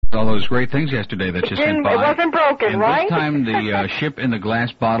all those great things yesterday that you sent by. It wasn't broken, and right? This time the ship in the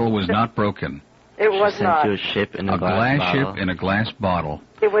glass bottle was not broken. It was not. You a ship in a glass bottle. ship in a glass bottle.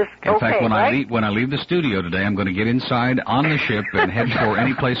 It was In fact, when right? I leave the studio today, I'm going to get inside on the ship and head for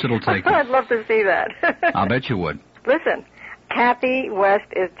any place it'll take me. I'd love to see that. I'll bet you would. Listen, Kathy West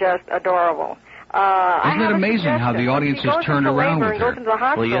is just adorable. Isn't it amazing how the audience has turned around with her? Goes into the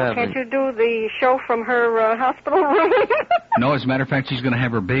hospital. Well, Can't you do the show from her hospital room? No, as a matter of fact, she's going to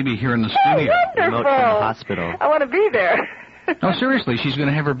have her baby here in the studio. Wonderful. Remote from the hospital. I want to be there. No, seriously, she's going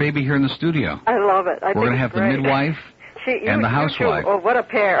to have her baby here in the studio. I love it. We're going to have the midwife and the housewife. Oh, what a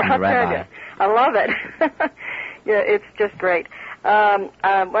pair. I'll tell you. I love it. Yeah, it's just great. What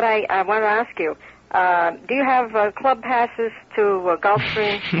I want to ask you, do you have club passes to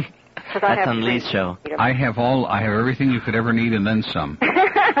Gulfstream? That's on Lee's show. I have everything you could ever need and then some.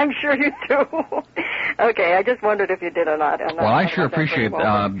 I'm sure you do. Okay, I just wondered if you did or not. Well, I sure appreciate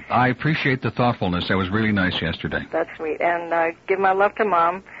I appreciate the thoughtfulness. That was really nice yesterday. That's sweet. And give my love to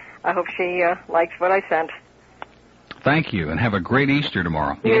Mom. I hope she likes what I sent. Thank you, and have a great Easter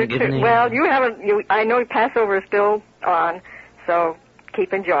tomorrow. You too. Well, you haven't. I know Passover is still on, so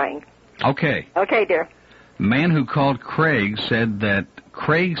keep enjoying. Okay. Okay, dear. Man who called Craig said that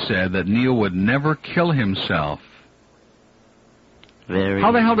Neil would never kill himself.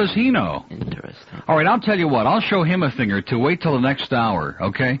 How the hell does he know? Interesting. All right, I'll tell you what. I'll show him a thing or two. Wait till the next hour,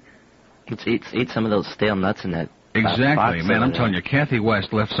 okay? Let's eat some of those stale nuts in that. Exactly, man. I'm telling you, Kathy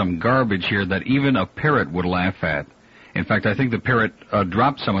West left some garbage here that even a parrot would laugh at. In fact, I think the parrot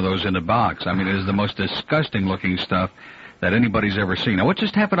dropped some of those in the box. I mean, it is the most disgusting-looking stuff that anybody's ever seen. Now, what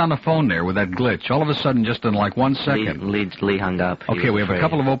just happened on the phone there with that glitch? All of a sudden, just in like 1 second. Lee hung up. Okay, we have a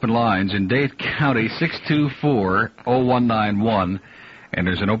couple of open lines. In Dade County, 624-0191. And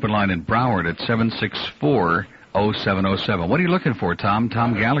there's an open line in Broward at 764-0707. What are you looking for, Tom?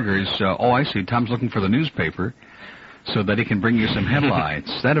 Tom Gallagher is, I see. Tom's looking for the newspaper so that he can bring you some headlines.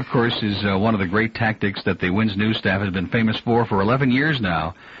 That, of course, is one of the great tactics that the WINS news staff has been famous for 11 years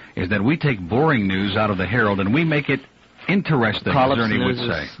now, is that we take boring news out of the Herald and we make it interesting, as Ernie would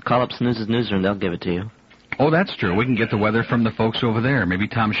say. Call up Snooze's newsroom, they'll give it to you. Oh, that's true. We can get the weather from the folks over there. Maybe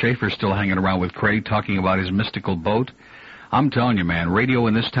Tom Schaefer's still hanging around with Craig talking about his mystical boat. I'm telling you, man, radio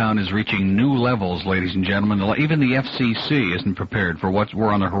in this town is reaching new levels, ladies and gentlemen. Even the FCC isn't prepared for what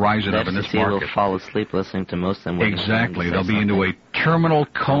we're on the horizon of in this market. The FCC will fall asleep listening to most of them. Exactly. They'll be into a terminal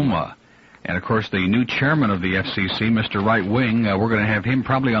coma. And, of course, the new chairman of the FCC, Mr. Right Wing, we're going to have him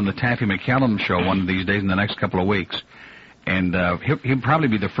probably on the Taffy McCallum show one of these days in the next couple of weeks. And he'll probably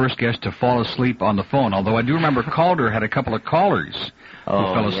be the first guest to fall asleep on the phone, although I do remember Calder had a couple of callers who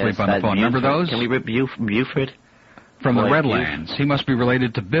fell asleep on the phone. Remember those? Can we rip Buford? From the Redlands. He must be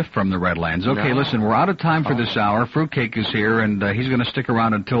related to Biff from the Redlands. Okay, listen, we're out of time for this hour. Fruitcake is here, and he's going to stick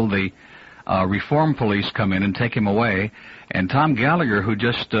around until the reform police come in and take him away. And Tom Gallagher, who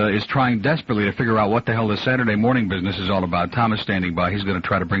just is trying desperately to figure out what the hell this Saturday morning business is all about. Tom is standing by. He's going to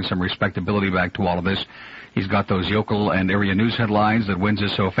try to bring some respectability back to all of this. He's got those yokel and area news headlines that WINS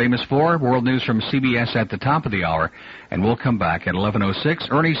is so famous for. World news from CBS at the top of the hour. And we'll come back at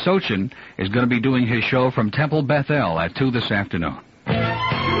 11:06. Ernie Sochin is going to be doing his show from Temple Bethel at 2 this afternoon.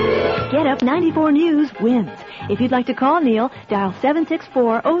 Get Up 94 News wins. If you'd like to call Neil, dial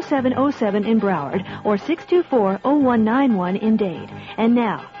 764-0707 in Broward or 624-0191 in Dade. And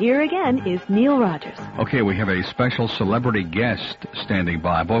now, here again is Neil Rogers. Okay, we have a special celebrity guest standing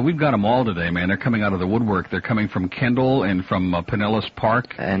by. Boy, we've got them all today, man. They're coming out of the woodwork. They're coming from Kendall and from Pinellas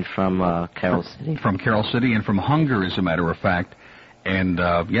Park. And from Carroll City. From Carroll City and from Hunger, as a matter of fact. And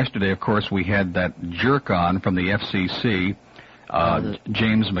yesterday, of course, we had that jerk on from the FCC,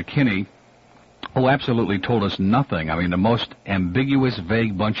 James McKinney, who absolutely told us nothing. I mean, the most ambiguous,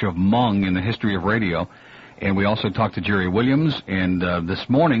 vague bunch of mung in the history of radio. And we also talked to Jerry Williams, and this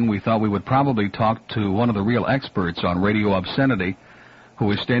morning we thought we would probably talk to one of the real experts on radio obscenity, who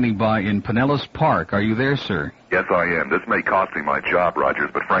is standing by in Pinellas Park. Are you there, sir? Yes, I am. This may cost me my job, Rogers,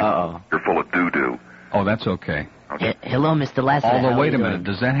 but frankly, you're full of doo-doo. Oh, that's okay. Hello, Mr. Lassiter. Although, wait a minute.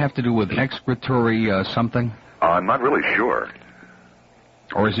 Does that have to do with excretory something? I'm not really sure.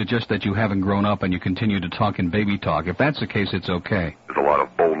 Or is it just that you haven't grown up and you continue to talk in baby talk? If that's the case, it's okay. There's a lot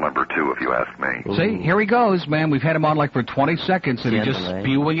of bold number two, if you ask me. See, here he goes, man. We've had him on like for 20 seconds, and he's just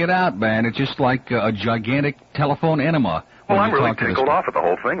spewing it out, man. It's just like a gigantic telephone enema. Well, I'm really tickled off at the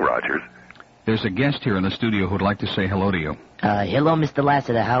whole thing, Rogers. There's a guest here in the studio who'd like to say hello to you. Hello, Mr.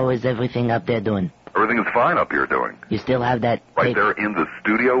 Lassiter. How is everything up there doing? Everything is fine up here doing. You still have that right there in the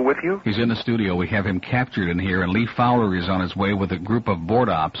studio with you? He's in the studio. We have him captured in here, and Lee Fowler is on his way with a group of board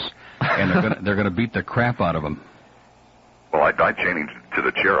ops, and they're gonna beat the crap out of him. Well, I to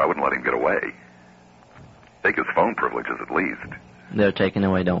the chair, I wouldn't let him get away. Take his phone privileges at least. They're taken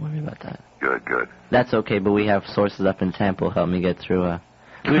away. Don't worry about that. Good. That's okay, but we have sources up in Tampa who help me get through.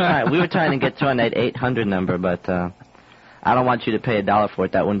 We were trying to get through on that 800 number, but I don't want you to pay $1 for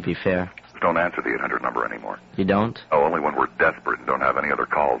it. That wouldn't be fair. Don't answer the 800 number anymore. You don't? Oh, only when we're desperate and don't have any other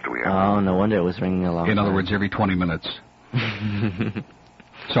calls do we answer. Oh, no wonder it was ringing along. In other words, every 20 minutes.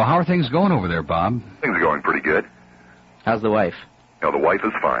 So how are things going over there, Bob? Things are going pretty good. How's the wife? The wife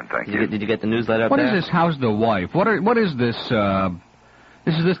is fine, thank you. Did you get the newsletter up What there? is this, How's the Wife? What is this,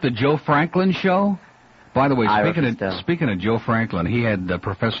 is this the Joe Franklin show? By the way, speaking of Joe Franklin, he had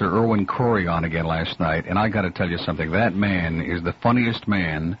Professor Irwin Corey on again last night, and I got to tell you something. That man is the funniest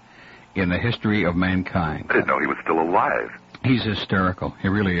man in the history of mankind. I didn't know he was still alive. He's hysterical. He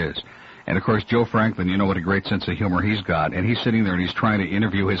really is. And, of course, Joe Franklin, you know what a great sense of humor he's got. And he's sitting there and he's trying to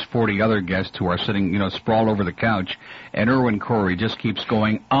interview his 40 other guests who are sitting, sprawled over the couch. And Irwin Corey just keeps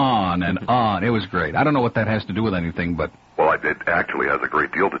going on and on. It was great. I don't know what that has to do with anything, but... Well, it actually has a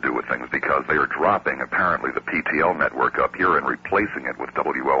great deal to do with things because they are dropping, apparently, the PTL network up here and replacing it with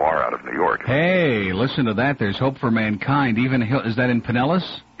WOR out of New York. Hey, listen to that. There's hope for mankind. Is that in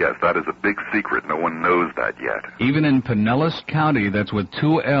Pinellas? Yes, that is a big secret. No one knows that yet. Even in Pinellas County, that's with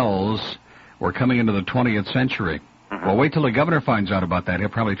 2 L's, we're coming into the 20th century. Mm-hmm. Well, wait till the governor finds out about that. He'll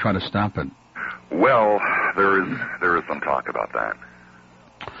probably try to stop it. Well, there is some talk about that.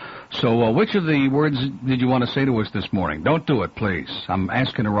 So, which of the words did you want to say to us this morning? Don't do it, please. I'm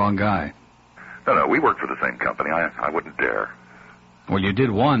asking the wrong guy. No, we work for the same company. I wouldn't dare. Well, you did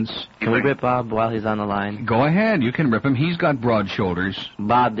once. Can we rip Bob while he's on the line? Go ahead. You can rip him. He's got broad shoulders.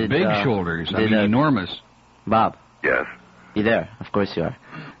 Bob, big shoulders. Enormous. Bob. Yes. You there? Of course you are.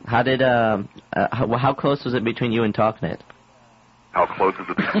 How close was it between you and TalkNet? How close is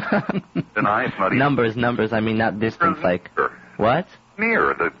it? Deny it's not even... Numbers. I mean, not distance. Like what?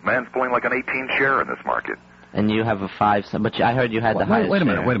 Near. The man's pulling like an 18 share in this market. And you have a 5, but I heard you had the highest Wait a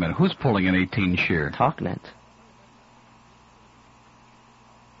minute. Who's pulling an 18 share? TalkNet.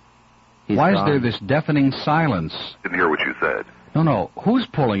 Why is there this deafening silence? Didn't hear what you said. No. Who's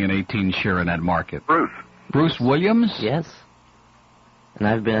pulling an 18 share in that market? Bruce Williams? Yes. And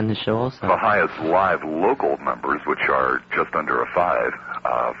I've been on his show also. The highest live local numbers, which are just under a 5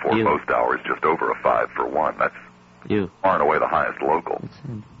 for most hours, just over a 5 for one. That's far and away the highest local.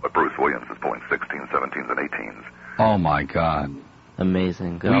 But Bruce Williams is pulling 16s, 17s, and 18s. Oh, my God.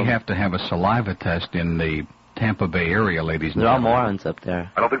 Amazing. We have to have a saliva test in the Tampa Bay area, ladies and gentlemen. There are morons up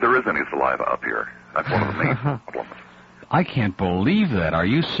there. I don't think there is any saliva up here. That's one of the main problems. I can't believe that. Are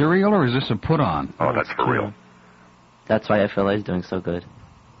you serial or is this a put-on? Oh, that's for real. That's why FLA is doing so good.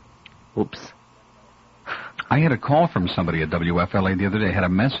 Oops. I had a call from somebody at WFLA the other day. Had a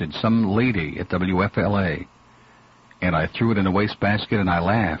message, some lady at WFLA, and I threw it in a wastebasket and I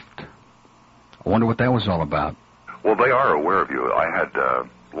laughed. I wonder what that was all about. Well, they are aware of you. I had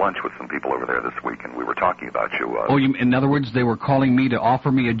lunch with some people over there this week, and we were talking about you. In other words, they were calling me to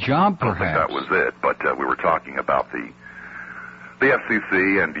offer me a job, perhaps? I don't think that was it, but we were talking about the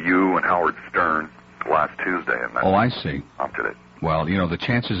FCC and you and Howard Stern last Tuesday, and that I see. Prompted it. Well, the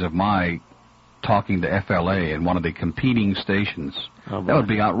chances of my talking to FLA in one of the competing stations, that would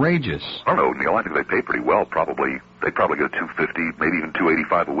be outrageous. I don't know, Neil. I think they pay pretty well. They'd probably go $250, maybe even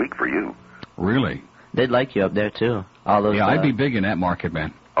 $285 a week for you. Really? They'd like you up there, too. All those. Yeah, I'd be big in that market,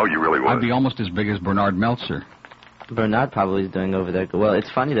 man. Oh, you really would? I'd be almost as big as Bernard Meltzer. Bernard probably is doing over there. Well, it's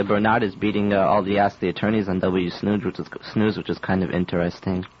funny that Bernard is beating all the Ask the Attorneys on W Snooze, which is kind of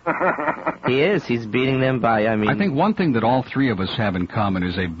interesting. He is. He's beating them by, I think one thing that all three of us have in common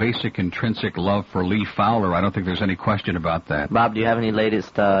is a basic intrinsic love for Lee Fowler. I don't think there's any question about that. Bob, do you have any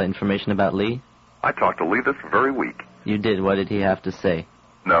latest information about Lee? I talked to Lee this very week. You did? What did he have to say?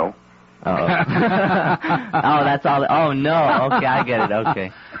 No. Oh, that's all. Oh, no. Okay, I get it.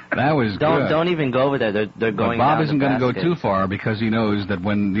 Okay. That was good. Don't even go over there. They're going. But Bob isn't going to go too far because he knows that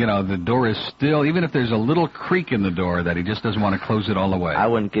when the door is still, even if there's a little creak in the door, that he just doesn't want to close it all the way. I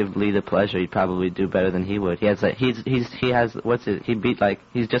wouldn't give Lee the pleasure. He'd probably do better than he would. He has he beat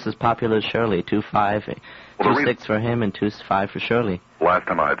he's just as popular as Shirley. 2.5, 2.6 for him and 2.5 for Shirley. Last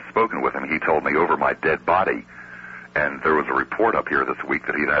time I had spoken with him, he told me over my dead body. And there was a report up here this week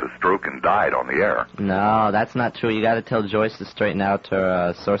that he'd had a stroke and died on the air. No, that's not true. You got to tell Joyce to straighten out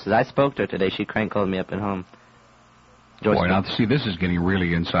her sources. I spoke to her today. She called me up at home. Joyce. Boy, now see, this is getting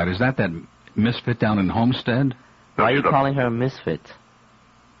really inside. Is that misfit down in Homestead? Why are you calling her a misfit?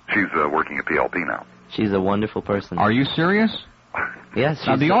 She's working at PLP now. She's a wonderful person. Are you serious? Yes.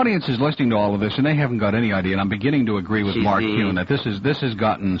 Now, the audience is listening to all of this, and they haven't got any idea, and I'm beginning to agree with Mark Kuhn that this has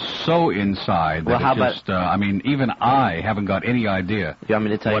gotten so inside that even I haven't got any idea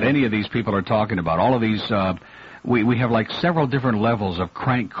what any of these people are talking about. All of these, we have like several different levels of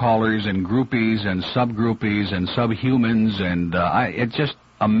crank callers and groupies and subgroupies and subhumans, and it's just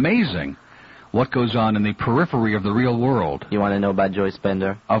amazing what goes on in the periphery of the real world. You want to know about Joyce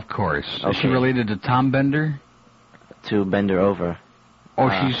Bender? Of course. Okay. Is she related to Tom Bender? To Bender Over.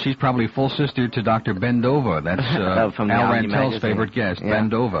 Oh, she's probably full sister to Dr. Bendova. That's from Al Rantel's favorite guest,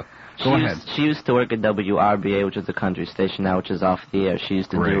 Bendova. Go ahead. She used to work at WRBA, which is a country station now, which is off the air. She used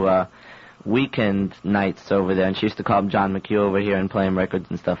to do weekend nights over there, and she used to call John McHugh over here and play him records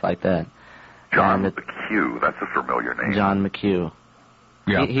and stuff like that. John McHugh, that's a familiar name. John McHugh.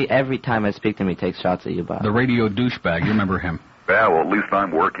 Yeah. He every time I speak to him, he takes shots at you, Bob. The radio douchebag, you remember him. Yeah, well, at least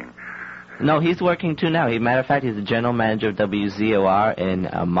I'm working. No, he's working too now. Matter of fact, he's the general manager of WZOR in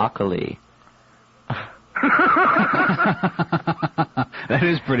Immokalee. That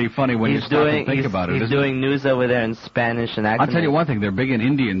is pretty funny when you stop and think about it. He's doing news over there in Spanish and I'll tell you one thing, they're big in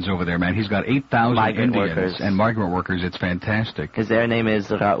Indians over there, man. He's got 8,000 Indians and migrant workers. It's fantastic. His name is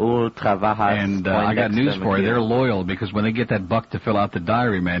Raul Travajas. And I got news for you. They're loyal because when they get that buck to fill out the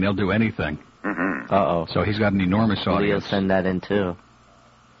diary, man, they'll do anything. Mm-hmm. Uh-oh. So he's got an enormous audience. He'll send that in, too.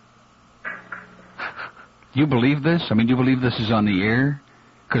 You believe this? I mean, do you believe this is on the air?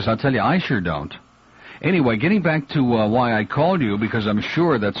 Because I'll tell you, I sure don't. Anyway, getting back to why I called you, because I'm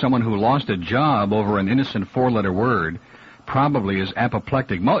sure that someone who lost a job over an innocent four-letter word probably is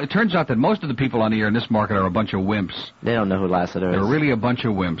apoplectic. It turns out that most of the people on the air in this market are a bunch of wimps. They don't know who Lassiter is. They're really a bunch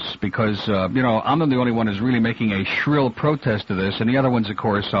of wimps because, I'm the only one who's really making a shrill protest to this, and the other ones, of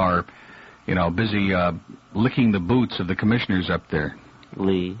course, are, busy licking the boots of the commissioners up there.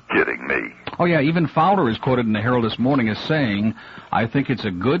 Lee. Kidding me. Oh, yeah, even Fowler is quoted in the Herald this morning as saying, I think it's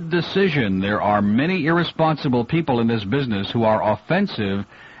a good decision. There are many irresponsible people in this business who are offensive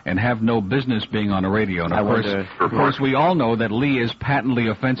and have no business being on the radio. And of course, we all know that Lee is patently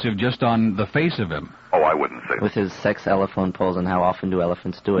offensive just on the face of him. Oh, I wouldn't say that. With his sex elephant polls and how often do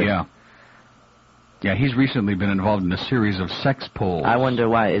elephants do it. Yeah. Yeah, he's recently been involved in a series of sex polls. I wonder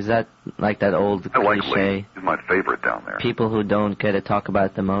why. Is that like that old cliche? Like Lee. He's my favorite down there. People who don't get to talk about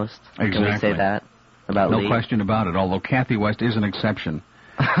it the most? Exactly. Can we say that about Lee? No question about it, although Kathy West is an exception.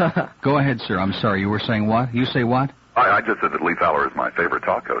 Go ahead, sir. I'm sorry. You were saying what? You say what? I just said that Lee Fowler is my favorite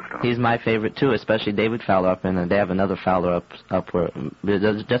talk host. He's my favorite, too, especially David Fowler up in, and they have another Fowler up where,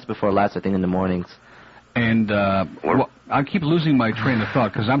 just before last, I think, in the mornings. And I keep losing my train of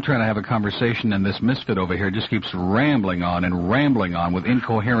thought because I'm trying to have a conversation, and this misfit over here just keeps rambling on with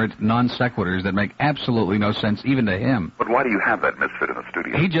incoherent non sequiturs that make absolutely no sense even to him. But why do you have that misfit in the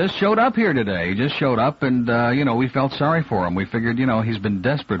studio? He just showed up here today. He just showed up, and we felt sorry for him. We figured, he's been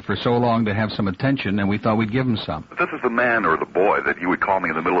desperate for so long to have some attention, and we thought we'd give him some. But this is the man or the boy that you would call me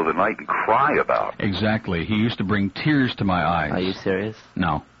in the middle of the night and cry about. Exactly. He used to bring tears to my eyes. Are you serious?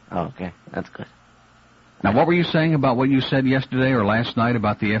 No. Oh, okay. That's good. Now, what were you saying about what you said yesterday or last night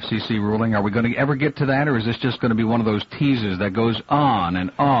about the FCC ruling? Are we going to ever get to that, or is this just going to be one of those teases that goes on and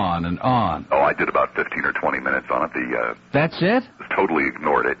on and on? Oh, I did about 15 or 20 minutes on it. That's it? Just totally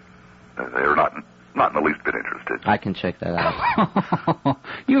ignored it. They're not in the least bit interested. I can check that out.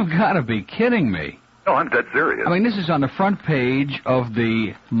 You've got to be kidding me. No, I'm dead serious. I mean, this is on the front page of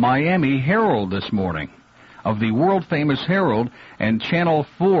the Miami Herald this morning. Of the world-famous Herald and Channel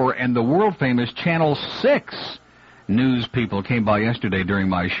 4 and the world-famous Channel 6 news people came by yesterday during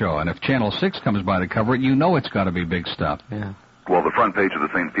my show. And if Channel 6 comes by to cover it, it's got to be big stuff. Yeah. Well, the front page of the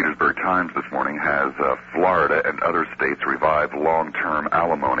St. Petersburg Times this morning has Florida and other states revive long-term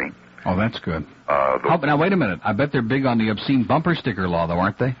alimony. Oh, that's good. Now, wait a minute. I bet they're big on the obscene bumper sticker law, though,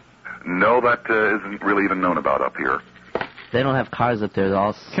 aren't they? No, that isn't really even known about up here. They don't have cars up there. They're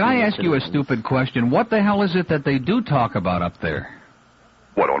all. Can I ask you a stupid question? What the hell is it that they do talk about up there?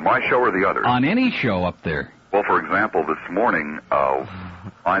 What, on my show or the others? On any show up there. Well, for example, this morning,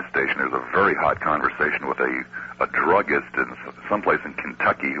 my station, there's a very hot conversation with a druggist in someplace in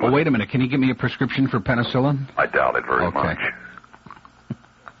Kentucky. Oh, wait a minute. Can you give me a prescription for penicillin? I doubt it very much.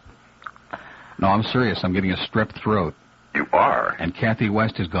 No, I'm serious. I'm getting a strep throat. You are? And Kathy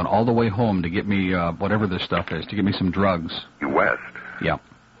West has gone all the way home to get me, whatever this stuff is, to give me some drugs. West? Yeah.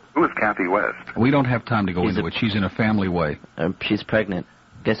 Who is Kathy West? We don't have time to go into it. She's in a family way. She's pregnant.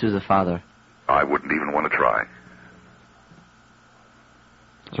 Guess who's the father? I wouldn't even want to try.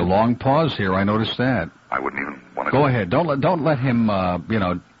 It's a long pause here. I noticed that. I wouldn't even want to. Go ahead. Don't let him,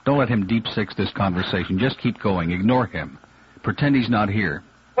 don't let him deep six this conversation. Just keep going. Ignore him. Pretend he's not here.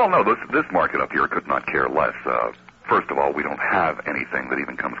 Well, no, this market up here could not care less. First of all, we don't have anything that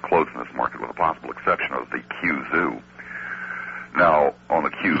even comes close in this market, with the possible exception of the Q Zoo. Now, on the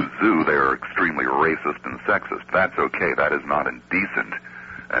Q Zoo, they are extremely racist and sexist. That's okay. That is not indecent.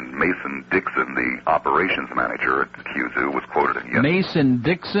 And Mason Dixon, the operations manager at the Q Zoo, was quoted in Mason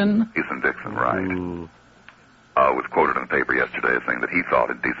Dixon? Mason Dixon, right. Was quoted in the paper yesterday saying that he thought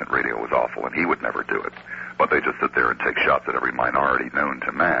indecent radio was awful and he would never do it. But they just sit there and take shots at every minority known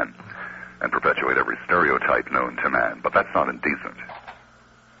to man and perpetuate every stereotype known to man. But that's not indecent.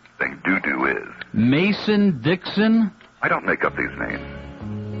 The thing doo-doo is. Mason Dixon? I don't make up these names.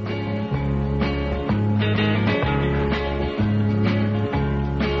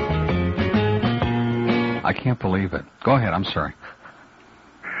 I can't believe it. Go ahead, I'm sorry.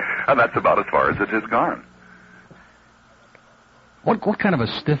 And that's about as far as it has gone. What kind of a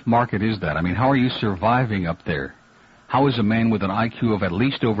stiff market is that? I mean, how are you surviving up there? How is a man with an IQ of at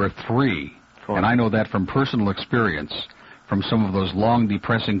least over 3, and I know that from personal experience, from some of those long,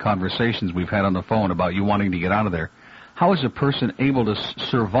 depressing conversations we've had on the phone about you wanting to get out of there, how is a person able to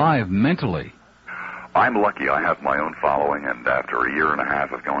survive mentally? I'm lucky I have my own following, and after a year and a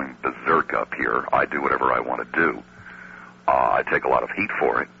half of going berserk up here, I do whatever I want to do. I take a lot of heat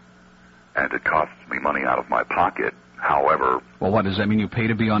for it, and it costs me money out of my pocket. However... Well, what, does that mean you pay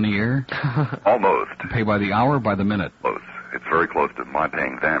to be on the air? Almost. Pay by the hour or by the minute? Close. It's very close to my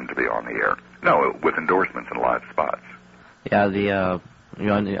paying them to be on the air. No, with endorsements and live spots. Yeah,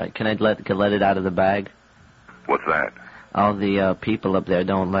 can I let it out of the bag? What's that? All the people up there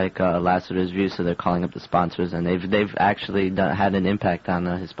don't like Lassiter's views, so they're calling up the sponsors, and they've actually had an impact on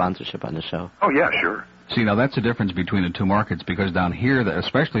his sponsorship on the show. Oh, yeah, sure. See, now that's the difference between the two markets, because down here,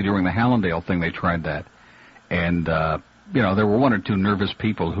 especially during the Hallandale thing, they tried that. And, there were one or two nervous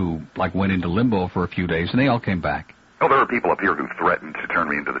people who, went into limbo for a few days, and they all came back. Oh, there are people up here who threatened to turn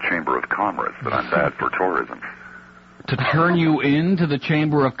me into the Chamber of Commerce, that I'm bad for tourism. To turn you into the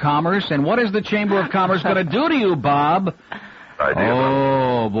Chamber of Commerce? And what is the Chamber of Commerce going to do to you, Bob?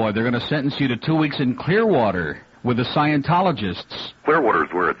 Oh, boy, they're going to sentence you to 2 weeks in Clearwater with the Scientologists.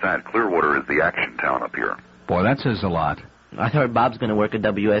 Clearwater's where it's at. Clearwater is the action town up here. Boy, that says a lot. I heard Bob's going to work at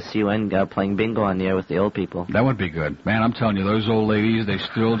WSUN playing bingo on the air with the old people. That would be good. Man, I'm telling you, those old ladies, they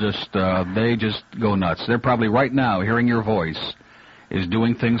still just go nuts. They're probably right now hearing your voice is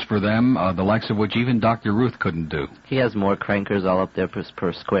doing things for them, the likes of which even Dr. Ruth couldn't do. He has more crankers all up there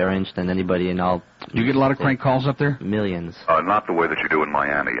per square inch than anybody in all... You get a lot of crank calls up there? Millions. Not the way that you do in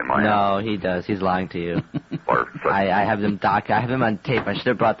Miami. No, he does. He's lying to you. I have them I have him on tape. I should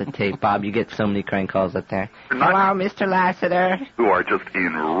have brought the tape. Bob, you get so many crank calls up there. Hello, Mr. Lassiter. Who are just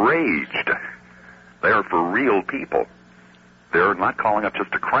enraged. They are for real people. They're not calling up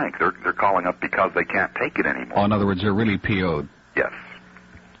just to crank. They're calling up because they can't take it anymore. Oh, in other words, they're really PO'd. Yes.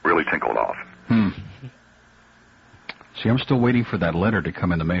 Really tinkled off. See, I'm still waiting for that letter to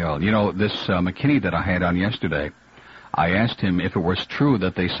come in the mail. You know, this McKinney that I had on yesterday, I asked him if it was true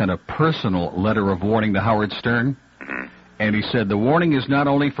that they sent a personal letter of warning to Howard Stern. Mm-hmm. And he said, the warning is not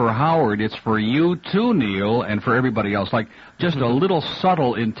only for Howard, it's for you too, Neil, and for everybody else. Like, just a little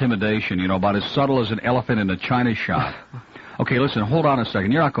subtle intimidation, about as subtle as an elephant in a china shop. Okay, listen, hold on a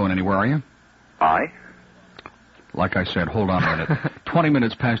second. You're not going anywhere, are you? Like I said, hold on a minute. 20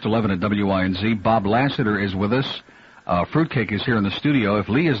 minutes past 11 at WINZ. Bob Lassiter is with us. Fruitcake is here in the studio. If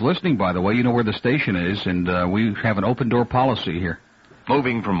Lee is listening, by the way, you know where the station is, and we have an open-door policy here.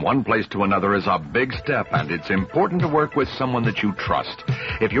 Moving from one place to another is a big step, and it's important to work with someone that you trust.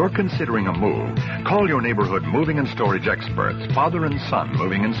 If you're considering a move, call your neighborhood moving and storage experts, Father and Son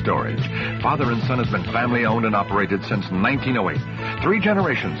Moving and Storage. Father and Son has been family-owned and operated since 1908. 3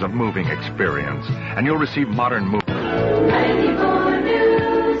 generations of moving experience, and you'll receive modern moving.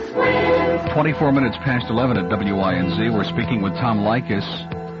 24 minutes past 11 at WINZ. We're speaking with Tom Leykis,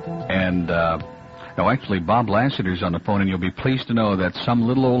 and... No, actually, Bob Lassiter's on the phone, and you'll be pleased to know that some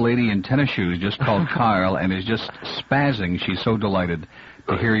little old lady in tennis shoes just called Kyle and is just spazzing. She's so delighted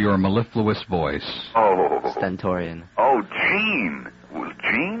to hear your mellifluous voice. Oh. Stentorian. Oh, Gene. Was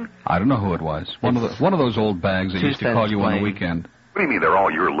Gene? I don't know who it was. One of those old bags that used to call you on the weekend. What do you mean they're all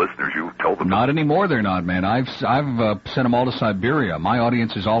your listeners? You told them? Not anymore, they're not, man. I've sent them all to Siberia. My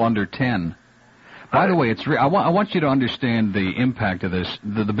audience is all under 10. By the way, I want you to understand the impact of this.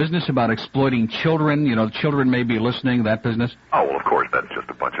 The business about exploiting children, children may be listening, that business. Oh, well, of course, that's just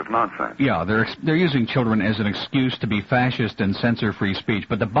a bunch of nonsense. Yeah, they're using children as an excuse to be fascist and censor free speech.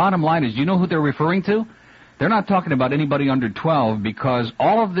 But the bottom line is, you know who they're referring to? They're not talking about anybody under 12, because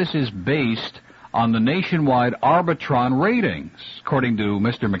all of this is based on the nationwide Arbitron ratings, according to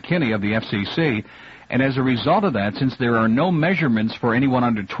Mr. McKinney of the FCC. And as a result of that, since there are no measurements for anyone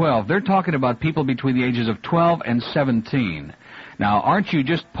under 12, they're talking about people between the ages of 12 and 17. Now, aren't you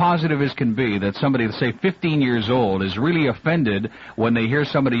just positive as can be that somebody, say, 15 years old, is really offended when they hear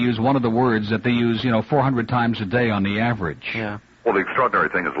somebody use one of the words that they use, 400 times a day on the average? Yeah. Well, the extraordinary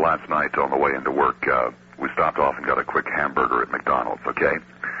thing is last night on the way into work, we stopped off and got a quick hamburger at McDonald's, okay?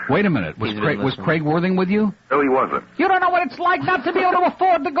 Wait a minute. Was Craig Worthing with you? No, he wasn't. You don't know what it's like not to be able to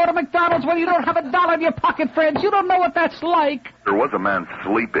afford to go to McDonald's when you don't have $1 in your pocket, friends. You don't know what that's like. There was a man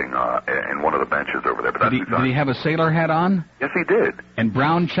sleeping in one of the benches over there. But did he have a sailor hat on? Yes, he did. And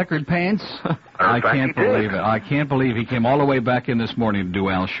brown checkered pants? I can't believe it. I can't believe he came all the way back in this morning to do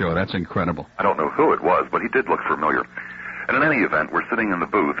Al's show. That's incredible. I don't know who it was, but he did look familiar. And in any event, we're sitting in the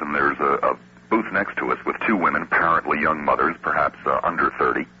booth, and there's a booth next to us with two women, apparently young mothers, perhaps under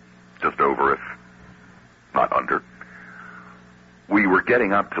 30, just over if not under. We were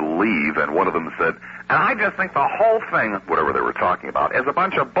getting up to leave, and one of them said, and I just think the whole thing, whatever they were talking about, is a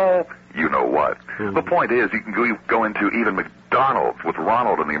bunch of bull, you know what. Mm-hmm. The point is, you can go into even McDonald's with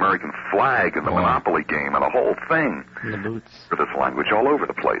Ronald and the American flag and the Monopoly game and the whole thing. And the boots. With this language all over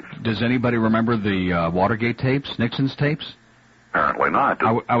the place. Does anybody remember the Watergate tapes, Nixon's tapes? Apparently not.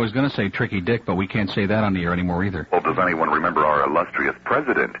 I was going to say Tricky Dick, but we can't say that on the air anymore either. Well, does anyone remember our illustrious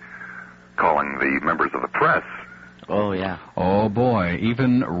president calling the members of the press? Oh, yeah. Oh, boy.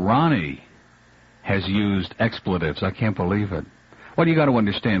 Even Ronnie has used expletives. I can't believe it. Well, you got to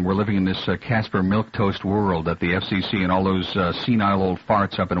understand, we're living in this Casper milquetoast world that the FCC and all those senile old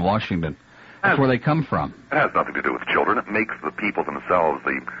farts up in Washington, that's where they come from. It has nothing to do with children. It makes the people themselves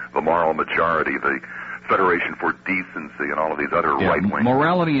the moral majority, the Federation for Decency, and all of these other right-wing...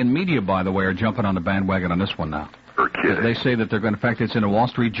 Morality and media, by the way, are jumping on the bandwagon on this one now. You're kidding. They say that they're going to... In fact, it's in a Wall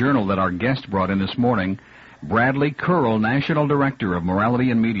Street Journal that our guest brought in this morning. Bradley Curl, National Director of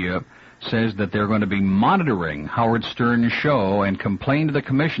Morality and Media, says that they're going to be monitoring Howard Stern's show and complain to the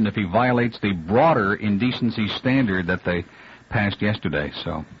commission if he violates the broader indecency standard that they passed yesterday.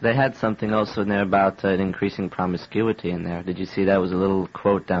 So they had something also in there about increasing promiscuity in there. Did you see that? Was a little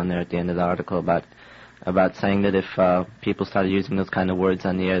quote down there at the end of the article about saying that if people started using those kind of words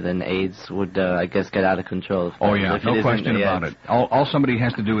on the air, then AIDS would, I guess, get out of control. Oh, yeah, no question about it. All somebody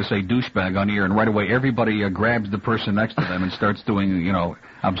has to do is say douchebag on the air, and right away everybody grabs the person next to them and starts doing,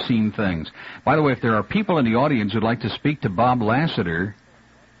 obscene things. By the way, if there are people in the audience who'd like to speak to Bob Lassiter,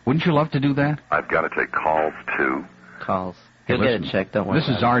 wouldn't you love to do that? I've got to take calls, too. Calls. He'll get it checked, don't worry. This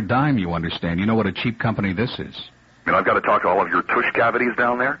is our dime, you understand. You know what a cheap company this is. And I've got to talk to all of your tush cavities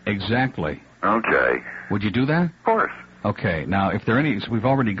down there? Exactly. Okay. Would you do that? Of course. Okay. Now, if there are any... So we've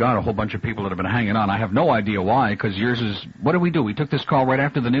already got a whole bunch of people that have been hanging on. I have no idea why, because yours is... What did we do? We took this call right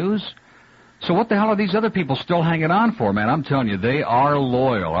after the news? So what the hell are these other people still hanging on for, man? I'm telling you, they are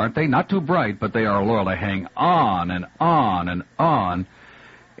loyal, aren't they? Not too bright, but they are loyal. They hang on and on and on.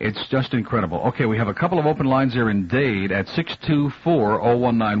 It's just incredible. Okay, we have a couple of open lines there in Dade at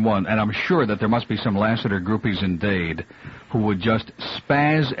 624-0191, and I'm sure that there must be some Lassiter groupies in Dade who would just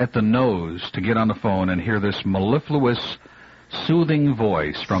spaz at the nose to get on the phone and hear this mellifluous, soothing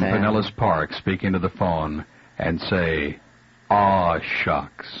voice from Pinellas Park speak into the phone and say, "Aw,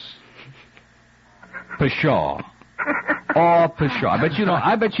 shucks. Pshaw. Aw, pshaw." I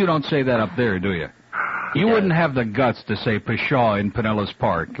bet you don't say that up there, do you? You wouldn't have the guts to say pshaw in Pinellas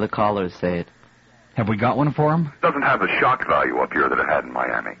Park. The callers say it. Have we got one for him? It doesn't have the shock value up here that it had in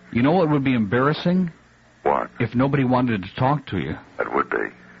Miami. You know what would be embarrassing? What? If nobody wanted to talk to you. That would be.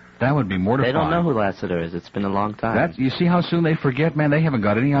 That would be mortifying. They don't know who Lassiter is. It's been a long time. You see how soon they forget? Man, they haven't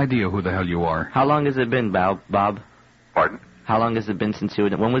got any idea who the hell you are. How long has it been, Bob? Pardon? How long has it been since you...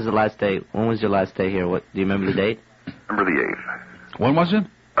 When was the last day? When was your last day here? Do you remember the date? December the 8th. When was it?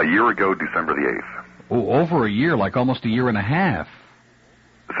 A year ago, December the 8th. Oh, over a year, like almost a year and a half.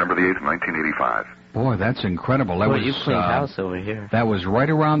 December the 8th, 1985. Boy, that's incredible. That was you cleaned house over here. That was right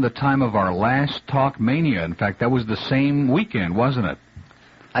around the time of our last Talk Mania. In fact, that was the same weekend, wasn't it?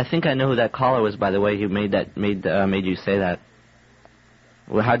 I think I know who that caller was, by the way, who made you say that.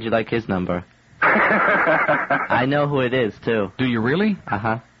 Well, how'd you like his number? I know who it is, too. Do you really?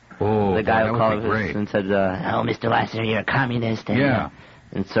 Uh-huh. Oh, the guy who called us and said, "Oh, Mr. Lassiter, you're a communist." And, yeah.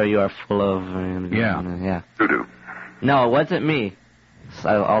 And so you are full of... yeah. Doo-doo. No, it wasn't me,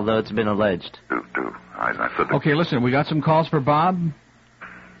 although it's been alleged. Doo-doo. I said that. Okay, listen, we got some calls for Bob?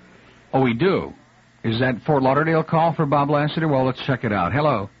 Oh, we do? Is that Fort Lauderdale call for Bob Lassiter? Well, let's check it out.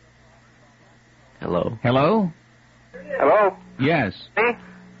 Hello? Hello? Hello? Hello? Yes. Me?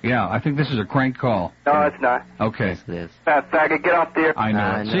 Yeah, I think this is a crank call. No, it's not. Okay. Yes, it is. Faggot, get up there. I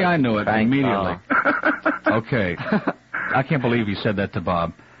know it. See, I knew it immediately. Okay. I can't believe he said that to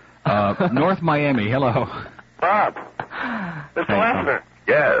Bob. North Miami, hello. Bob. Mr. Lassiter.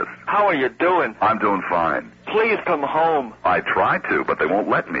 Yes. How are you doing? I'm doing fine. Please come home. I tried to, but they won't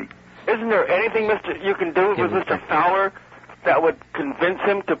let me. Isn't there anything, you can do with Mr. Fowler that would convince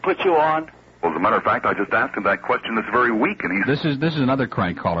him to put you on? Well, as a matter of fact, I just asked him that question this very week, and he's... This is another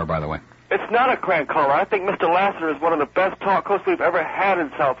crank caller, by the way. It's not a crank caller. I think Mr. Lassiter is one of the best talk hosts we've ever had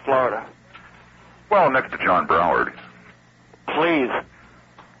in South Florida. Well, next to John Broward. Please.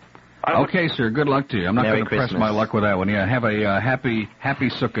 Okay, sir. Good luck to you. I'm not going to press my luck with that one. Yeah, have a happy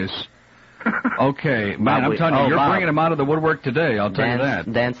Sukkot. Okay, man, I'm telling you, you're bringing him out of the woodwork today, I'll tell you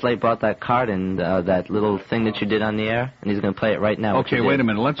that. Dan Slate brought that card and that little thing that you did on the air, and he's going to play it right now. Okay, wait a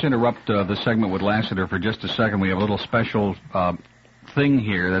minute. Let's interrupt the segment with Lassiter for just a second. We have a little special thing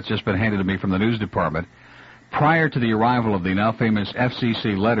here that's just been handed to me from the news department. Prior to the arrival of the now famous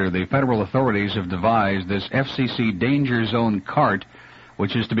FCC letter, the federal authorities have devised this FCC Danger Zone cart,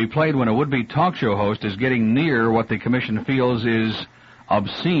 which is to be played when a would-be talk show host is getting near what the commission feels is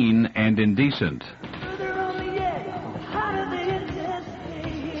obscene and indecent.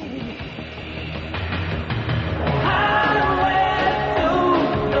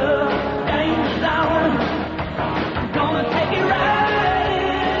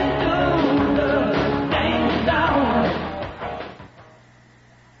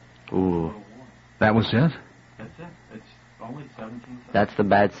 Ooh. That was it? That's it. It's only 17 seconds. That's the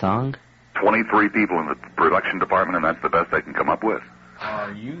bad song? 23 people in the production department, and that's the best they can come up with.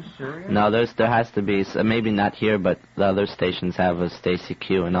 Are you serious? No, there has to be, maybe not here, but the other stations have a Stacy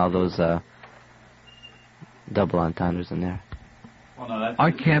Q and all those double entendres in there. Well, no,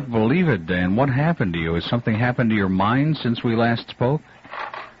 I can't believe it, Dan. What happened to you? Has something happened to your mind since we last spoke?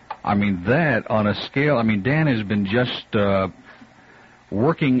 I mean, that on a scale, Dan has been just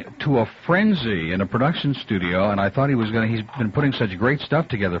working to a frenzy in a production studio, and I thought he's been putting such great stuff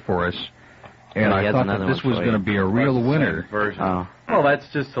together for us. And I thought that this was going to be a real winner. Oh. Well, that's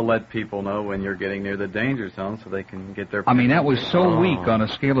just to let people know when you're getting near the danger zone so they can get their... that was so weak on a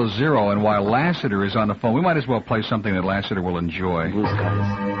scale of 0, and while Lassiter is on the phone, we might as well play something that Lassiter will enjoy. Blue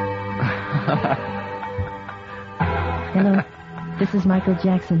skies. Hello, this is Michael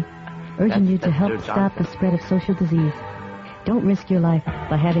Jackson, urging you to help stop the spread of social disease. Don't risk your life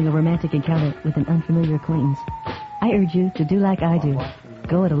by having a romantic encounter with an unfamiliar acquaintance. I urge you to do like I do.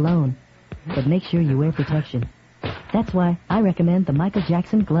 Go it alone. But make sure you wear protection. That's why I recommend the Michael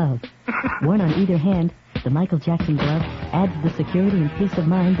Jackson glove. Worn on either hand, the Michael Jackson glove adds the security and peace of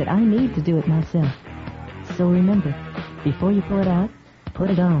mind that I need to do it myself. So remember, before you pull it out,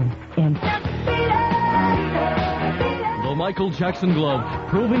 put it on. And... The Michael Jackson glove,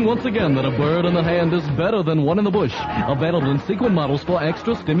 proving once again that a bird in the hand is better than one in the bush. Available in sequin models for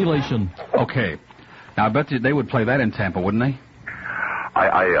extra stimulation. Okay. Now, I bet they would play that in Tampa, wouldn't they?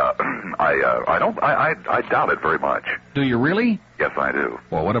 I doubt it very much. Do you really? Yes, I do.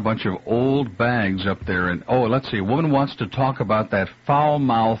 Well, what a bunch of old bags up there. And let's see. A woman wants to talk about that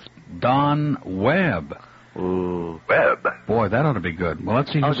foul-mouthed Don Webb. Ooh. Webb. Boy, that ought to be good. Well,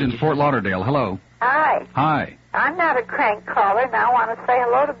 let's see who's in Fort Lauderdale. Hello. Hi. Hi. I'm not a crank caller, and I want to say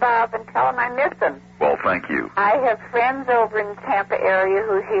hello to Bob and tell him I miss him. Well, thank you. I have friends over in the Tampa area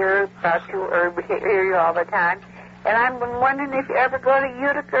who hear about you, or hear you all the time. And I'm wondering if you ever go to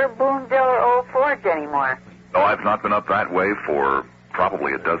Utica, Boonville, or Old Forge anymore. No, I've not been up that way for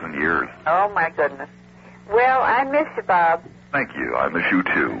probably a dozen years. Oh, my goodness. Well, I miss you, Bob. Thank you. I miss you,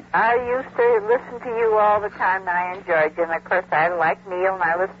 too. I used to listen to you all the time, and I enjoyed you. And, of course, I like Neil, and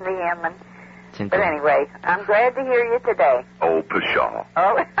I listen to him. But anyway, I'm glad to hear you today. Oh, pshaw.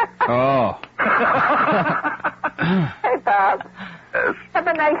 Oh. Oh. Hey, Bob. Yes? Have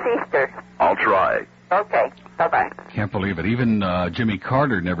a nice Easter. I'll try. Okay. Bye-bye. Can't believe it. Even Jimmy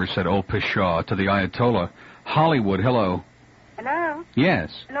Carter never said, oh, pshaw, to the Ayatollah. Hollywood, hello. Hello?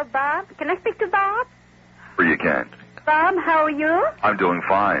 Yes. Hello, Bob. Can I speak to Bob? Sure you can. Bob, how are you? I'm doing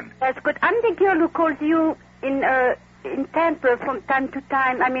fine. That's good. I'm the girl who calls you in Tampa from time to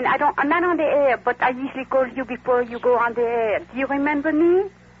time. I'm not on the air, but I usually call you before you go on the air. Do you remember me?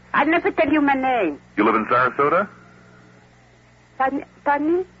 I'll never tell you my name. You live in Sarasota?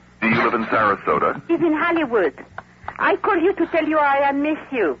 Pardon me? Do you live in Sarasota? He's in Hollywood. I call you to tell you I miss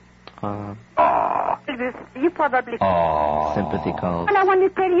you. You probably... Sympathy calls. And I want to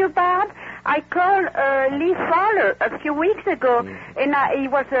tell you, Bob, I called Lee Fowler a few weeks ago, and he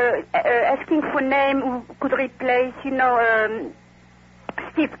was asking for name who could replace,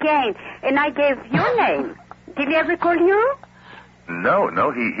 Steve Kane, and I gave your name. Did he ever call you?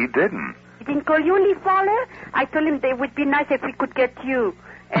 No, he didn't. He didn't call you, Lee Fowler? I told him it would be nice if we could get you.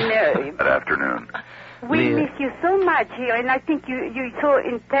 And that afternoon. We miss you so much here, and I think you're so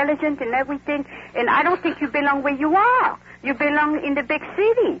intelligent and everything, and I don't think you belong where you are. You belong in the big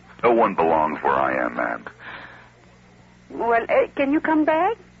city. No one belongs where I am, man. Well, can you come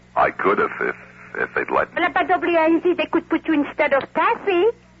back? I could if they'd let me. But WINZ, they could put you instead of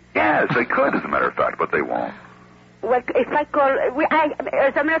Taffy. Yes, they could, as a matter of fact, but they won't. Well, if I call,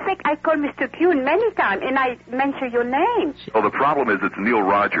 as a matter of fact, I call Mr. Kuhn many times, and I mention your name. Well, the problem is it's Neil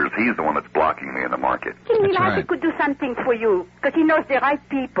Rogers. He's the one that's blocking me in the market. Neil Rogers could do something for you, because he knows the right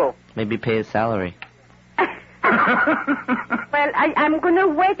people. Maybe pay his salary. Well, I'm going to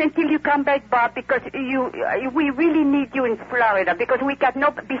wait until you come back, Bob, because we really need you in Florida, because we got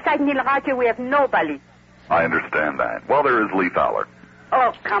besides Neil Rogers, we have nobody. I understand that. Well, there is Lee Fowler.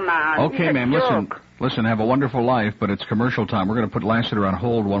 Oh, come on. Okay, ma'am, listen, have a wonderful life, but it's commercial time. We're going to put Lassiter on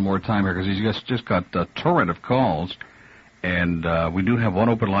hold one more time here because he's just got a torrent of calls. And we do have one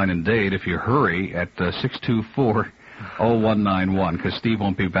open line in Dade if you hurry at 624-0191 because Steve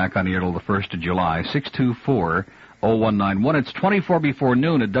won't be back on the air till the 1st of July. 624-0191. It's 24 before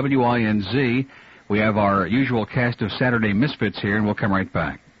noon at WINZ. We have our usual cast of Saturday Misfits here, and we'll come right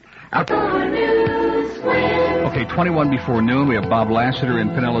back. Okay, 21 before noon, we have Bob Lassiter in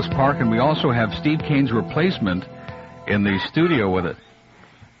Pinellas Park, and we also have Steve Kane's replacement in the studio with it.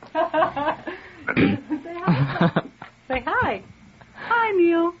 Say hi. Hi,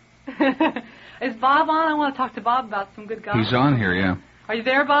 Neil. Is Bob on? I want to talk to Bob about some good gossip. He's on here, yeah. Are you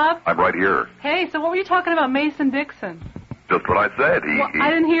there, Bob? I'm right here. Hey, so what were you talking about Mason Dixon? Just what I said. I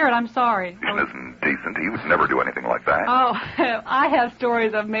didn't hear it. I'm sorry. He isn't decent. He would never do anything like that. Oh, I have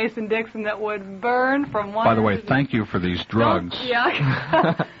stories of Mason Dixon that would burn from one. By the way, thank you for these drugs.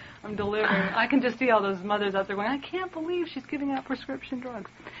 Yeah. I'm delivering. I can just see all those mothers out there going, I can't believe she's giving out prescription drugs.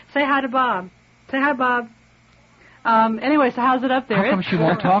 Say hi to Bob. Say hi, Bob. Anyway, so how's it up there? How come she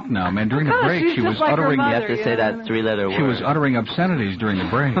won't talk now, man? During the break, she was like uttering... mother, you have to say that three-letter word. She was uttering obscenities during the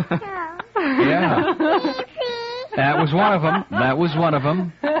break. Yeah. That was one of them. That was one of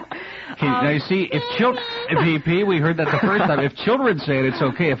them. Now, you see, if VP, we heard that the first time. If children say it, it's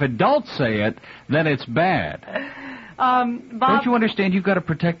okay. If adults say it, then it's bad. Bob, don't you understand? You've got to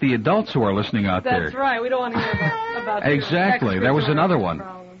protect the adults who are listening out there. That's right. We don't want to hear about exactly. There was another one.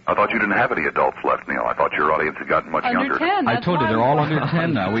 I thought you didn't have any adults left, Neil. I thought your audience had gotten much under younger. 10, I told you, they're all under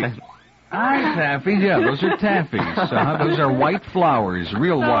 10 now. Taffies, yeah, those are taffies. Those are white flowers,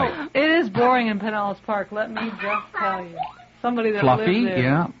 real white. It is boring in Pinellas Park, let me just tell you. Somebody that Fluffy, lives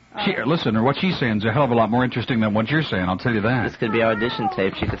there. yeah. Listen, what she's saying is a hell of a lot more interesting than what you're saying, I'll tell you that. This could be our audition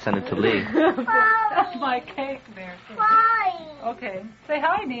tape. She could send it to Lee. That's my cake there. Okay. Say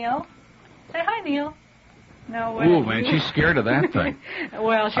hi, Neil. Say hi, Neil. No way. Ooh, man, she's scared of that thing.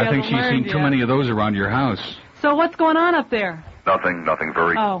 Well, I think she's seen too many of those around your house. So what's going on up there? Nothing.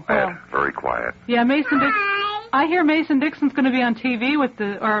 Very quiet. Well. Very quiet. Yeah, Mason Dixon. I hear Mason Dixon's going to be on TV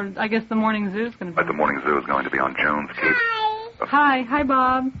or I guess the Morning Zoo is going to be. The Morning Zoo is going to be on Jones Cape. Hi,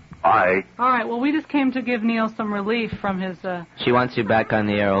 Bob. Hi. All right, well, we just came to give Neil some relief from his... She wants you back on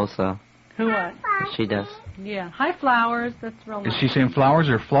the air also. Who what? She does. Yeah. Hi, Flowers. That's real nice. Is she saying Flowers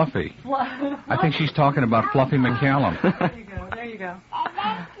or Fluffy? I think she's talking about Fluffy McCallum. There you go.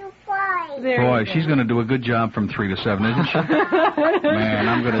 Boy, she's going to do a good job from 3 to 7, isn't she? Man,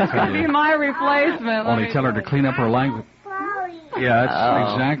 I'm going to tell you. Be my replacement. Only tell her to clean up her language.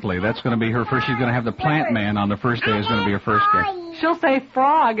 Yeah, exactly. That's going to be her first. She's going to have the plant man on the first day. Is going to be her first day. She'll say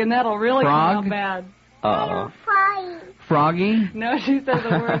frog, and that'll really come out bad. Uh-oh. Froggy? No, she said the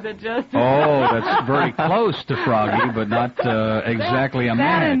word that just... Oh, that's very close to Froggy, but not exactly a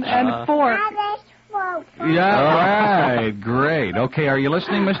match. And fork. Yeah, right. Great. Okay, are you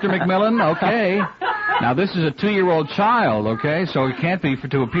listening, Mr. McMillan? Okay. Now, this is a 2-year-old child, okay, so it can't be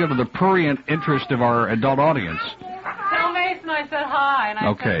to appeal to the prurient interest of our adult audience. Tell Mason I said hi. And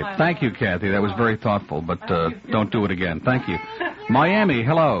okay, thank you, Kathy. That was very thoughtful, but don't do it again. Thank you. Miami,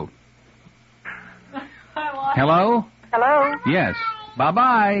 hello. Hello? Hello? Yes.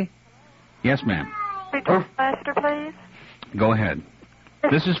 Bye-bye. Yes, ma'am. Mr. Lassiter, please. Go ahead.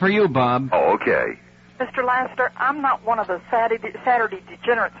 This is for you, Bob. Oh, okay. Mr. Lassiter, I'm not one of the Saturday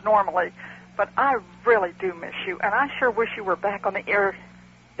degenerates normally, but I really do miss you, and I sure wish you were back on the air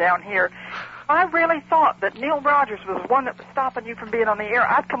down here. I really thought that Neil Rogers was the one that was stopping you from being on the air.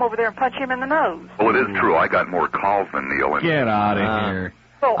 I'd come over there and punch him in the nose. Well, it is true. I got more calls than Neil. Get out of here.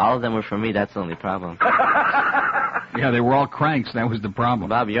 All of them were from me. That's the only problem. Yeah, they were all cranks. That was the problem.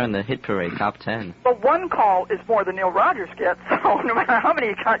 Bob, you're on the hit parade, top 10. Well, one call is more than Neil Rogers gets, so no matter how many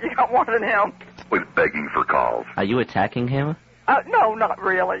you got more than him. Always begging for calls. Are you attacking him? No, not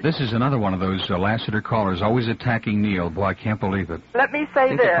really. This is another one of those Lassiter callers always attacking Neil. Boy, I can't believe it. Let me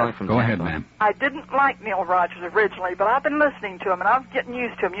say this. Go ahead, ma'am. I didn't like Neil Rogers originally, but I've been listening to him, and I'm getting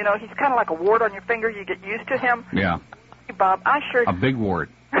used to him. You know, he's kind of like a wart on your finger. You get used to him. Yeah. Hey, Bob, I sure... A big wart.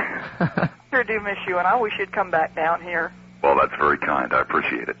 Sure do miss you, and I wish you'd come back down here. Well, that's very kind. I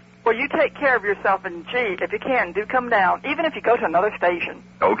appreciate it. Well, you take care of yourself, and gee, if you can, do come down, even if you go to another station.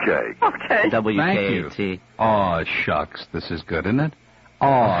 Okay. Okay. WKAT. Thank you. Oh, shucks. This is good, isn't it?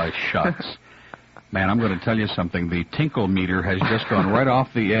 Oh, shucks. Man, I'm going to tell you something. The tinkle meter has just gone right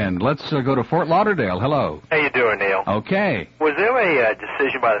off the end. Let's go to Fort Lauderdale. Hello. How you doing, Neil? Okay. Was there a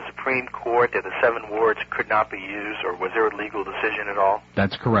decision by the Supreme Court that the 7 words could not be used, or was there a legal decision at all?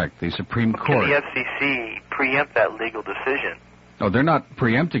 That's correct. The Supreme Court. Can the FCC preempt that legal decision? Oh, they're not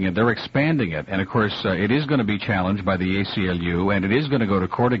preempting it. They're expanding it. And, of course, it is going to be challenged by the ACLU, and it is going to go to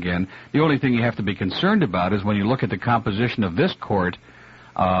court again. The only thing you have to be concerned about is when you look at the composition of this court,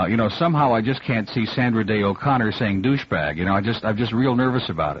 somehow I just can't see Sandra Day O'Connor saying douchebag. I'm just real nervous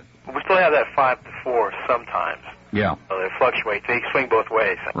about it. We still have that 5-4 sometimes. Yeah. So they fluctuate. They swing both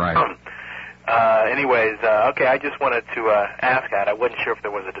ways. Right. Okay, I just wanted to ask that. I wasn't sure if there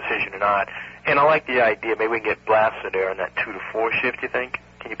was a decision or not. And I like the idea. Maybe we can get blasted there on that 2 to 4 shift, you think?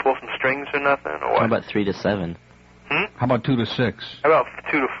 Can you pull some strings or nothing? Or what? How about 3 to 7? How about 2 to 6? How about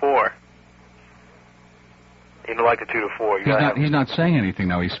 2 to 4? You don't like the 2 to 4. He's not saying anything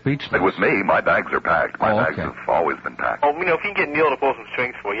now. He's speechless. With me, my bags are packed. My bags have always been packed. Oh, if you can get Neil to pull some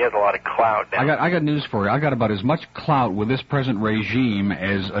strings for you, he has a lot of clout now. I got news for you. I got about as much clout with this present regime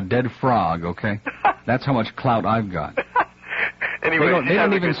as a dead frog, okay? That's how much clout I've got. Anyway, they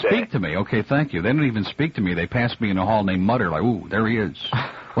don't even speak to me. Okay, thank you. They don't even speak to me. They pass me in a hall and they mutter like, ooh, there he is.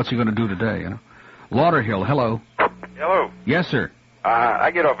 What's he going to do today, Lauderhill, hello. Hello. Yes, sir.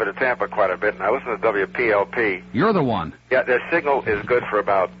 I get over to Tampa quite a bit, and I listen to WPLP. You're the one. Yeah, their signal is good for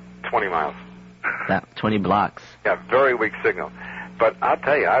about 20 miles. 20 blocks. Yeah, very weak signal. But I'll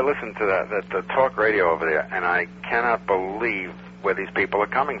tell you, I listen to the talk radio over there, and I cannot believe where these people are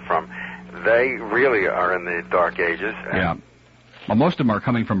coming from. They really are in the dark ages. Yeah. Well, most of them are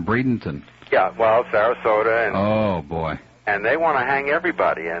coming from Bradenton. Yeah, well, Sarasota. And, oh, boy. And they want to hang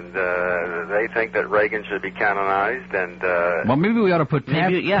everybody, and they think that Reagan should be canonized. And well, maybe we ought to put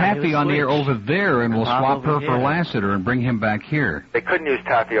Taffy on the air over there, and we'll swap her for Lassiter and bring him back here. They couldn't use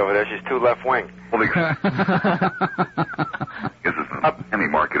Taffy over there. She's too left-wing. Well, because the Miami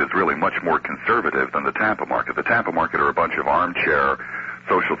market is really much more conservative than the Tampa market. The Tampa market are a bunch of armchair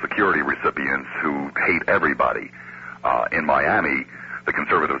Social Security recipients who hate everybody. In Miami, the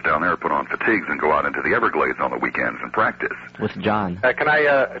conservatives down there put on fatigues and go out into the Everglades on the weekends and practice. With John. Can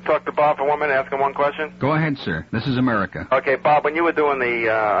I talk to Bob for 1 minute, ask him one question? Go ahead, sir. This is America. Okay, Bob, when you were doing the,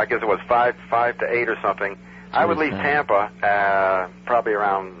 I guess it was 5 to 8 or something, I would leave Tampa probably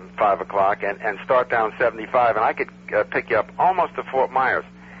around 5 o'clock and start down 75, and I could pick you up almost to Fort Myers.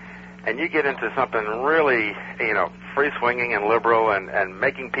 And you get into something really, free-swinging and liberal and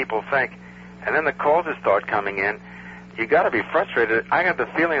making people think. And then the calls that start coming in, you got to be frustrated. I got the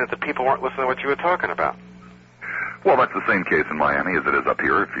feeling that the people weren't listening to what you were talking about. Well, that's the same case in Miami as it is up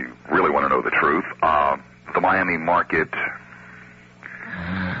here, if you really want to know the truth. The Miami market...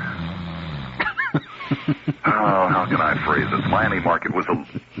 how can I phrase this? The Miami market was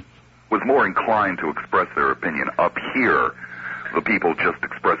more inclined to express their opinion. Up here, the people just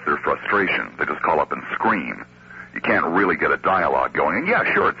express their frustration. They just call up and scream. You can't really get a dialogue going. And yeah,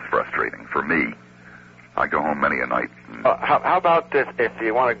 sure, it's frustrating for me. I go home many a night. How about this, if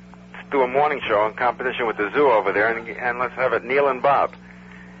you want to do a morning show in competition with the zoo over there, and let's have it Neil and Bob?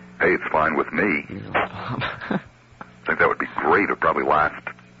 Hey, it's fine with me. I think that would be great. It would probably last,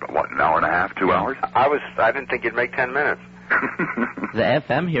 an hour and a half, 2 hours? I didn't think you'd make 10 minutes. The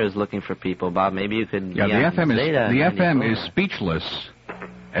FM here is looking for people, Bob. Maybe you could... Yeah, the FM is speechless.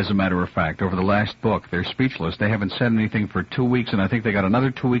 As a matter of fact, over the last book, they're speechless. They haven't said anything for 2 weeks, and I think they got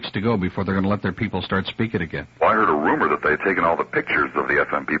another 2 weeks to go before they're going to let their people start speaking again. Well, I heard a rumor that they had taken all the pictures of the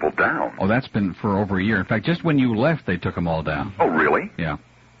FM people down. Oh, that's been for over a year. In fact, just when you left, they took them all down. Oh, really? Yeah.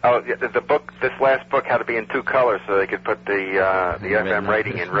 Oh, the book. This last book had to be in 2 colors so they could put the FM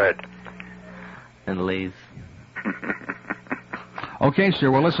rating in red. And Lay's. Okay,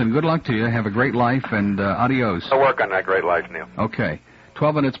 sir. Well, listen, good luck to you. Have a great life, and adios. I'll work on that great life, Neil. Okay.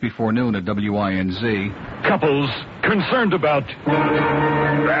 12 minutes before noon at WINZ. Couples concerned about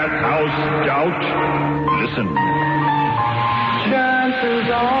that house doubt. Listen. Chances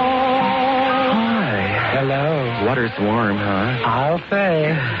are. Hi. Hello. water's warm, huh? I'll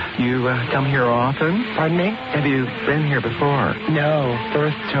say. You come here often? Pardon me? Have you been here before? No,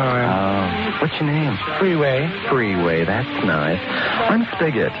 first time. Oh. What's your name? Freeway. Freeway, that's nice. I'm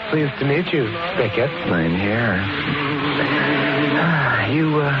Spigot. Pleased to meet you, Spigot. Same here.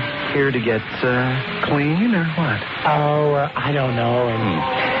 You here to get clean or what? Oh, I don't know.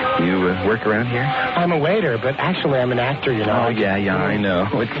 You work around here? I'm a waiter, but actually I'm an actor, you know. Oh, yeah, I know.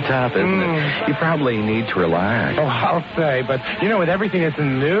 It's tough, isn't it? You probably need to relax. Oh, I'll say, but, you know, with everything that's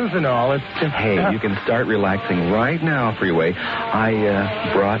in the news and all, it's just... Hey, you can start relaxing right now, Freeway.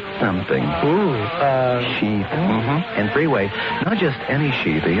 I brought something. Ooh, sheath. And Freeway, not just any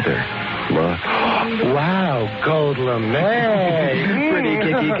sheath either. Look. Wow, gold lame. Pretty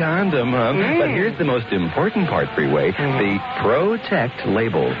kicky condom, huh? But here's the most important part, Freeway. The Protect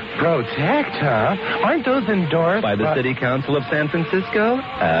label. Protect, huh? Aren't those endorsed by the City Council of San Francisco?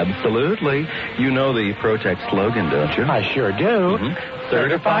 Absolutely. You know the Protect slogan, don't you? I sure do.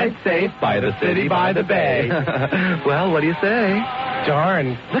 Certified safe by the city by the bay. Well, what do you say?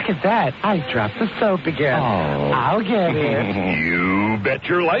 Darn, look at that. I dropped the soap again. Oh. I'll get it. You bet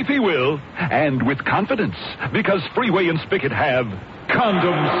your life he will. And with confidence, because Freeway and Spigot have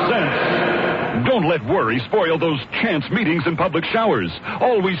condom sense. Don't let worry spoil those chance meetings and public showers.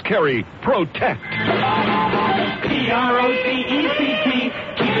 Always carry Protect. Protect.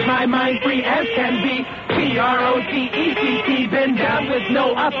 Keeps my mind free as can be. Protect. Been down with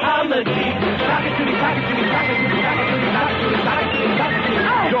no apology. Sock it to me, sock it to me, sock it to me, sock it to me, sock it to me, sock it to me, sock it to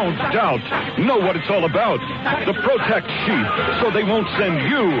me. Don't doubt. Know what it's all about. The Protect sheath, so they won't send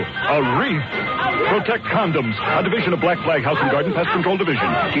you a wreath. Protect Condoms, a division of Black Flag House and Garden Pest Control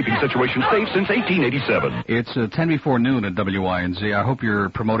Division, keeping situations safe since 1887. It's 10 before noon at WINZ. I hope you're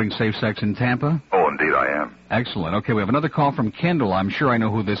promoting safe sex in Tampa. Oh, indeed I am. Excellent. Okay, we have another call from Kendall. I'm sure I know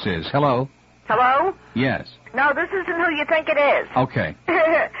who this is. Hello? Hello? Yes. No, this isn't who you think it is. Okay.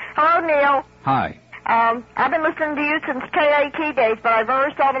 Hello, Neil. Hi. I've been listening to you since KAT days, but I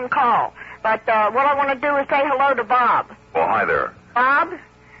very seldom call. But what I want to do is say hello to Bob. Oh, hi there. Bob?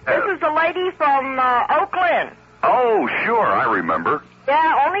 This is the lady from Oakland. Oh, sure, I remember.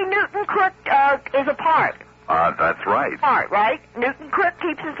 Yeah, only Newton Crook is apart. That's right. Right? Newton Crook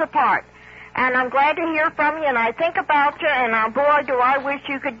keeps us apart. And I'm glad to hear from you, and I think about you, and boy, do I wish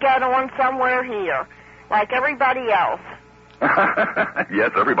you could get on somewhere here, like everybody else.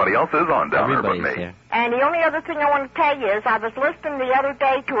 Yes, everybody else is on down there but me. Here. And the only other thing I want to tell you is I was listening the other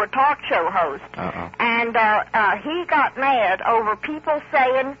day to a talk show host, and he got mad over people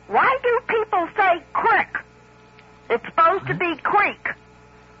saying, why do people say crick? It's supposed to be creek,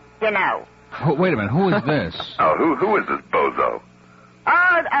 you know. Oh, wait a minute, who is this? Who is this bozo?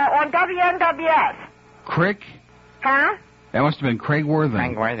 On WNWS. Crick? Huh? That must have been Craig Worthing.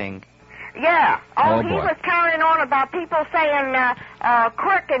 Craig Worthing. Yeah. Oh, he boy. was carrying on about people saying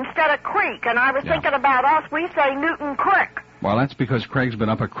crick instead of creek, and I was thinking about us, we say Newton Crick. Well, that's because Craig's been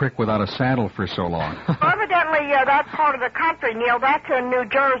up a crick without a saddle for so long. Evidently, that part of the country, Neil, that's in New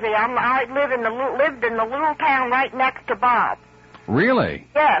Jersey. I lived in the little town right next to Bob. Really?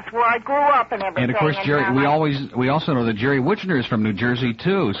 Yes, where I grew up and everything. And of course, Jerry, we also know that Jerry Wichner is from New Jersey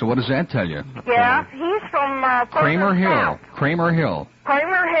too. So what does that tell you? Yeah, he's from Kramer Hill. South. Kramer Hill.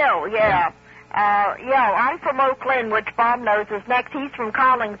 Kramer Hill, yeah. I'm from Oakland, which Bob knows is next. He's from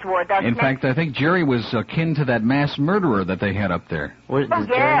Collingswood. That's in fact, I think Jerry was akin to that mass murderer that they had up there. He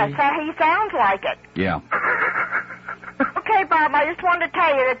sounds like it. Yeah. Okay, Bob, I just wanted to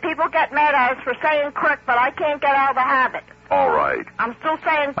tell you that people get mad at us for saying crick, but I can't get out of the habit. All right. I'm still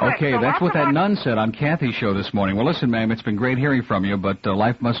saying crick. Okay, so that's what that nun said on Kathy's show this morning. Well, listen, ma'am, it's been great hearing from you, but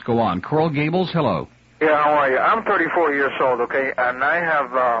life must go on. Coral Gables, hello. Yeah, how are you? I'm 34 years old, okay, and I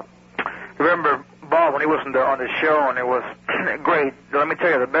have, remember Bob when he was on the show, and it was great. Let me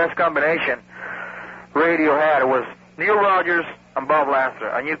tell you, the best combination radio had was Neil Rogers and Bob Lasser,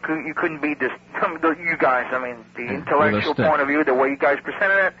 and you couldn't beat this. You guys, I mean, the intellectual point of view, the way you guys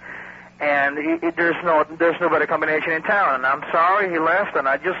presented it, and there's no better combination in town. And I'm sorry he left, and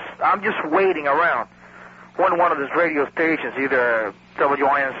I'm just waiting around when one of these radio stations, either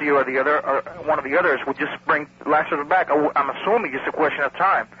WINC or the other, or one of the others, would just bring Lasser back. I'm assuming it's a question of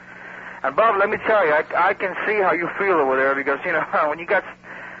time. And Bob, let me tell you, I can see how you feel over there because when you got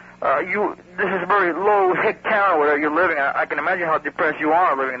this is a very low hick town where you're living. I can imagine how depressed you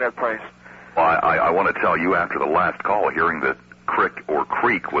are living in that place. Well, I want to tell you after the last call, hearing that crick or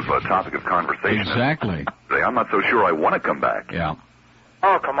creek was a topic of conversation. Exactly. I'm not so sure I want to come back. Yeah.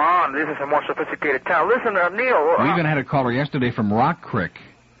 Oh, come on. This is a more sophisticated town. Listen, Neil. We even had a caller yesterday from Rock Creek.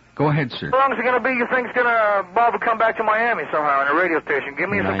 Go ahead, sir. How long is it going to be? You think Bob will come back to Miami somehow in a radio station? Give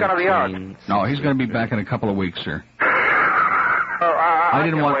me some kind of the odds. No, he's going to be back in a couple of weeks, sir. I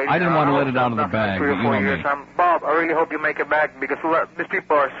didn't want to let it out of the bag, but you know me. Bob, I really hope you make it back because these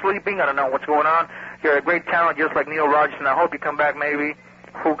people are sleeping. I don't know what's going on. You're a great talent, just like Neil Rogers, and I hope you come back maybe.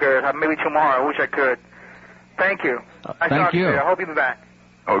 Who cares? Maybe tomorrow. I wish I could. Thank you. Thank you. I hope you'll be back.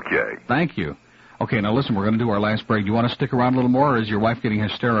 Okay. Thank you. Okay, now listen, we're going to do our last break. Do you want to stick around a little more, or is your wife getting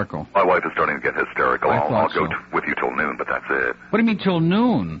hysterical? My wife is starting to get hysterical. I'll go with you till noon, but that's it. What do you mean till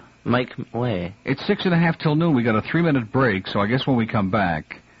noon? Mike, wait. It's 6:30 till noon. We got a 3-minute break, so I guess when we come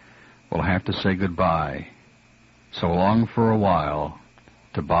back, we'll have to say goodbye. So long for a while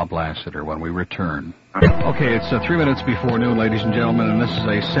to Bob Lassiter when we return. Okay, it's 3 minutes before noon, ladies and gentlemen, and this is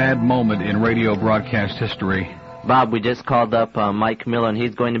a sad moment in radio broadcast history. Bob, we just called up Mike Miller, and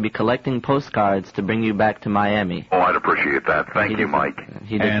he's going to be collecting postcards to bring you back to Miami. Oh, I'd appreciate that. Thank you, Mike.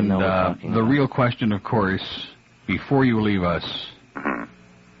 He doesn't know what we're talking about. The real question, of course, before you leave us,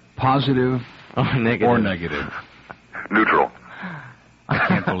 positive or negative? Neutral. I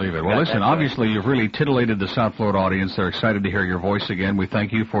can't believe it. Well, listen, obviously you've really titillated the South Florida audience. They're excited to hear your voice again. We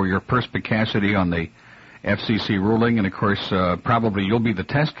thank you for your perspicacity on the FCC ruling, and of course, probably you'll be the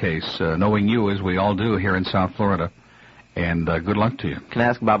test case, knowing you as we all do here in South Florida. And good luck to you. Can I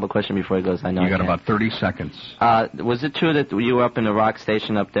ask Bob a question before he goes? I know you got about 30 seconds. Was it true that you were up in the rock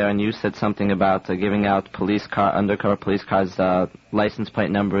station up there, and you said something about giving out undercover police cars, license plate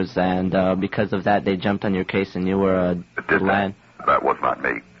numbers, and because of that, they jumped on your case, and you were That was not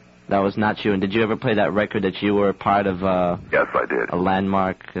me. That was not you. And did you ever play that record that you were part of Yes, I did. A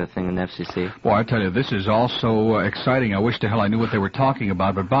landmark thing in the FCC? Well, I tell you, this is all so exciting. I wish to hell I knew what they were talking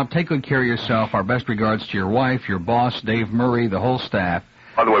about. But, Bob, take good care of yourself. Our best regards to your wife, your boss, Dave Murray, the whole staff.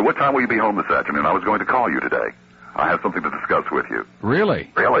 By the way, what time will you be home this afternoon? I was going to call you today. I have something to discuss with you. Really?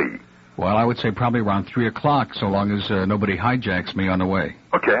 Really? Well, I would say probably around 3 o'clock, so long as nobody hijacks me on the way.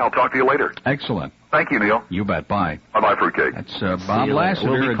 Okay, I'll talk to you later. Excellent. Thank you, Neil. You bet. Bye. Bye-bye, Fruitcake. That's Bob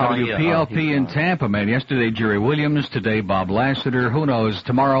Lassiter at WPLP in Tampa, man. Yesterday, Jerry Williams. Today, Bob Lassiter. Who knows?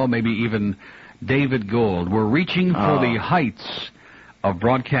 Tomorrow, maybe even David Gold. We're reaching for the heights of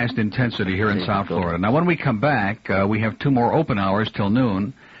broadcast intensity here in South Florida. Now, when we come back, we have 2 more open hours till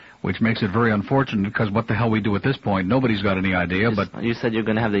noon, which makes it very unfortunate because what the hell we do at this point, nobody's got any idea. But you said you're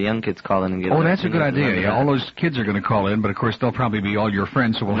going to have the young kids call in and give. Oh, that's a good idea. Yeah, all those kids are going to call in, but of course they'll probably be all your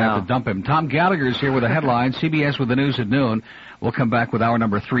friends, so we'll have to dump him. Tom Gallagher's here with the headline. CBS with the news at noon. We'll come back with hour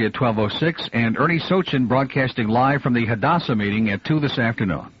number 3 at 12:06, and Ernie Sochin broadcasting live from the Hadassah meeting at 2 this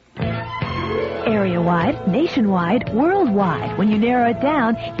afternoon. Area-wide, nationwide, worldwide. When you narrow it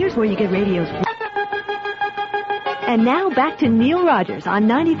down, here's where you get radio's. And now back to Neil Rogers on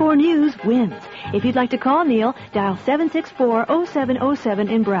 94 News Wins. If you'd like to call Neil, dial 764-0707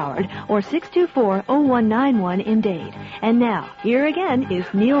 in Broward or 624-0191 in Dade. And now, here again is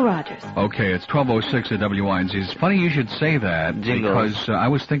Neil Rogers. Okay, it's 12:06 at WINZ. It's funny you should say that because I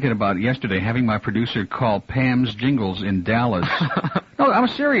was thinking about yesterday having my producer call Pam's Jingles in Dallas. No, I'm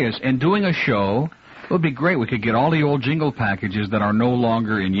serious. And doing a show. It would be great. We could get all the old jingle packages that are no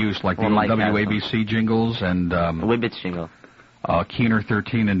longer in use, like the old WABC jingles and Wibbits jingle. Keener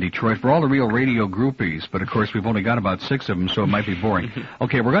 13 in Detroit, for all the real radio groupies. But, of course, we've only got about 6 of them, so it might be boring.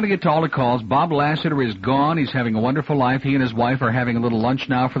 Okay, we're going to get to all the calls. Bob Lassiter is gone. He's having a wonderful life. He and his wife are having a little lunch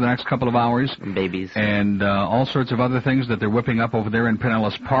now for the next couple of hours. Babies. And all sorts of other things that they're whipping up over there in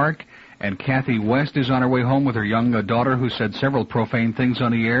Pinellas Park. And Kathy West is on her way home with her young daughter who said several profane things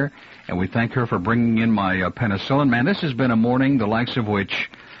on the air. And we thank her for bringing in my penicillin. Man, this has been a morning the likes of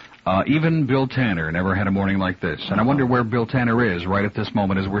which even Bill Tanner never had a morning like this. And I wonder where Bill Tanner is right at this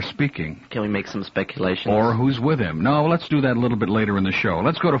moment as we're speaking. Can we make some speculations? Or who's with him. No, let's do that a little bit later in the show.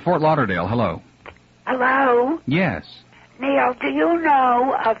 Let's go to Fort Lauderdale. Hello. Hello? Yes. Neil, do you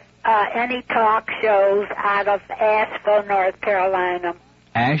know of any talk shows out of Asheville, North Carolina?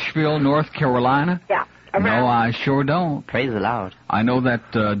 Asheville, North Carolina? Yeah. No, I sure don't. Praise aloud. I know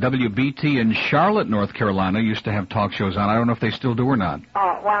that WBT in Charlotte, North Carolina used to have talk shows on. I don't know if they still do or not.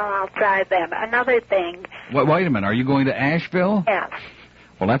 Oh, well, I'll try them. Another thing. Wait a minute. Are you going to Asheville? Yes.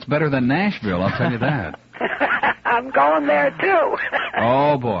 Well, that's better than Nashville, I'll tell you that. I'm going there, too.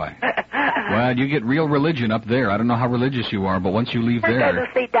 Oh, boy. Well, you get real religion up there. I don't know how religious you are, but once you leave We're there... going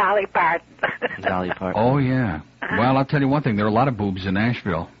to see Dolly Parton. Dolly Parton. Oh, yeah. Well, I'll tell you one thing. There are a lot of boobs in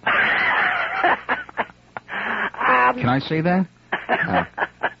Nashville. Can I say that?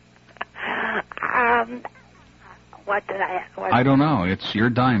 What did I... I don't know. It's your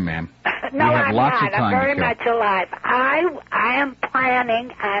dime, ma'am. No, we have I'm lots not. Of time I'm very to kill. much alive. I am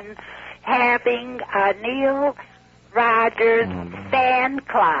planning on having Neil Rogers Fan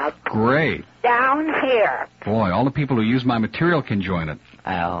Club. Great. Down here. Boy, all the people who use my material can join it.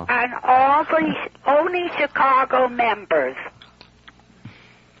 Al. And all the only Chicago members.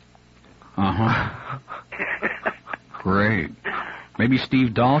 Uh-huh. Great. Maybe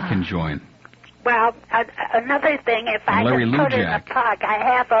Steve Dahl can join. Well, another thing, if I Larry can put in a Lujak. plug, I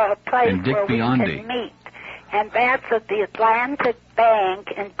have a place And Dick where Biondi. we can meet. And that's at the Atlantic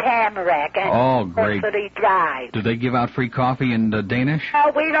Bank in Tamarack on University Drive. Do they give out free coffee in Danish?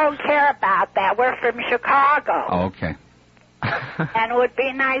 No, we don't care about that. We're from Chicago. Oh, okay. And it would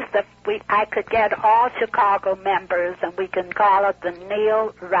be nice if I could get all Chicago members, and we can call it the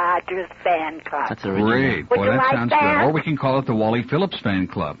Neil Rogers Fan Club. That's great. Would Boy, you that like sounds that? good. Or we can call it the Wally Phillips Fan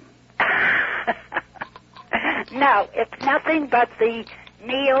Club. No, it's nothing but the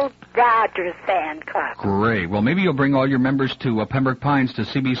Neil Rogers Fan Club. Great. Well, maybe you'll bring all your members to Pembroke Pines to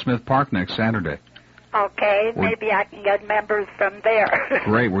C.B. Smith Park next Saturday. Okay, maybe I can get members from there.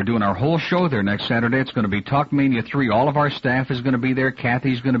 Great. We're doing our whole show there next Saturday. It's going to be Talkmania 3. All of our staff is going to be there.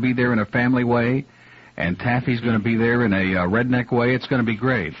 Kathy's going to be there in a family way. And Taffy's going to be there in a redneck way. It's going to be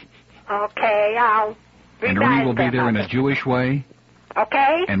great. Okay, I'll And remind Ernie will be them there of in a it. Jewish way.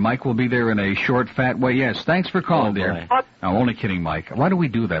 Okay? And Mike will be there in a short, fat way. Yes, thanks for calling, dear. No, only kidding, Mike. Why do we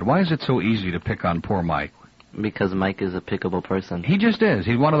do that? Why is it so easy to pick on poor Mike? Because Mike is a pickable person. He just is.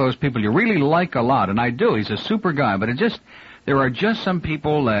 He's one of those people you really like a lot, and I do. He's a super guy, but there are just some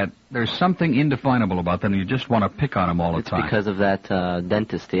people that there's something indefinable about them, and you just want to pick on them all the time. It's because of that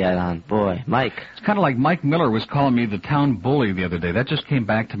dentist he had on. Boy, Mike. It's kind of like Mike Miller was calling me the town bully the other day. That just came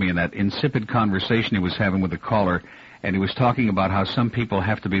back to me in that insipid conversation he was having with the caller, and he was talking about how some people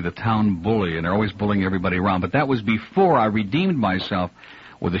have to be the town bully, and they're always bullying everybody around. But that was before I redeemed myself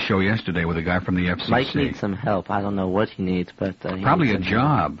with the show yesterday with a guy from the FCC. Mike needs some help. I don't know what he needs, but he Probably needs a some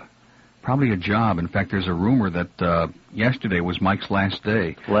help. job. Probably a job. In fact, there's a rumor that yesterday was Mike's last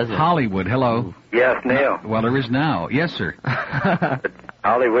day. Was it? Hollywood, hello. Yes, Neil. Well, there is now. Yes, sir.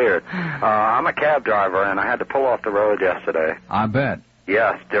 Holly Weird. I'm a cab driver, and I had to pull off the road yesterday. I bet.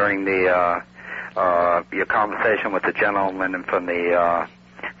 Yes, during the your conversation with the gentleman from the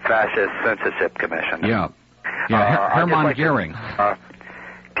Fascist Censorship Commission. Yeah. Hermann Goering.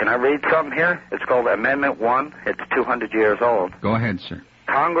 Can I read something here? It's called Amendment 1. It's 200 years old. Go ahead, sir.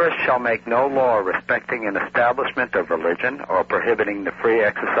 Congress shall make no law respecting an establishment of religion or prohibiting the free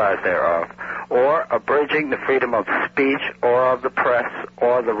exercise thereof, or abridging the freedom of speech or of the press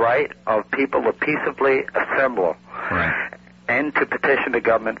or the right of people to peaceably assemble. Right. And to petition the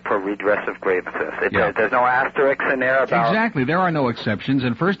government for redress of grievances. Yeah. There's no asterisks in there about... Exactly. There are no exceptions.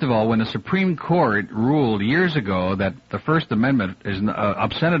 And first of all, when the Supreme Court ruled years ago that the First Amendment is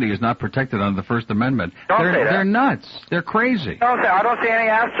obscenity is not protected under the First Amendment, they're nuts. They're crazy. I don't see any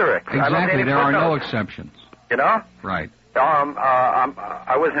asterisks. I don't see Exactly. any There are no footnotes. exceptions. You know? Right.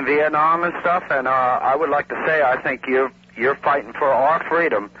 I was in Vietnam and stuff, and I would like to say I think you're fighting for our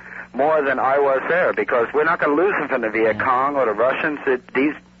freedom more than I was there, because we're not going to lose them from the Viet Cong or the Russians.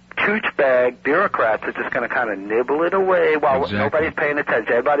 These chooch-bag bureaucrats are just going to kind of nibble it away while nobody's paying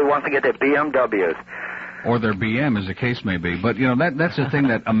attention. Everybody wants to get their BMWs. Or their BM, as the case may be. But, you know, that's the thing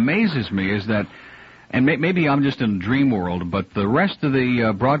that amazes me is that, and maybe I'm just in a dream world, but the rest of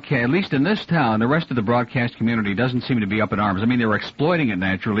the broadcast, at least in this town, the rest of the broadcast community doesn't seem to be up in arms. I mean, they're exploiting it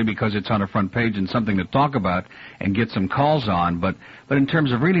naturally because it's on a front page and something to talk about and get some calls on, but in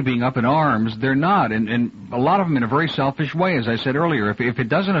terms of really being up in arms, they're not, and a lot of them in a very selfish way, as I said earlier. If it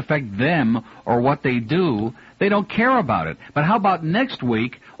doesn't affect them or what they do, they don't care about it. But how about next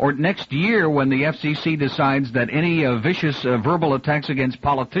week or next year when the FCC decides that any vicious verbal attacks against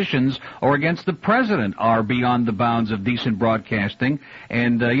politicians or against the president are beyond the bounds of decent broadcasting,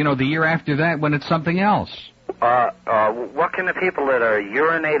 and, the year after that when it's something else? What can the people that are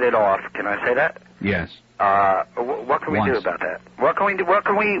urinated off, can I say that? Yes. What can we do about that? What can we do? What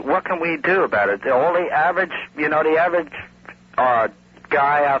can we do about it? All the average,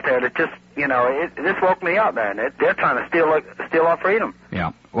 guy out there that just, this woke me up, man. They're trying to steal our freedom.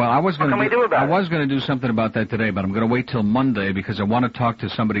 Yeah. Well, I was going What can we do about it? I was going to do something about that today, but I'm going to wait till Monday because I want to talk to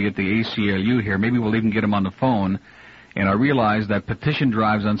somebody at the ACLU here. Maybe we'll even get him on the phone. And I realize that petition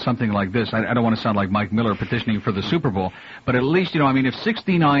drives on something like this, I don't want to sound like Mike Miller petitioning for the Super Bowl, but at least, if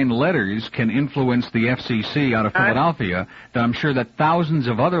 69 letters can influence the FCC out of Philadelphia, then I'm sure that thousands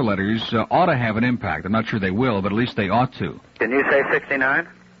of other letters ought to have an impact. I'm not sure they will, but at least they ought to. Can you say 69?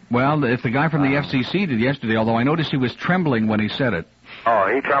 Well, if the guy from the FCC did yesterday, although I noticed he was trembling when he said it.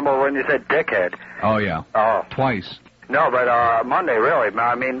 Oh, he trembled when you said dickhead. Oh, yeah. Oh. Twice. No, but Monday, really.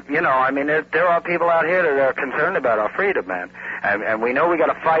 I mean, there are people out here that are concerned about our freedom, man. And we know we got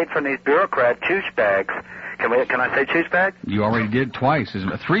to fight from these bureaucrat douchebags. Can I say douchebag? You already did twice,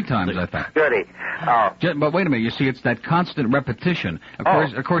 isn't it? 3 times, I think. Goody. But wait a minute. You see, it's that constant repetition.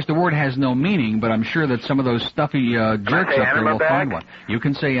 Of course, the word has no meaning, but I'm sure that some of those stuffy jerks up there will find one. You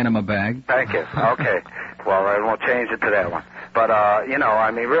can say enema bag. Thank you. Okay. Well, I won't change it to that one. But,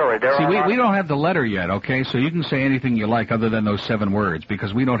 really, there are... we don't have the letter yet, okay? So you can say anything you like other than those 7 words,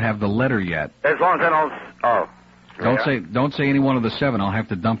 because we don't have the letter yet. As long as I don't... Oh. Don't say any one of the 7. I'll have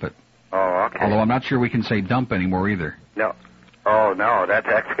to dump it. Oh, okay. Although I'm not sure we can say dump anymore either. No. Oh, no, that's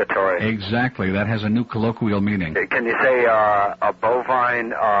excatory. Exactly. That has a new colloquial meaning. Can you say a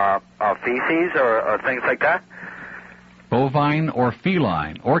bovine feces or things like that? Bovine or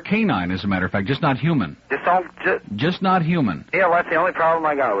feline or canine, as a matter of fact, just not human. Just not human. Yeah, well, that's the only problem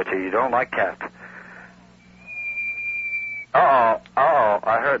I got with you. You don't like cats.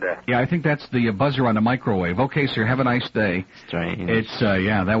 I heard that. Yeah, I think that's the buzzer on the microwave. Okay, sir, have a nice day. Strange. It's,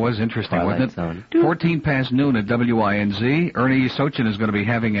 that was interesting, Twilight wasn't it? 14 past noon at WINZ. Ernie Sochin is going to be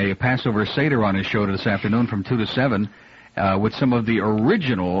having a Passover Seder on his show this afternoon from 2 to 7 with some of the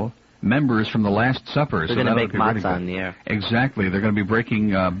original members from the Last Supper. They're going to make matzah on the air. Exactly. They're going to be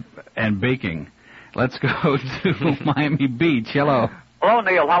breaking and baking. Let's go to Miami Beach. Hello. Hello,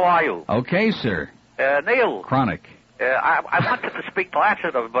 Neil. How are you? Okay, sir. Neil. Chronic. I wanted to speak to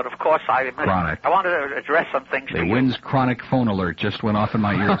Lassiter, but of course I wanted to address some things to you. The Wynn's chronic phone alert just went off in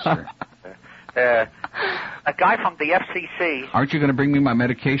my ears, sir. A guy from the FCC... Aren't you going to bring me my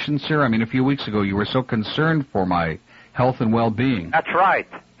medication, sir? I mean, a few weeks ago you were so concerned for my health and well-being. That's right.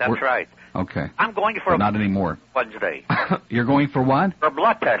 Right. Okay. I'm going for not anymore. Wednesday. You're going for what? For a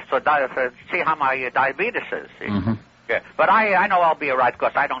blood test, to see how my diabetes is. Mm-hmm. Yeah, but I know I'll be all right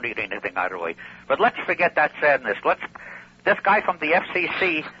because I don't eat anything either way. But let's forget that sadness. This guy from the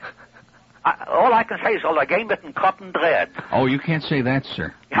FCC, all I can say is, I game it in cotton dread. Oh, you can't say that,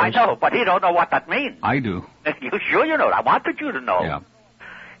 sir. I know, but he don't know what that means. I do. You sure you know? I wanted you to know. Yeah.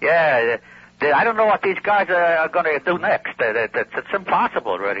 Yeah, I don't know what these guys are going to do next. It's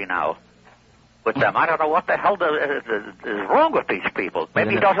impossible really now with them. I don't know what the hell is wrong with these people.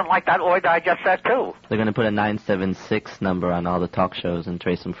 Maybe he doesn't like that word I just said, too. They're going to put a 976 number on all the talk shows and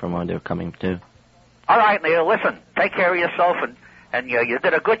trace them from where they're coming to. All right, Neil, listen. Take care of yourself, and you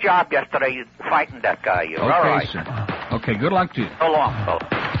did a good job yesterday fighting that guy. You're all right. Sir. Okay, good luck to you. So long, folks.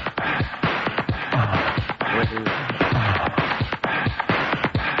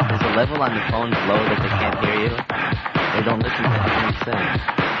 Is the level on the phones low that they can't hear you? They don't listen to anything you say.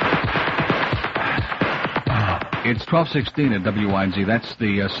 It's 12:16 at WINZ. That's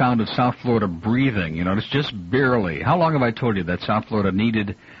the sound of South Florida breathing. It's just barely. How long have I told you that South Florida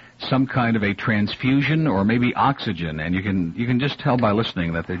needed some kind of a transfusion or maybe oxygen? And you can just tell by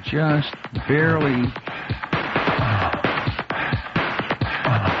listening that they're just barely.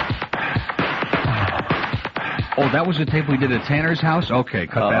 Oh, that was the tape we did at Tanner's house? Okay,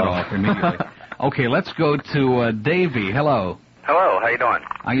 cut that off immediately. Okay, let's go to Davey. Hello. Hello, how you doing?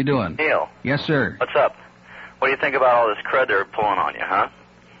 How you doing? Neil. Yes, sir. What's up? What do you think about all this crud they're pulling on you, huh?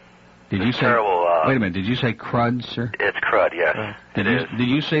 Did you say? Terrible, wait a minute. Did you say crud, sir? It's crud, yes. Did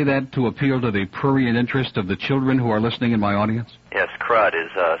you say that to appeal to the prurient interest of the children who are listening in my audience? Yes, crud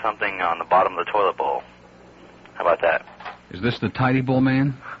is something on the bottom of the toilet bowl. How about that? Is this the Tidy Bowl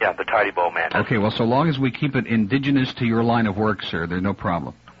man? Yeah, the Tidy Bowl man. Okay, well, so long as we keep it indigenous to your line of work, sir, there's no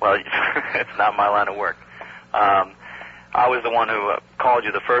problem. Well, it's not my line of work. I was the one who called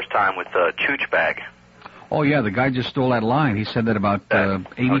you the first time with the chooch bag. Oh, yeah, the guy just stole that line. He said that about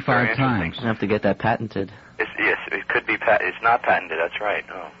 85 times. You have to get that patented. Yes, it could be it's not patented, that's right.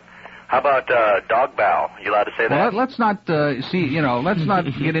 Oh. How about dog bow? You allowed to say that? Well, let's not let's not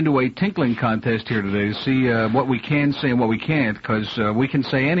get into a tinkling contest here today to see what we can say and what we can't, because we can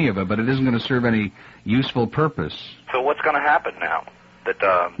say any of it, but it isn't going to serve any useful purpose. So what's going to happen now?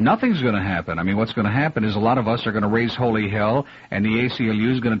 Nothing's going to happen. I mean, what's going to happen is a lot of us are going to raise holy hell, and the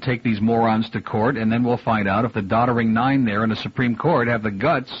ACLU is going to take these morons to court, and then we'll find out if the doddering nine there in the Supreme Court have the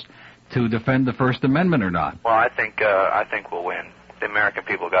guts to defend the First Amendment or not. Well, I think we'll win. The American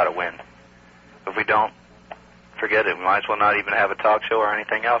people got to win. If we don't, forget it. We might as well not even have a talk show or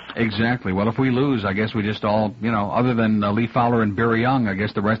anything else. Exactly. Well, if we lose, I guess we just all, other than Lee Fowler and Barry Young, I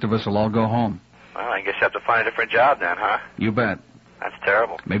guess the rest of us will all go home. Well, I guess you have to find a different job then, huh? You bet. That's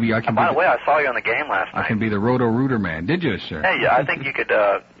terrible. Maybe I can. By the way, I saw you on the game last night. I can be the Roto-Rooter man. Did you, sir? Hey, I think you could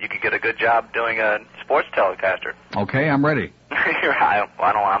get a good job doing a sports telecaster. Okay, I'm ready.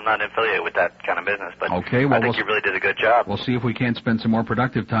 I'm not affiliated with that kind of business, but okay, well, I think you really did a good job. We'll see if we can't spend some more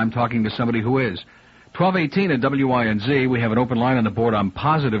productive time talking to somebody who is. 1218 at WINZ. We have an open line on the board. I'm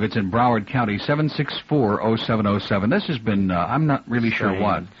positive it's in Broward County, 764-0707. This has been, I'm not really sure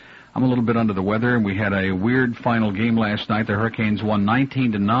what. I'm a little bit under the weather, and we had a weird final game last night. The Hurricanes won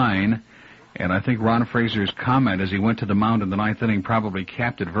 19-9, and I think Ron Fraser's comment as he went to the mound in the ninth inning probably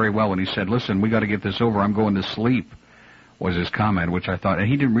capped it very well when he said, listen, we got to get this over. I'm going to sleep, was his comment, which I thought, and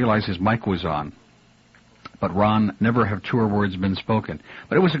he didn't realize his mic was on. But Ron, never have truer words been spoken.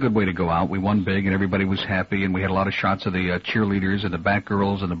 But it was a good way to go out. We won big, and everybody was happy, and we had a lot of shots of the cheerleaders and the bat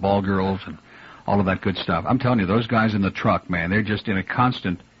girls and the ball girls and all of that good stuff. I'm telling you, those guys in the truck, man, they're just in a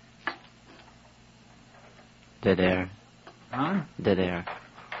constant... Dead air. Huh? Dead air.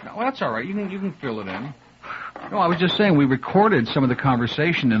 No, well, that's all right. You can fill it in. No, I was just saying we recorded some of the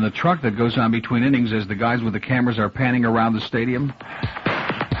conversation in the truck that goes on between innings as the guys with the cameras are panning around the stadium.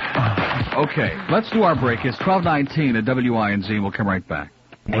 Okay, let's do our break. It's 12:19 at WINZ. We'll come right back.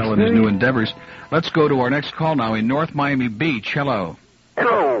 Well, in his new endeavors. Let's go to our next call now in North Miami Beach. Hello.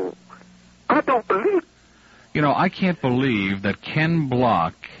 Hello. I don't believe... You know, I can't believe that Ken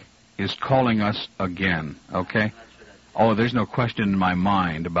Block is calling us again, okay? Oh, there's no question in my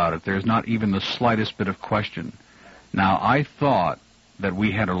mind about it. There's not even the slightest bit of question. Now, I thought that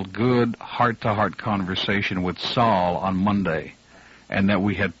we had a good heart-to-heart conversation with Saul on Monday, and that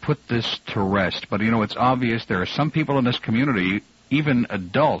we had put this to rest. But, you know, it's obvious there are some people in this community, even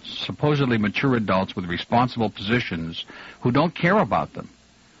adults, supposedly mature adults with responsible positions, who don't care about them.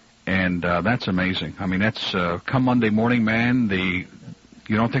 And that's amazing. I mean, that's come Monday morning, man,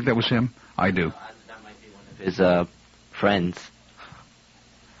 you don't think that was him? I do. That might be one of his friends.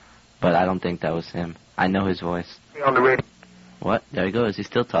 But I don't think that was him. I know his voice. On the radio. What? There he goes. He's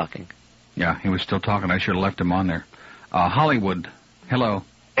still talking. Yeah, he was still talking. I should have left him on there. Hollywood. Hello.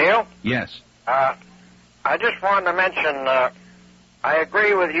 Neil? Yes. I just wanted to mention, I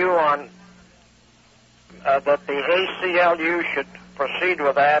agree with you on that the ACLU should proceed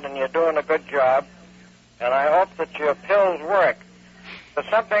with that, and you're doing a good job, and I hope that your pills work. There's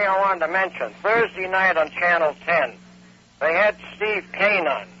something I wanted to mention. Thursday night on Channel 10, they had Steve Kane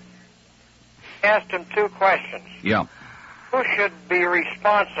on. Asked him two questions. Yeah. Who should be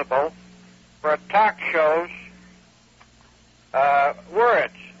responsible for talk shows'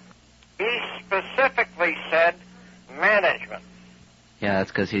 words? He specifically said management. Yeah,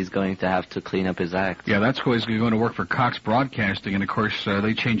 that's because he's going to have to clean up his act. Yeah, that's because he's going to work for Cox Broadcasting, and, of course,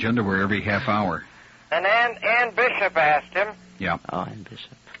 they change underwear every half hour. And Ann Bishop asked him. Yeah. Oh, Ann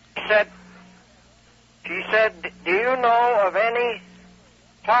Bishop. She said, do you know of any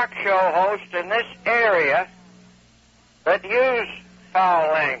talk show host in this area that use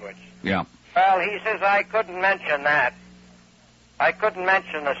foul language? Yeah. Well, he says I couldn't mention that. I couldn't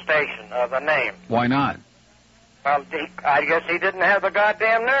mention the station or the name. Why not? Well, I guess he didn't have the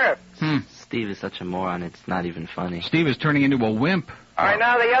goddamn nerve. Steve is such a moron, it's not even funny. Steve is turning into a wimp. All right,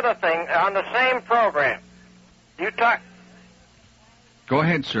 now the other thing, on the same program, you talk... Go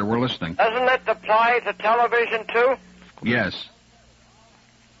ahead, sir, we're listening. Doesn't it apply to television, too? Yes.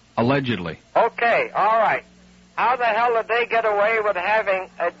 Allegedly. Okay, all right. How the hell did they get away with having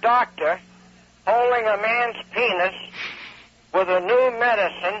a doctor holding a man's penis with a new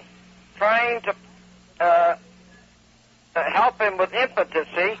medicine trying to help him with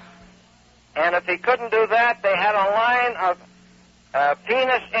impotency, and if he couldn't do that, they had a line of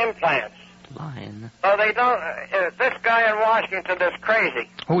penis implants. Line? So they don't... this guy in Washington is crazy.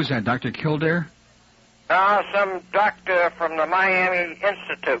 Who is that, Dr. Kildare? No, some doctor from the Miami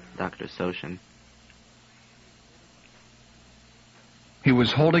Institute. Dr. Soshin. He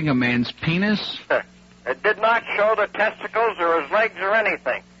was holding a man's penis? It did not show the testicles or his legs or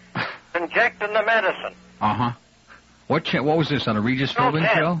anything. Injecting the medicine. Uh-huh. What was this, on a Regis Philbin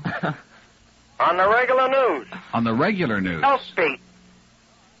show? On the regular news. On the regular news? Health Beat.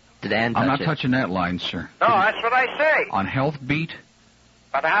 Did Ann touch I'm not touching that line, sir. No, that's what I say. On Health Beat?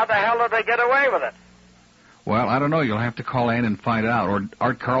 But how the hell did they get away with it? Well, I don't know. You'll have to call Ann and find out. Or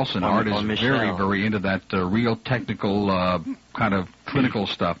Art Carlson. Art is very, very into that real technical kind of clinical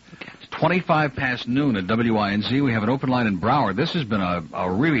stuff. It's 25 past noon at WINZ. We have an open line in Broward. This has been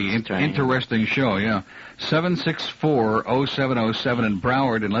a really interesting show, yeah. 764-0707 in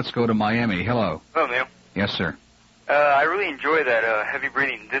Broward, and let's go to Miami. Hello. Hello, Neil. Yes, sir. I really enjoy that heavy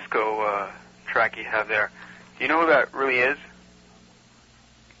breathing disco track you have there. Do you know who that really is?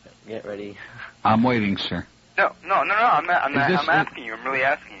 Get ready. I'm waiting, sir. No. I'm asking you. I'm really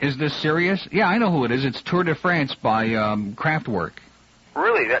asking you. Is this serious? Yeah, I know who it is. It's Tour de France by Kraftwerk.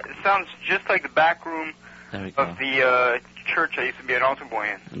 Really? That sounds just like the back room of the church I used to be an altar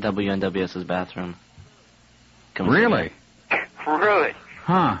boy in. WNWS's bathroom. Really? Really?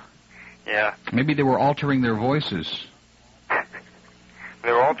 Huh. Yeah. Maybe they were altering their voices.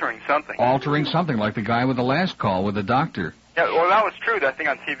 They were altering something. Altering something, like the guy with the last call with the doctor. Yeah, well, that was true, that thing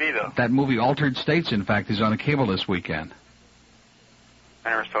on TV, though. That movie, Altered States, in fact, is on a cable this weekend. I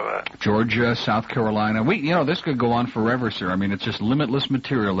never saw that. Georgia, South Carolina. This could go on forever, sir. I mean, it's just limitless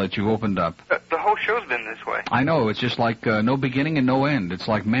material that you opened up. The whole show's been this way. I know. It's just like no beginning and no end. It's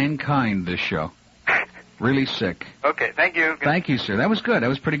like Mankind, this show. Really sick. Okay, thank you. Thank you, sir. That was good. That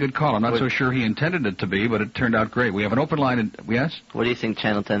was a pretty good call. I'm not so sure he intended it to be, but it turned out great. We have an open line. Yes? What do you think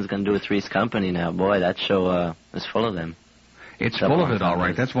Channel 10's going to do with Three's Company now? Boy, that show is full of them. It's full of it, all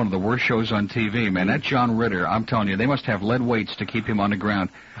right. That's one of the worst shows on TV, man. That John Ritter, I'm telling you, they must have lead weights to keep him on the ground.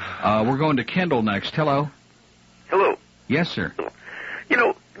 We're going to Kendall next. Hello. Hello. Yes, sir.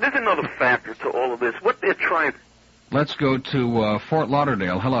 There's another factor to all of this. What they're trying... Let's go to Fort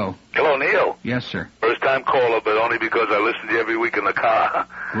Lauderdale. Hello. Hello, Neil. Yes, sir. First-time caller, but only because I listen to you every week in the car.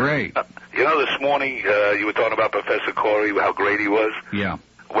 Great. This morning you were talking about Professor Corey, how great he was. Yeah.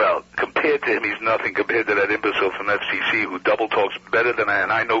 Well, compared to him, he's nothing compared to that imbecile from FCC who double talks better than I,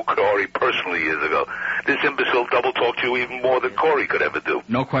 and I know Corey personally years ago. This imbecile double talked you even more than Corey could ever do.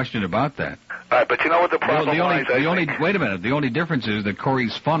 No question about that. All right, but you know what the problem is? Wait a minute. The only difference is that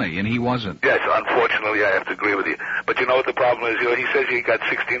Corey's funny and he wasn't. Yes, unfortunately, I have to agree with you. But you know what the problem is? He says he got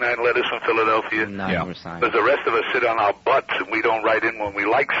 69 letters from Philadelphia. Because the rest of us sit on our butts and we don't write in when we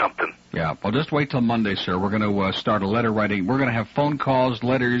like something. Yeah, well, just wait till Monday, sir. We're going to start a letter writing. We're going to have phone calls,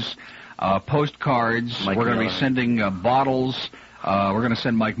 letters, postcards. We're going to be sending bottles. We're going to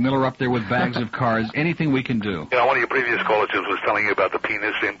send Mike Miller up there with bags of cards. Anything we can do. One of your previous callers was telling you about the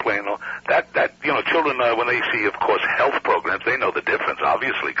penis implant. That children, when they see, of course, health programs, they know the difference,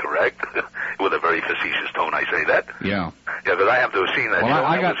 obviously, correct? With a very facetious tone, I say that. Yeah. Yeah, because I have to have seen that.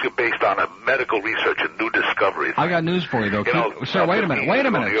 Well, it was based on a medical research and new discovery. I got news for you, though. Sir, wait a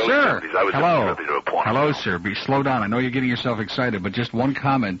minute, sir. Hello. Hello, sir. Slow down. I know you're getting yourself excited, but just one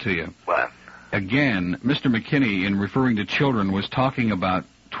comment to you. What? Again, Mr. McKinney, in referring to children, was talking about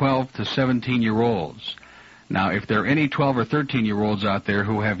 12 to 17-year-olds. Now, if there are any 12 or 13-year-olds out there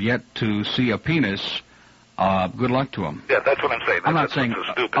who have yet to see a penis, good luck to them. Yeah, that's what I'm saying. I'm not saying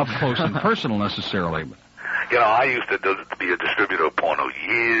up close and personal necessarily. But. I used to be a distributor of porno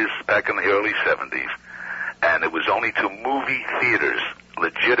years back in the early 70s, and it was only to movie theaters,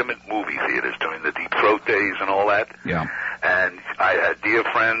 legitimate movie theaters during the Deep Throat days and all that. Yeah. And I had dear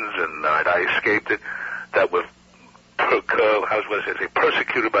friends, and I escaped it, that were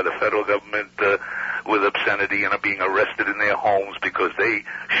persecuted by the federal government with obscenity and are being arrested in their homes because they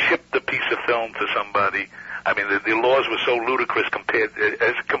shipped a piece of film to somebody. I mean, the laws were so ludicrous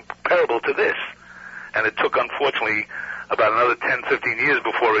comparable to this. And it took, unfortunately, about another 10, 15 years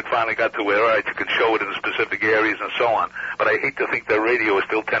before it finally got to where, all right, you could show it in specific areas and so on. But I hate to think that radio is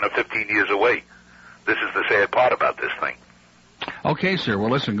still 10 or 15 years away. This is the sad part about this thing. Okay, sir. Well,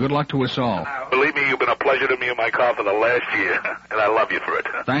 listen, good luck to us all. Believe me, you've been a pleasure to me in my car for the last year, and I love you for it.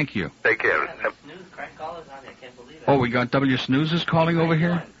 Thank you. Take care. Oh, we got W. Snoozes calling over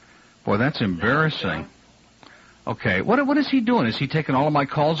here? Boy, that's embarrassing. Okay, what is he doing? Is he taking all of my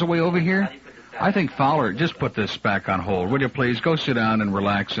calls away over here? I think Fowler, just put this back on hold. Would you please go sit down and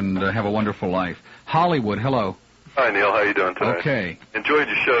relax and have a wonderful life. Hollywood, hello. Hi, Neil. How you doing today? Okay. Enjoyed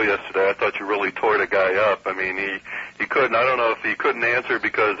your show yesterday. I thought you really tore the guy up. I mean, he couldn't. I don't know if he couldn't answer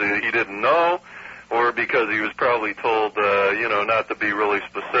because he didn't know, or because he was probably told, not to be really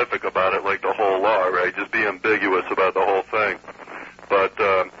specific about it, like the whole law, right? Just be ambiguous about the whole thing. But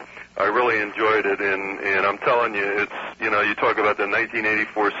I really enjoyed it, and I'm telling you, it's you talk about the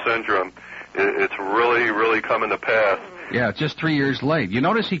 1984 syndrome. It's really, really coming to pass. Yeah, it's just 3 years late. You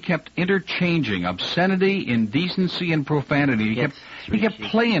notice he kept interchanging obscenity, indecency, and profanity. He kept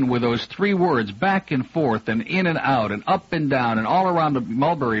playing with those three words back and forth and in and out and up and down and all around the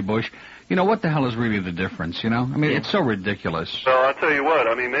mulberry bush. What the hell is really the difference, I mean, it's so ridiculous. Well, I'll tell you what.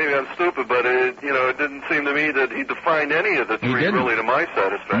 I mean, maybe I'm stupid, but it didn't seem to me that he defined any of the three really to my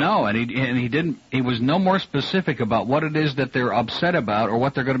satisfaction. No, and he didn't. He was no more specific about what it is that they're upset about or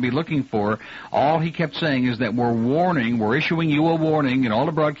what they're going to be looking for. All he kept saying is that we're issuing you a warning, and all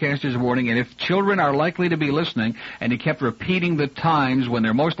the broadcasters a warning, and if children are likely to be listening, and he kept repeating the times when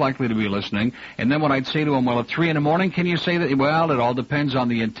they're most likely to be listening, and then when I'd say to him, well, at 3 a.m, can you say that? Well, it all depends on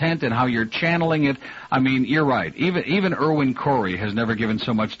the intent and how you're channeling it. I mean, you're right. Even Irwin Corey has never given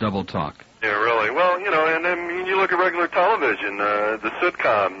so much double talk. Yeah, really. Well, and then you look at regular television, the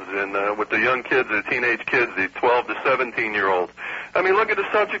sitcoms, and with the young kids, the teenage kids, the 12 to 17-year-olds. I mean, look at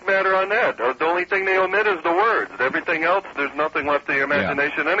the subject matter on that. The only thing they omit is the words. Everything else, there's nothing left to your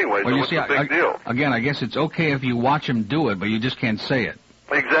imagination anyway. Well, so what's the big deal? Again, I guess it's okay if you watch them do it, but you just can't say it.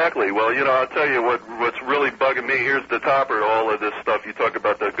 Exactly. Well, I'll tell you what's really bugging me. Here's the topper to all of this stuff. You talk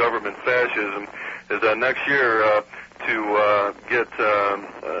about the government fascism. Is that next year to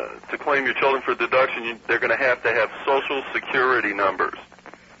claim your children for deduction, they're going to have Social Security numbers.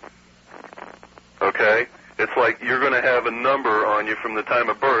 Okay? It's like you're going to have a number on you from the time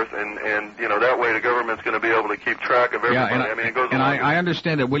of birth, and that way the government's going to be able to keep track of everybody. Yeah, it goes. And I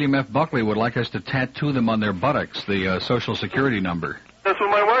understand that William F. Buckley would like us to tattoo them on their buttocks, the Social Security number. That's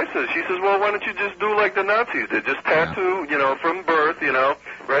what my wife says. She says, well, why don't you just do like the Nazis did? Just tattoo, from birth,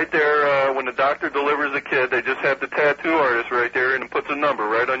 right there when the doctor delivers a kid, they just have the tattoo artist right there and puts a number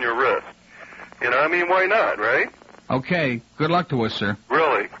right on your wrist. Why not, right? Okay. Good luck to us, sir.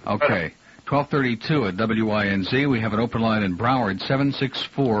 Really? Okay. 1232 at WINZ. We have an open line in Broward,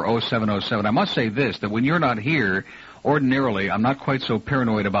 764-0707. I must say this, that when you're not here, ordinarily, I'm not quite so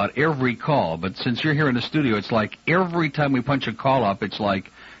paranoid about every call, but since you're here in the studio, it's like every time we punch a call up, it's like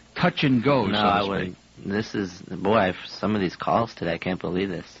touch and go, so to speak. This is, some of these calls today, I can't believe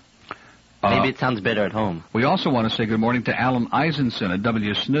this. Maybe it sounds better at home. We also want to say good morning to Alan Eisenson at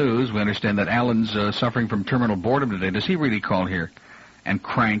W Snooze. We understand that Alan's suffering from terminal boredom today. Does he really call here and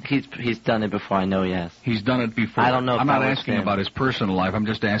crank? He's done it before, I know, yes. He's done it before. I don't know if I'm not asking about his personal life. I'm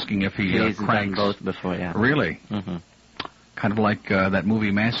just asking if he's cranks. Done both before, yeah. Really? Mm-hmm. Kind of like that movie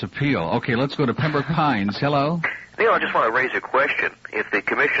Mass Appeal. Okay, let's go to Pembroke Pines. Hello? Neil, I just want to raise a question. If the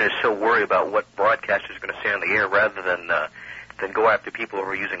commission is so worried about what broadcasters are going to say on the air rather than go after people who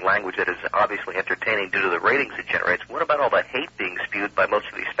are using language that is obviously entertaining due to the ratings it generates, what about all the hate being spewed by most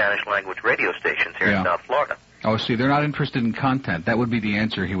of these Spanish-language radio stations here in South Florida? Oh, see, they're not interested in content. That would be the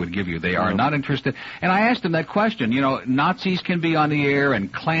answer he would give you. They are not interested. And I asked him that question. Nazis can be on the air,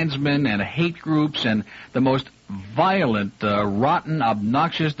 and Klansmen, and hate groups, and the most violent, rotten,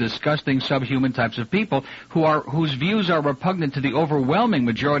 obnoxious, disgusting, subhuman types of people whose views are repugnant to the overwhelming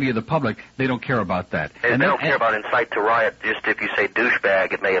majority of the public. They don't care about that. And they don't care about incite to riot. Just if you say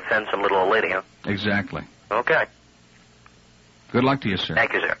douchebag, it may offend some little old lady, huh? Exactly. Okay. Good luck to you, sir.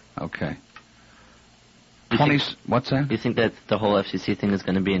 Thank you, sir. Okay. What's that? You think that the whole FCC thing is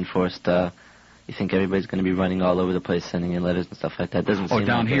going to be enforced? You think everybody's going to be running all over the place, sending in letters and stuff like that? Doesn't seem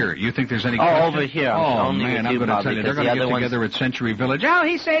down like here. You think there's any? Oh, over here. Oh, man, I'm going to tell you, they're going to get together at Century Village. Oh,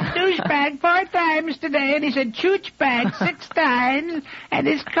 he said douchebag 4 times today, and he said choochbag 6 times, and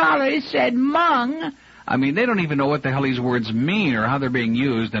his caller said mung. I mean, they don't even know what the hell these words mean or how they're being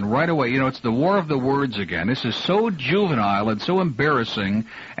used, and right away, it's the war of the words again. This is so juvenile and so embarrassing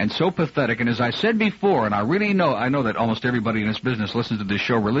and so pathetic, and as I said before, and I know that almost everybody in this business listens to this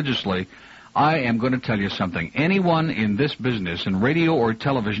show religiously, I am going to tell you something. Anyone in this business, in radio or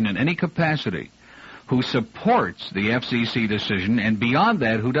television, in any capacity, who supports the FCC decision, and beyond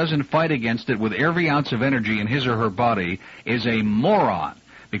that, who doesn't fight against it with every ounce of energy in his or her body, is a moron.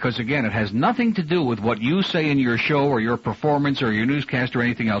 Because, again, it has nothing to do with what you say in your show or your performance or your newscast or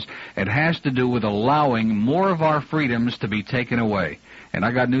anything else. It has to do with allowing more of our freedoms to be taken away. And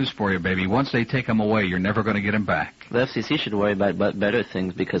I got news for you, baby. Once they take them away, you're never going to get them back. The FCC should worry about better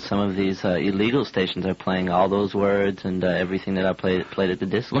things, because some of these illegal stations are playing all those words and everything that I played at the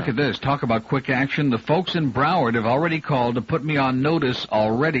disco. Look at this. Talk about quick action. The folks in Broward have already called to put me on notice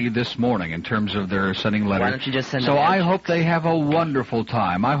already this morning in terms of their sending letters. Why don't you just send So I hope they have a wonderful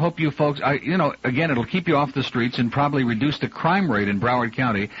time. I hope you folks, again, it'll keep you off the streets and probably reduce the crime rate in Broward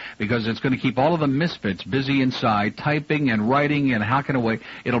County, because it's going to keep all of the misfits busy inside, typing and writing and hacking away.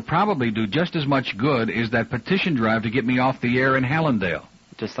 It'll probably do just as much good as that petition drive to get me off the air in Hallandale.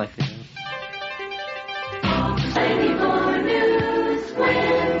 Just like the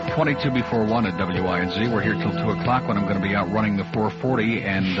 22 before 1 at WINZ. We're here till 2 o'clock when I'm going to be out running the 440,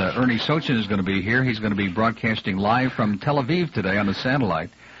 and Ernie Sochin is going to be here. He's going to be broadcasting live from Tel Aviv today on the satellite.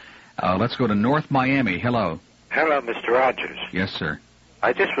 Let's go to North Miami. Hello. Hello, Mr. Rogers. Yes, sir.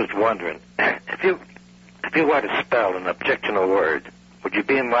 I just was wondering, if you were to spell an objectionable word, would you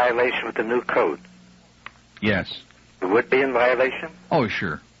be in violation with the new code? Yes. You would be in violation? Oh,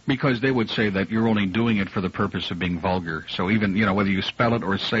 sure. Because they would say that you're only doing it for the purpose of being vulgar. So even, whether you spell it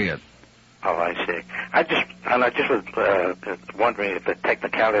or say it. Oh, I see. I just was wondering if a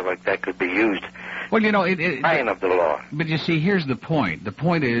technicality like that could be used. Well, of the law. But you see, here's the point. The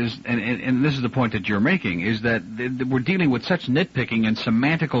point is, and this is the point that you're making, is that we're dealing with such nitpicking and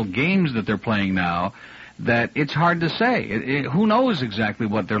semantical games that they're playing now, that it's hard to say. Who knows exactly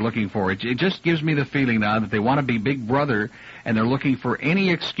what they're looking for? It just gives me the feeling now that they want to be Big Brother, and they're looking for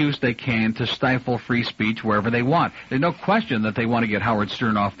any excuse they can to stifle free speech wherever they want. There's no question that they want to get Howard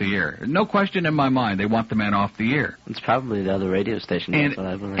Stern off the air. No question in my mind they want the man off the air. It's probably the other radio station. And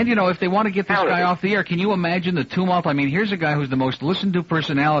if they want to get this guy off the air, can you imagine the tumult? I mean, here's a guy who's the most listened-to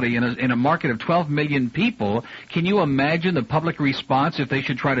personality in a market of 12 million people. Can you imagine the public response if they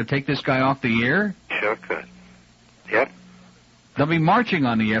should try to take this guy off the air? Sure could. Yep. They'll be marching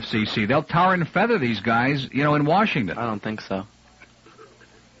on the FCC. They'll tar and feather these guys, in Washington. I don't think so.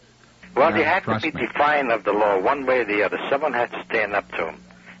 Well, you have to be defiant of the law one way or the other. Someone has to stand up to them.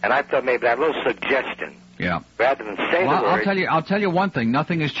 And I thought maybe that little suggestion. Yeah. Rather than say the word. I'll tell you one thing.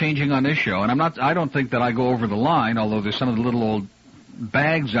 Nothing is changing on this show, and I don't think that I go over the line, although there's some of the little old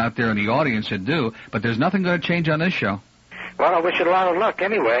bags out there in the audience that do, but there's nothing going to change on this show. Well, I wish you a lot of luck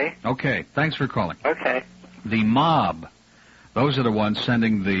anyway. Okay. Thanks for calling. Okay. The mob. Those are the ones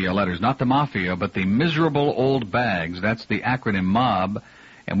sending the letters. Not the mafia, but the miserable old bags. That's the acronym MOB.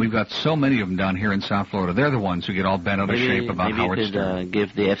 And we've got so many of them down here in South Florida. They're the ones who get all bent out of shape about Howard Stern. Maybe you could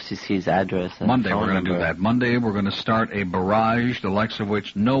give the FCC's address. Monday we're going to do that. Monday we're going to start a barrage, the likes of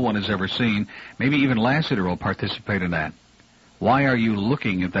which no one has ever seen. Maybe even Lassiter will participate in that. Why are you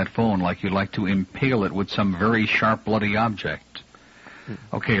looking at that phone like you'd like to impale it with some very sharp, bloody object?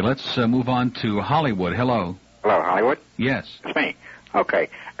 Okay, let's move on to Hollywood. Hello. Hello, Hollywood? Yes. It's me. Okay.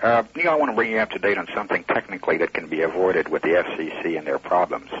 I want to bring you up to date on something technically that can be avoided with the FCC and their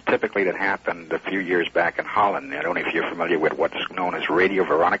problems. Typically that happened a few years back in Holland. I don't know if you're familiar with what's known as Radio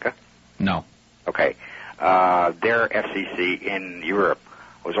Veronica. No. Okay. Their FCC in Europe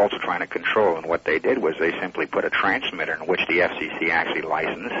was also trying to control, and what they did was they simply put a transmitter in which the FCC actually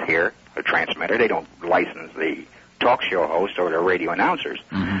licensed here, a transmitter. They don't license the talk show host or the radio announcers.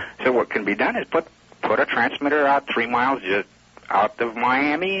 Mm-hmm. So what can be done is put a transmitter out 3 miles just out of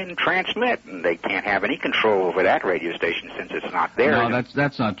Miami and transmit, and they can't have any control over that radio station since it's not there. No,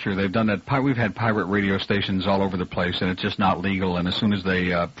 that's not true. They've done that. We've had pirate radio stations all over the place, and it's just not legal. And as soon as they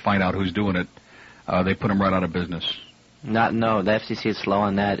find out who's doing it, they put them right out of business. No, the FCC is slow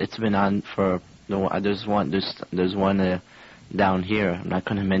on that. It's been on for. There's one down here. I'm not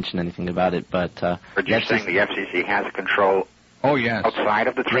going to mention anything about it, but. But you're saying the FCC has control. Oh yes. Outside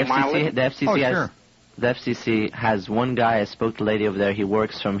of the 3 mile limit? The FCC has. Sure. The FCC has one guy. I spoke to the lady over there. He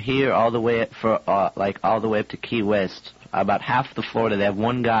works from here all the way all the way up to Key West. About half the Florida. They have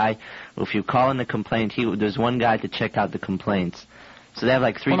one guy. If you call in a complaint, there's one guy to check out the complaints. So they have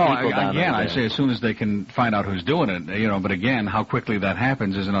like 3 people down there. Again, I say as soon as they can find out who's doing it, but again, how quickly that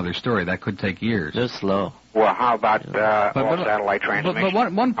happens is another story. That could take years. They're slow. Well, how about all satellite transmission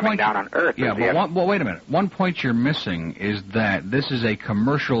but one point, down on Earth? Yeah, but wait a minute. One point you're missing is that this is a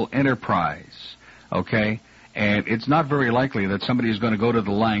commercial enterprise, okay? And it's not very likely that somebody is going to go to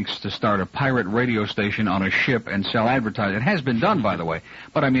the lengths to start a pirate radio station on a ship and sell advertising. It has been done, by the way.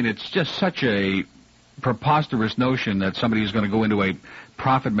 But, I mean, it's just such a preposterous notion that somebody is going to go into a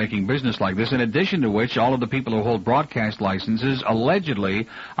profit-making business like this, in addition to which all of the people who hold broadcast licenses allegedly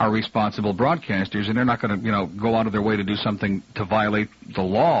are responsible broadcasters, and they're not going to, go out of their way to do something to violate the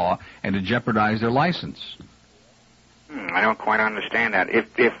law and to jeopardize their license. I don't quite understand that.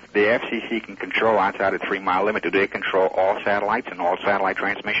 If the FCC can control outside of 3 mile limit, do they control all satellites and all satellite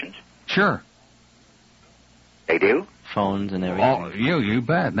transmissions? Sure. They do? Phones and everything. You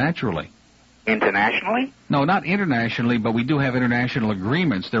bet, naturally. Internationally? No, not internationally, but we do have international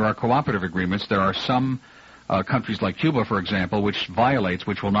agreements. There are cooperative agreements. There are some countries like Cuba, for example, which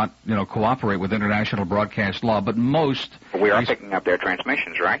will not, cooperate with international broadcast law, but most... We are picking up their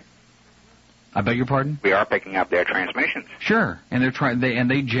transmissions, right? I beg your pardon? We are picking up their transmissions. Sure, and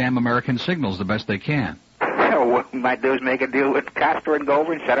they jam American signals the best they can. So what we might do is make a deal with Castro and go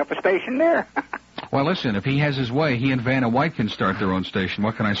over and set up a station there. Well, listen, if he has his way, he and Vanna White can start their own station.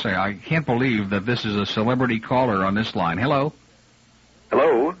 What can I say? I can't believe that this is a celebrity caller on this line. Hello?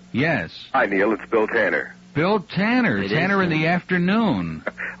 Hello? Yes. Hi, Neil. It's Bill Tanner. Bill Tanner. Tanner in the afternoon.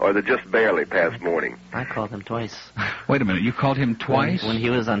 Or the just barely past morning. I called him twice. Wait a minute. You called him twice? When he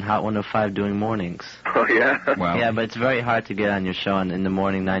was on Hot 105 doing mornings. Oh, yeah? Well, yeah, but it's very hard to get on your show in the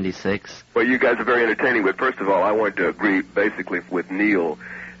morning, 96. Well, you guys are very entertaining. But first of all, I wanted to agree basically with Neil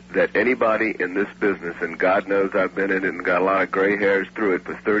that anybody in this business, and God knows I've been in it and got a lot of gray hairs through it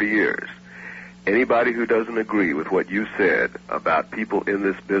for 30 years, anybody who doesn't agree with what you said about people in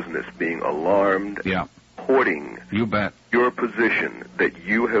this business being alarmed, hoarding you bet. Your position that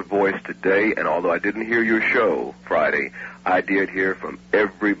you have voiced today, and although I didn't hear your show Friday, I did hear from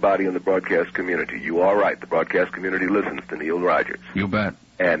everybody in the broadcast community. You are right. The broadcast community listens to Neil Rogers. You bet.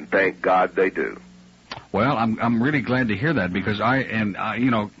 And thank God they do. Well, I'm really glad to hear that because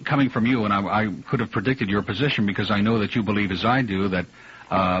coming from you, and I could have predicted your position because I know that you believe as I do that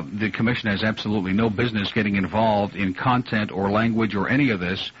the commission has absolutely no business getting involved in content or language or any of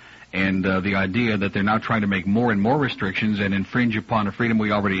this, and the idea that they're now trying to make more and more restrictions and infringe upon a freedom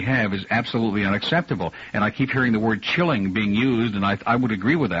we already have is absolutely unacceptable. And I keep hearing the word chilling being used, and I would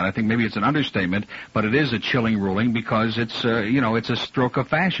agree with that. I think maybe it's an understatement, but it is a chilling ruling because it's it's a stroke of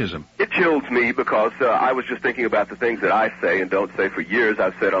fascism. It chills me because I was just thinking about the things that I say and don't say for years.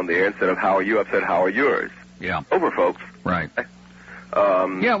 I've said on the air, instead of how are you, I've said how are yours. Yeah. Over, folks. Right.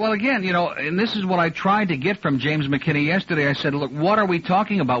 Yeah, well, again, and this is what I tried to get from James McKinney yesterday. I said, look, what are we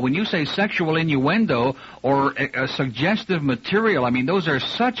talking about? When you say sexual innuendo or a suggestive material, I mean, those are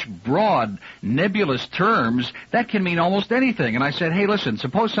such broad, nebulous terms. That can mean almost anything. And I said, hey, listen,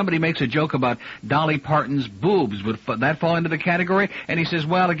 suppose somebody makes a joke about Dolly Parton's boobs. Would that fall into the category? And he says,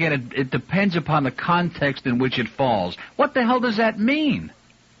 well, again, it depends upon the context in which it falls. What the hell does that mean?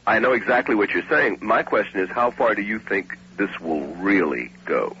 I know exactly what you're saying. My question is, how far do you think this will really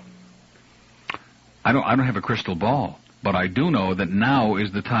go? I don't have a crystal ball, but I do know that now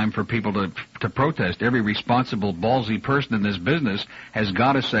is the time for people to protest. Every responsible, ballsy person in this business has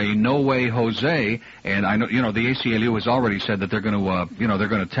got to say, no way, Jose. And I know, the ACLU has already said that they're going to, they're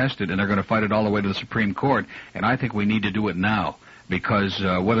going to test it and they're going to fight it all the way to the Supreme Court. And I think we need to do it now. Because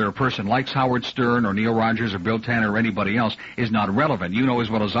whether a person likes Howard Stern or Neil Rogers or Bill Tanner or anybody else is not relevant. You know as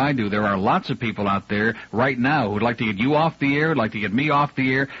well as I do, there are lots of people out there right now who'd like to get you off the air, who'd like to get me off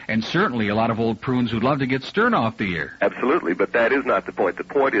the air, and certainly a lot of old prunes who'd love to get Stern off the air. Absolutely, but that is not the point. The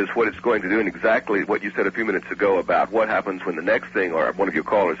point is what it's going to do, and exactly what you said a few minutes ago about what happens when the next thing, or one of your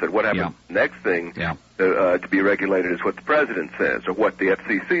callers said, what happens next thing to be regulated is what the president says, or what the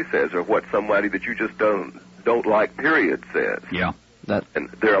FCC says, or what somebody that you just don't like, period, says. Yeah. And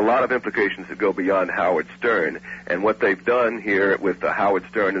there are a lot of implications that go beyond Howard Stern. And what they've done here with the Howard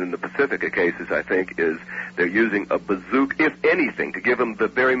Stern and the Pacifica cases, I think, is they're using a bazooka, if anything, to give them the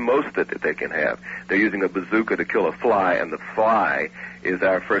very most that they can have. They're using a bazooka to kill a fly, and the fly is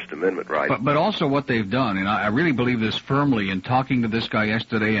our First Amendment right. But also what they've done, and I really believe this firmly in talking to this guy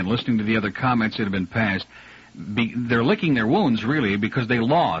yesterday and listening to the other comments that have been passed, they're licking their wounds, really, because they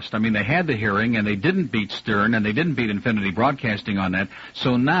lost. I mean, they had the hearing, and they didn't beat Stern, and they didn't beat Infinity Broadcasting on that.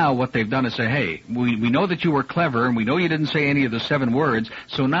 So now what they've done is say, hey, we know that you were clever, and we know you didn't say any of the 7 words,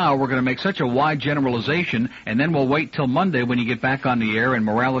 so now we're going to make such a wide generalization, and then we'll wait till Monday when you get back on the air, and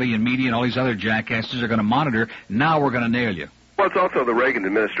morality and media and all these other jackasses are going to monitor. Now we're going to nail you. Well, it's also the Reagan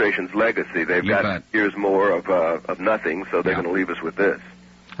administration's legacy. They've got years more of nothing, so they're going to leave us with this.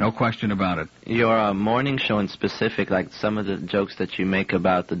 No question about it. Your morning show in specific, like some of the jokes that you make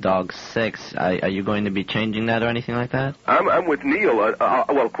about the dog's sex, are you going to be changing that or anything like that? I'm with Neil.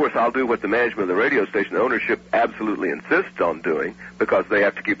 Well, of course, I'll do what the management of the radio station ownership absolutely insists on doing because they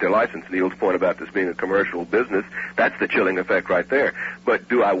have to keep their license. Neil's point about this being a commercial business, that's the chilling effect right there. But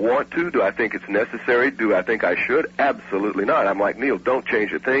do I want to? Do I think it's necessary? Do I think I should? Absolutely not. I'm like Neil, don't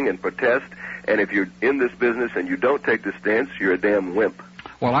change a thing and protest. And if you're in this business and you don't take this stance, you're a damn wimp.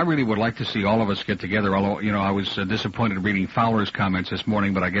 Well, I really would like to see all of us get together, although, I was disappointed reading Fowler's comments this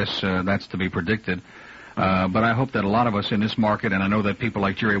morning, but I guess that's to be predicted. But I hope that a lot of us in this market, and I know that people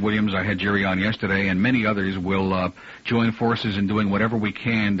like Jerry Williams, I had Jerry on yesterday, and many others will join forces in doing whatever we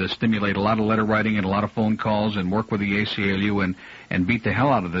can to stimulate a lot of letter writing and a lot of phone calls and work with the ACLU and beat the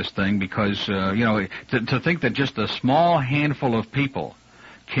hell out of this thing because, to think that just a small handful of people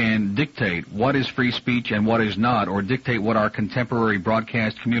can dictate what is free speech and what is not, or dictate what our contemporary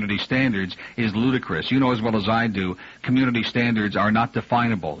broadcast community standards is ludicrous. You know as well as I do, community standards are not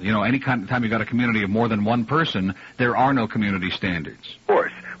definable. Any time you got a community of more than one person, there are no community standards. Of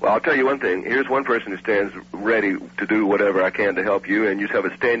course. Well, I'll tell you one thing. Here's one person who stands ready to do whatever I can to help you, and you just have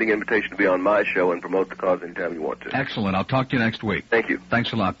a standing invitation to be on my show and promote the cause anytime you want to. Excellent. I'll talk to you next week. Thank you.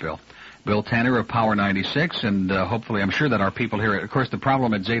 Thanks a lot, Bill. Bill Tanner of Power 96, and hopefully I'm sure that our people here, of course the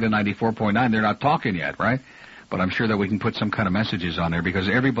problem at Zeta 94.9, they're not talking yet, right? But I'm sure that we can put some kind of messages on there because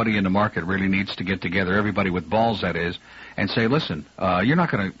everybody in the market really needs to get together, everybody with balls that is, and say, listen, you're not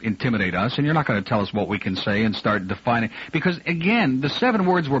going to intimidate us and you're not going to tell us what we can say and start defining, because again, the 7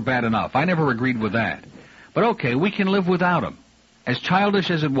 words were bad enough. I never agreed with that. But okay, we can live without them. As childish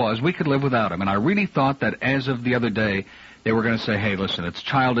as it was, we could live without them. And I really thought that as of the other day, They were going to say, hey, listen, it's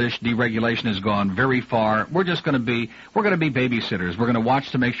childish. Deregulation has gone very far. We're going to be babysitters. We're going to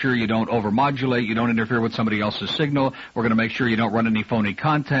watch to make sure you don't overmodulate, you don't interfere with somebody else's signal. We're going to make sure you don't run any phony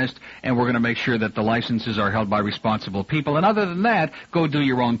contest, and we're going to make sure that the licenses are held by responsible people. And other than that, go do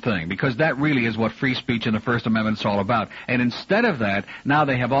your own thing, because that really is what free speech and the First Amendment is all about. And instead of that, now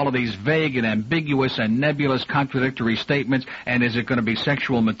they have all of these vague and ambiguous and nebulous contradictory statements. And is it going to be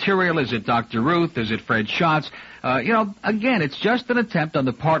sexual material? Is it Dr. Ruth? Is it Fred Schatz? Again, it's just an attempt on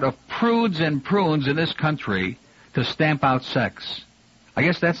the part of prudes and prunes in this country to stamp out sex. I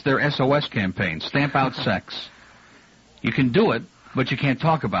guess that's their SOS campaign, stamp out sex. You can do it, but you can't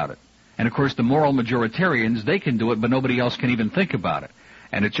talk about it. And, of course, the moral majoritarians, they can do it, but nobody else can even think about it.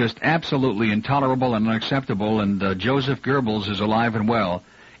 And it's just absolutely intolerable and unacceptable, and Joseph Goebbels is alive and well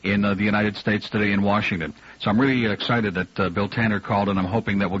in the United States today in Washington. So I'm really excited that Bill Tanner called, and I'm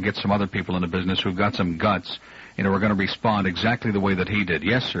hoping that we'll get some other people in the business who've got some guts. We're going to respond exactly the way that he did.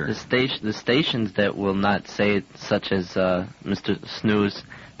 Yes, sir. The stations that will not say it, such as Mr. Snooze,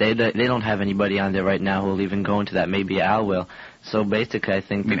 they don't have anybody on there right now who will even go into that. Maybe Al will. So basically, I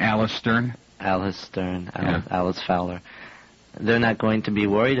think... You mean Alice Stern? Alice Stern, Alice Fowler. They're not going to be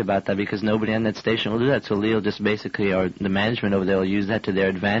worried about that because nobody on that station will do that. So Leo just basically, or the management over there, will use that to their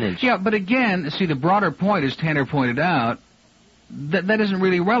advantage. Yeah, but again, see, the broader point, as Tanner pointed out, that isn't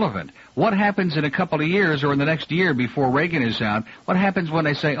really relevant. What happens in a couple of years or in the next year before Reagan is out? What happens when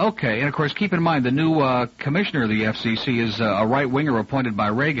they say, okay, and of course keep in mind the new commissioner of the FCC is a right-winger appointed by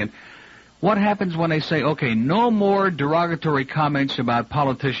Reagan. What happens when they say, okay, no more derogatory comments about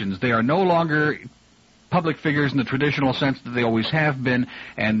politicians? They are no longer public figures in the traditional sense that they always have been,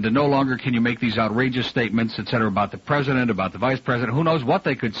 and no longer can you make these outrageous statements, etc., about the president, about the vice president. Who knows what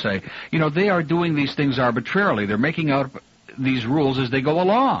they could say? They are doing these things arbitrarily. They're making out these rules as they go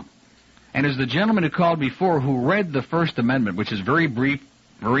along. And as the gentleman who called before, who read the First Amendment, which is very brief,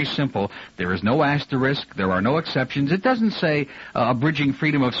 very simple, there is no asterisk, there are no exceptions. It doesn't say abridging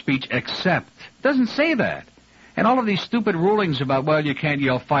freedom of speech except. It doesn't say that. And all of these stupid rulings about, well, you can't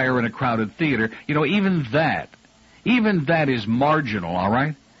yell fire in a crowded theater, even that is marginal, all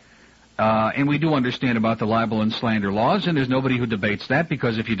right? And we do understand about the libel and slander laws, and there's nobody who debates that,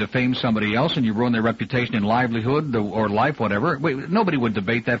 because if you defame somebody else and you ruin their reputation and livelihood or life, whatever, nobody would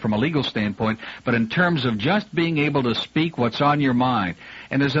debate that from a legal standpoint. But in terms of just being able to speak what's on your mind.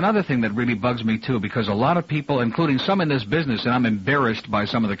 And there's another thing that really bugs me, too, because a lot of people, including some in this business, and I'm embarrassed by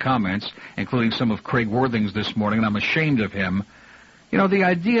some of the comments, including some of Craig Worthing's this morning, and I'm ashamed of him. The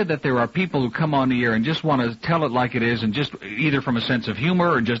idea that there are people who come on the air and just want to tell it like it is, and just either from a sense of humor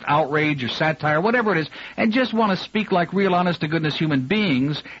or just outrage or satire, whatever it is, and just want to speak like real honest-to-goodness human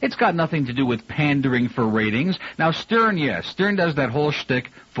beings, it's got nothing to do with pandering for ratings. Now, Stern, yes, Stern does that whole shtick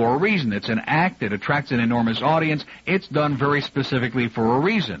for a reason. It's an act. It attracts an enormous audience. It's done very specifically for a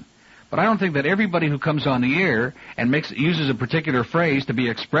reason. But I don't think that everybody who comes on the air and uses a particular phrase to be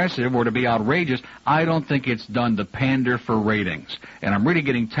expressive or to be outrageous, I don't think it's done to pander for ratings. And I'm really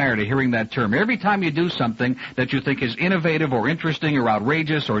getting tired of hearing that term. Every time you do something that you think is innovative or interesting or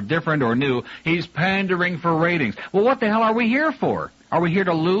outrageous or different or new, he's pandering for ratings. Well, what the hell are we here for? Are we here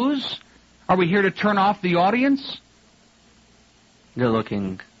to lose? Are we here to turn off the audience?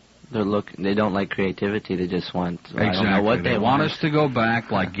 They don't like creativity. They just want... Exactly. I don't know what they want us to go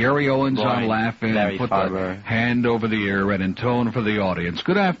back like Gary Owens on Laughing and put the hand over the ear and intone for the audience.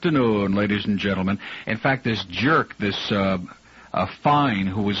 Good afternoon, ladies and gentlemen. In fact, this jerk, this Fine,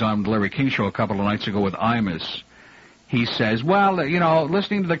 who was on Larry King Show a couple of nights ago with Imus, he says, well,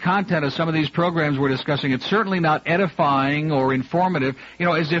 listening to the content of some of these programs we're discussing, it's certainly not edifying or informative,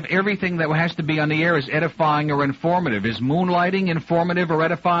 as if everything that has to be on the air is edifying or informative. Is Moonlighting informative or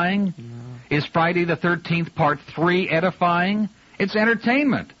edifying? No. Is Friday the 13th Part 3 edifying? It's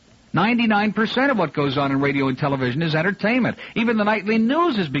entertainment. 99% of what goes on in radio and television is entertainment. Even the nightly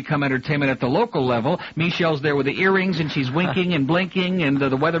news has become entertainment at the local level. Michelle's there with the earrings, and she's winking and blinking, and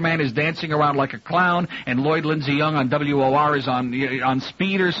the weatherman is dancing around like a clown, and Lloyd Lindsay Young on WOR is on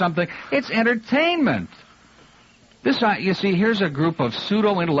speed or something. It's entertainment. You see, here's a group of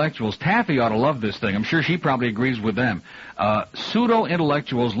pseudo-intellectuals. Taffy ought to love this thing. I'm sure she probably agrees with them.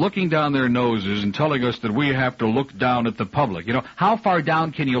 Pseudo-intellectuals looking down their noses and telling us that we have to look down at the public. How far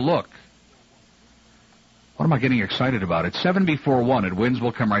down can you look? What am I getting excited about? It's 7 before 1 at Wins.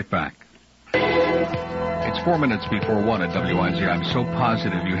 We'll come right back. It's 4 minutes before 1 at WINZ. I'm so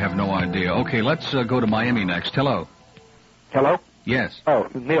positive you have no idea. Okay, let's go to Miami next. Hello. Hello? Yes. Oh,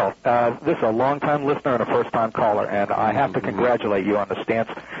 Neil, this is a long-time listener and a first-time caller, and I have to congratulate you on the stance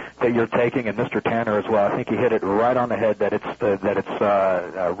that you're taking, and Mr. Tanner as well. I think you hit it right on the head that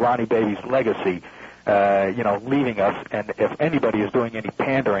it's Ronnie Baby's legacy leaving us. And if anybody is doing any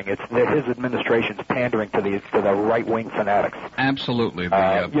pandering, it's his administration's pandering to the right-wing fanatics. Absolutely.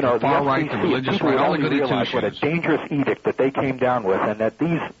 The far right, the religious right, all the goody two-shoes. What a dangerous edict that they came down with, and that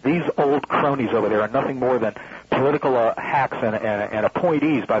these old cronies over there are nothing more than political hacks and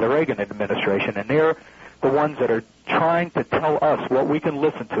appointees by the Reagan administration, and they're the ones that are trying to tell us what we can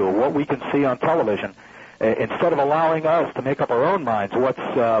listen to, what we can see on television. Instead of allowing us to make up our own minds what's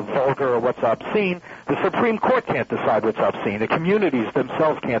vulgar or what's obscene, the Supreme Court can't decide what's obscene. The communities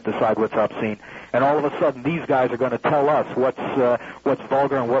themselves can't decide what's obscene. And all of a sudden, these guys are going to tell us what's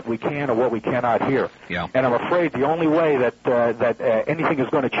vulgar and what we can or what we cannot hear. Yeah. And I'm afraid the only way that anything is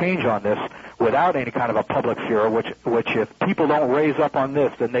going to change on this without any kind of a public furor, which if people don't raise up on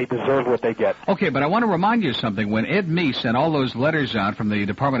this, then they deserve what they get. Okay, but I want to remind you something. When Ed Meese sent all those letters out from the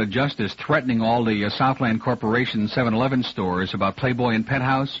Department of Justice threatening all the Southland Corporation 7-Eleven stores about Playboy and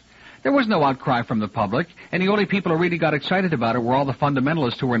Penthouse, there was no outcry from the public, and the only people who really got excited about it were all the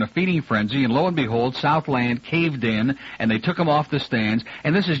fundamentalists who were in a feeding frenzy, and lo and behold, Southland caved in, and they took them off the stands,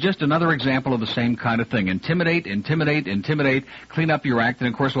 and this is just another example of the same kind of thing. Intimidate, clean up your act, and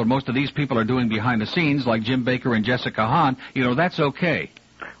of course what most of these people are doing behind the scenes, like Jim Baker and Jessica Hahn, that's okay.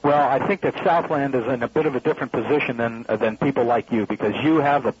 Well, I think that Southland is in a bit of a different position than people like you, because you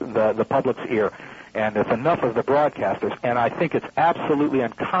have the public's ear, and it's enough of the broadcasters, and I think it's absolutely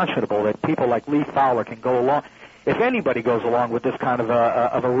unconscionable that people like Lee Fowler can go along. If anybody goes along with this kind of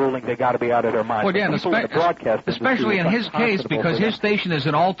a ruling, they got to be out of their minds. Well, yeah, especially in his case, because his station is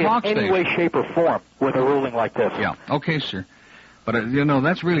an all-talk station. In any way, shape, or form with a ruling like this. Yeah, okay, sir. But,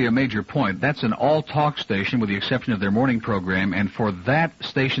 that's really a major point. That's an all-talk station with the exception of their morning program, and for that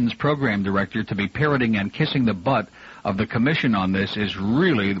station's program director to be parroting and kissing the butt of the commission on this is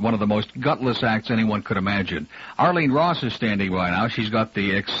really one of the most gutless acts anyone could imagine. Arlene Ross is standing by now. She's got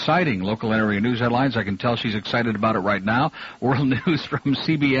the exciting local area news headlines. I can tell she's excited about it right now. World news from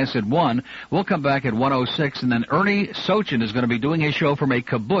CBS at 1. We'll come back at 1:06, and then Ernie Sochin is going to be doing his show from a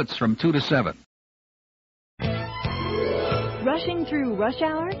kibbutz from 2 to 7. Rushing through rush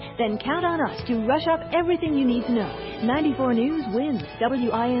hour? Then count on us to rush up everything you need to know. 94 News wins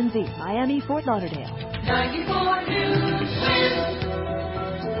WINZ, Miami, Fort Lauderdale. 94 News wins.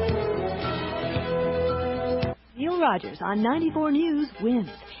 Neil Rogers on 94 News wins.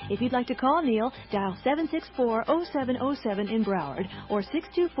 If you'd like to call Neil, dial 764-0707 in Broward or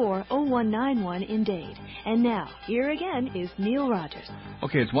 624-0191 in Dade. And now, here again is Neil Rogers.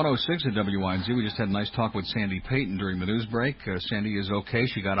 Okay, it's 1:06 at WINZ. We just had a nice talk with Sandy Payton during the news break. Sandy is okay.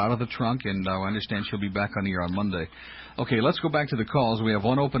 She got out of the trunk, and I understand she'll be back on the air on Monday. Okay, let's go back to the calls. We have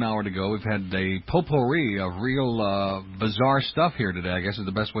one open hour to go. We've had a potpourri of real bizarre stuff here today, I guess is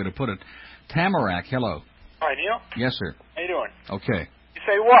the best way to put it. Tamarack, hello. Hi, Neil. Yes, sir. How you doing? Okay. You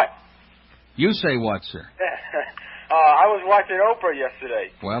say what? You say what, sir? I was watching Oprah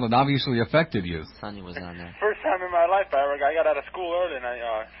yesterday. Well, it obviously affected you. Sonny was on there. First time in my life I got out of school early, and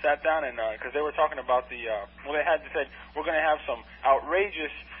I sat down, and because they were talking about they said we're going to have some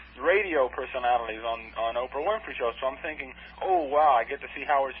outrageous radio personalities on Oprah Winfrey show. So I'm thinking, oh wow, I get to see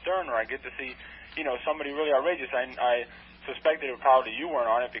Howard Stern, or I get to see somebody really outrageous. I suspected it probably you weren't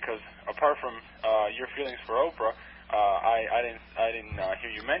on it, because apart from your feelings for Oprah, I didn't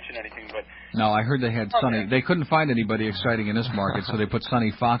hear you mention anything. But no, I heard they had Sonny. They couldn't find anybody exciting in this market, so they put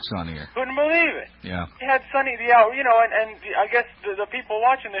Sonny Fox on here. Couldn't believe it. Yeah. They had Sonny, and I guess the people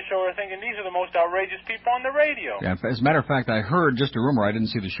watching the show are thinking these are the most outrageous people on the radio. Yeah. As a matter of fact, I heard, just a rumor, I didn't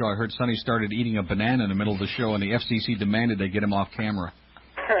see the show, I heard Sonny started eating a banana in the middle of the show, and the FCC demanded they get him off camera.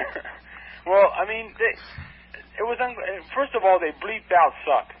 Well, I mean, it was first of all, they bleeped out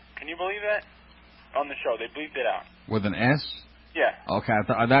 "suck." Can you believe that? On the show, they bleeped it out. With an S? Yeah. Okay,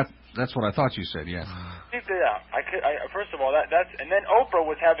 that's what I thought you said. Yes. Bleeped it out. First of all, that's and then Oprah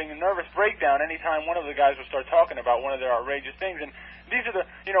was having a nervous breakdown anytime one of the guys would start talking about one of their outrageous things. And these are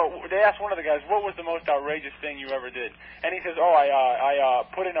they asked one of the guys, "What was the most outrageous thing you ever did?" And he says, "Oh, I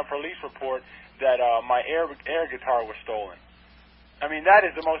put in a police report that my air guitar was stolen." I mean, that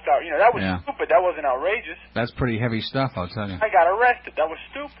is the most that was stupid. That wasn't outrageous. That's pretty heavy stuff, I'll tell you. I got arrested. That was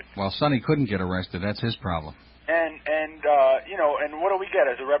stupid. Well, Sonny couldn't get arrested. That's his problem. And what do we get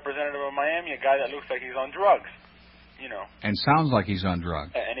as a representative of Miami? A guy that looks like he's on drugs, And sounds like he's on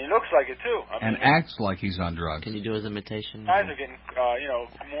drugs. And he looks like it too. And acts like he's on drugs. Can you do his imitation? Guys are getting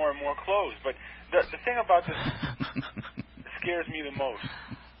more and more clothes. But the thing about this that scares me the most.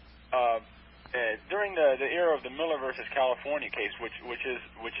 During the era of the Miller versus California case, which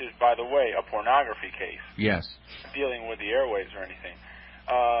is by the way a pornography case. Yes. Dealing with the airwaves or anything.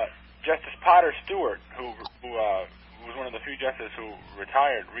 Justice Potter Stewart, who was one of the few justices who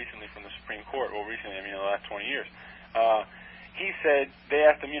retired recently from the Supreme Court. Well, recently, I mean, in the last 20 years. He said, they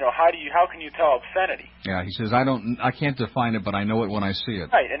asked him, how can you tell obscenity? Yeah, he says, I can't define it, but I know it when I see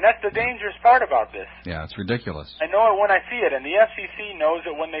it. Right, and that's the dangerous part about this. Yeah, it's ridiculous. I know it when I see it, and the FCC knows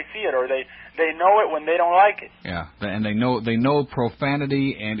it when they see it, or they know it when they don't like it. Yeah, and they know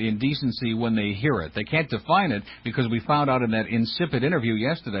profanity and indecency when they hear it. They can't define it because we found out in that insipid interview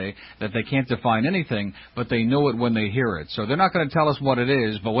yesterday that they can't define anything, but they know it when they hear it. So they're not going to tell us what it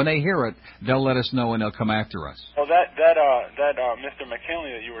is, but when they hear it, they'll let us know and they'll come after us. Well, that Mr.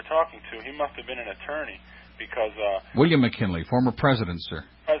 McKinley that you were talking to, he must have been an attorney because William McKinley, former president, sir.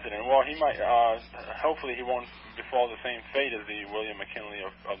 President. Well, he might. Hopefully, he won't befall the same fate as the William McKinley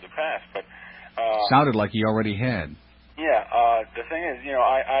of the past. But sounded like he already had. Yeah. The thing is,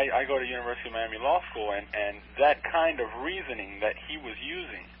 I go to University of Miami Law School, and that kind of reasoning that he was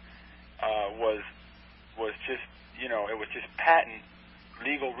using was just, it was just patent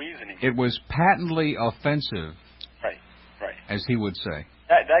legal reasoning. It was patently offensive. Right. As he would say.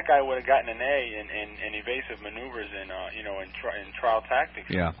 That guy would have gotten an A in evasive maneuvers in trial tactics.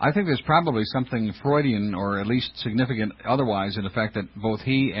 Yeah, I think there's probably something Freudian or at least significant otherwise in the fact that both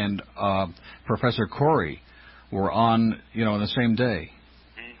he and Professor Corey were on, on the same day.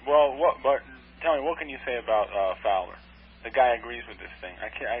 Well, but tell me, what can you say about Fowler? The guy agrees with this thing. I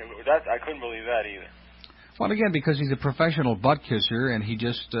couldn't believe that either. Well, again, because he's a professional butt kisser, and he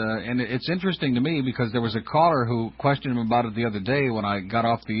just, and it's interesting to me because there was a caller who questioned him about it the other day when I got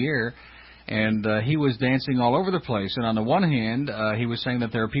off the air, and he was dancing all over the place. And on the one hand, he was saying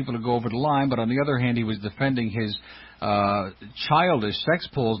that there are people who go over the line, but on the other hand, he was defending his childish sex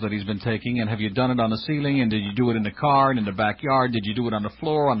pulls that he's been taking, and have you done it on the ceiling, and did you do it in the car and in the backyard, did you do it on the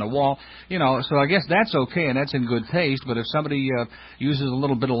floor, on the wall, so I guess that's okay and that's in good taste, but if somebody uses a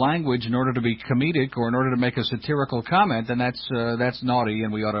little bit of language in order to be comedic or in order to make a satirical comment, then that's naughty,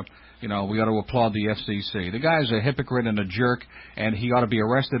 and we ought to applaud the FCC. The guy's a hypocrite and a jerk, and he ought to be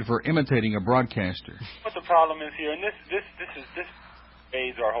arrested for imitating a broadcaster. What the problem is here, and this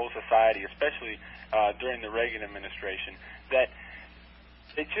aids our whole society, especially during the Reagan administration, that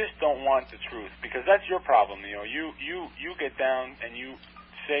they just don't want the truth, because that's your problem. You get down and you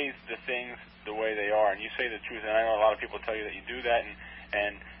say the things the way they are, and you say the truth. And I know a lot of people tell you that you do that,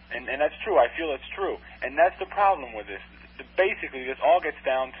 and that's true. I feel it's true, and that's the problem with this. Basically, this all gets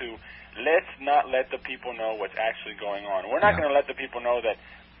down to let's not let the people know what's actually going on. We're not going to let the people know that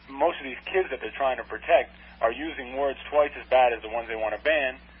most of these kids that they're trying to protect are using words twice as bad as the ones they want to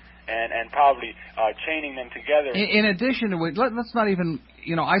ban, and probably chaining them together. In addition to it, let's not even,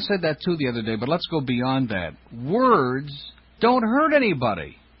 I said that too the other day, but let's go beyond that. Words don't hurt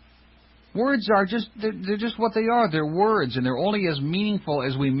anybody. Words are they're just what they are. They're words, and they're only as meaningful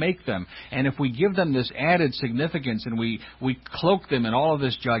as we make them. And if we give them this added significance and we cloak them in all of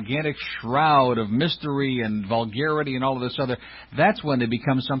this gigantic shroud of mystery and vulgarity and all of this other, that's when they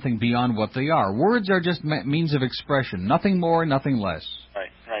become something beyond what they are. Words are just means of expression, nothing more, nothing less. Right.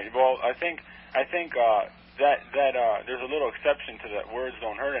 Well, I think that there's a little exception to that. Words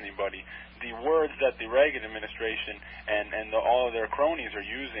don't hurt anybody. The words that the Reagan administration and all of their cronies are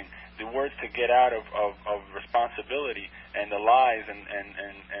using, the words to get out of responsibility and the lies and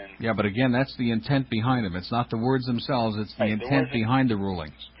yeah, but again, that's the intent behind them. It's not the words themselves; it's the intent behind the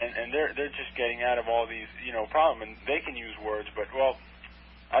rulings. And they're just getting out of all these problems, and they can use words, but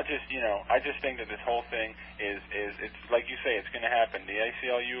I just think that this whole thing is it's like you say, it's going to happen. The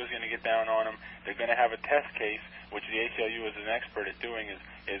ACLU is going to get down on them. They're going to have a test case, which the ACLU is an expert at doing, is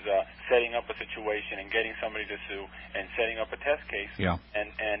setting up a situation and getting somebody to sue and setting up a test case. Yeah. And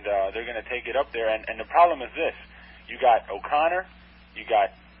they're going to take it up there. And the problem is this: you got O'Connor, you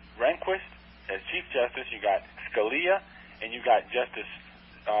got Rehnquist as Chief Justice, you got Scalia, and you got Justice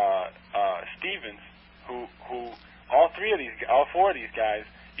Stevens, who all four of these guys.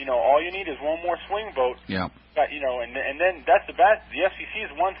 All you need is one more swing vote. Yeah. And then that's the bad. The FCC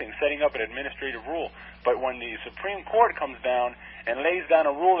is one thing, setting up an administrative rule. But when the Supreme Court comes down and lays down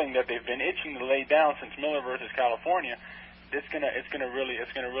a ruling that they've been itching to lay down since Miller versus California, it's gonna really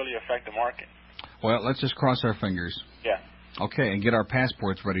affect the market. Well, let's just cross our fingers. Yeah. Okay, and get our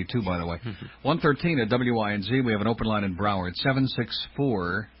passports ready too, by the way. 113 at WINZ. We have an open line in Broward.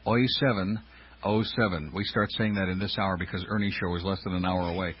 764-0707. We start saying that in this hour because Ernie's show is less than an hour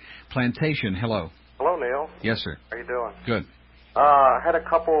away. Plantation, hello. Hello, Neil. Yes, sir. How you doing? Good. I had a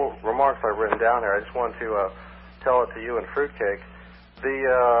couple remarks I've written down here. I just wanted to tell it to you and Fruitcake.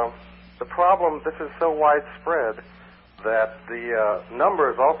 The problem, this is so widespread that the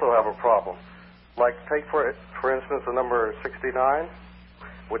numbers also have a problem. Like, take for instance the number 69,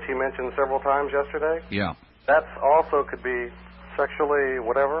 which he mentioned several times yesterday. Yeah. That's also could be sexually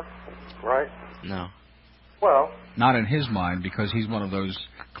whatever, right? No. Well, not in his mind, because he's one of those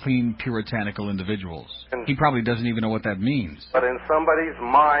clean, puritanical individuals. He probably doesn't even know what that means. But in somebody's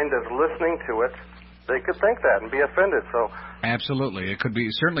mind as listening to it, they could think that and be offended. So absolutely, it could be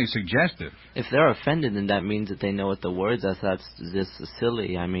certainly suggestive. If they're offended, then that means that they know what the words are. That's just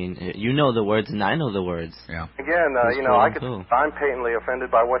silly. I mean, you know the words, and I know the words. Yeah. Again, I'm patently offended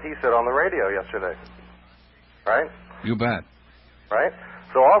by what he said on the radio yesterday. Right? You bet. Right?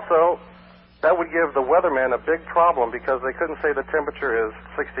 So also, that would give the weathermen a big problem because they couldn't say the temperature is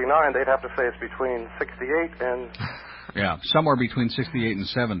 69. They'd have to say it's between 68 and... Yeah, somewhere between 68 and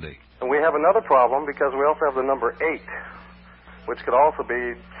 70. And we have another problem because we also have the number 8, which could also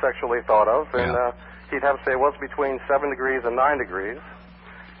be sexually thought of. And he'd have to say it was between 7 degrees and 9 degrees,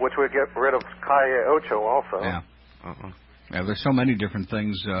 which would get rid of Calle Ocho also. Yeah. Yeah, there's so many different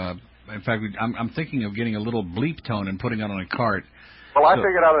things. In fact, I'm thinking of getting a little bleep tone and putting it on a cart. Well, I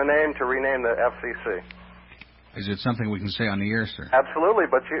figured out a name to rename the FCC. Is it something we can say on the air, sir? Absolutely,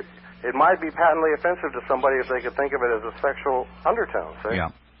 but it might be patently offensive to somebody if they could think of it as a sexual undertone, see?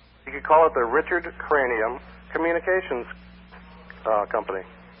 Yeah. You could call it the Richard Cranium Communications Company,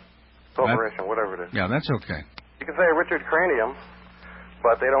 Corporation, whatever it is. Yeah, that's okay. You can say Richard Cranium,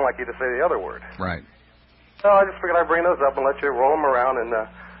 but they don't like you to say the other word. Right. So I just figured I'd bring those up and let you roll them around and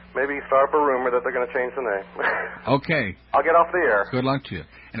maybe start up a rumor that they're going to change the name. Okay. I'll get off the air. Good luck to you.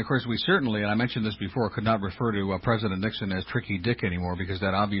 And, of course, we certainly, and I mentioned this before, could not refer to President Nixon as Tricky Dick anymore because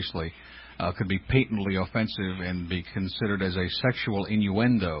that obviously could be patently offensive and be considered as a sexual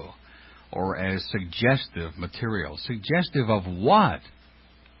innuendo or as suggestive material. Suggestive of what?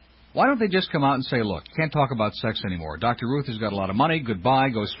 Why don't they just come out and say, look, can't talk about sex anymore. Dr. Ruth has got a lot of money. Goodbye.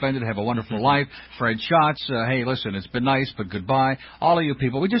 Go spend it. Have a wonderful life. Fred Schatz, hey, listen, it's been nice, but goodbye. All of you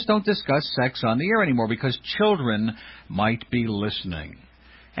people, we just don't discuss sex on the air anymore because children might be listening.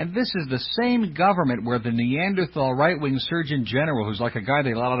 And this is the same government where the Neanderthal right-wing Surgeon General, who's like a guy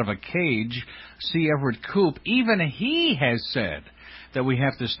they let out of a cage, C. Everett Koop, even he has said that we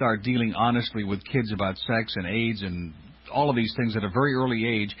have to start dealing honestly with kids about sex and AIDS and all of these things at a very early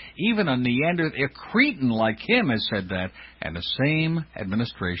age. Even a Neanderthal, a cretin like him has said that. And the same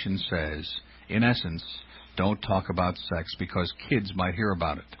administration says, in essence, don't talk about sex because kids might hear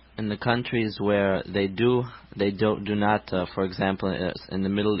about it. In the countries where they do not, for example, in the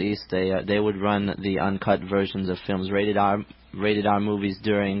Middle East, they would run the uncut versions of films, rated R movies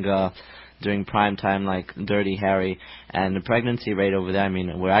during prime time, like Dirty Harry, and the pregnancy rate over there. I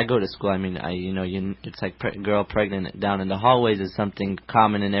mean, where I go to school, I mean, it's like girl pregnant down in the hallways is something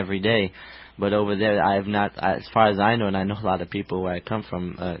common and everyday. But over there, I have not, as far as I know, and I know a lot of people where I come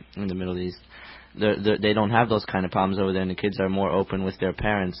from in the Middle East. They don't have those kind of problems over there, and the kids are more open with their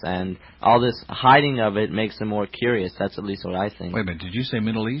parents. And all this hiding of it makes them more curious. That's at least what I think. Wait a minute, did you say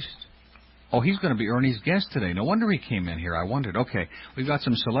Middle East? Oh, he's going to be Ernie's guest today. No wonder he came in here. I wondered. Okay, we've got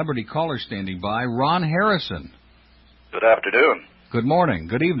some celebrity callers standing by. Ron Harrison. Good afternoon. Good morning.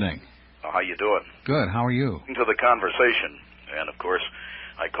 Good evening. How you doing? Good. How are you? Into the conversation. And, of course,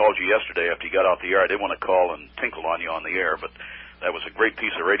 I called you yesterday after you got off the air. I didn't want to call and tinkle on you on the air, but that was a great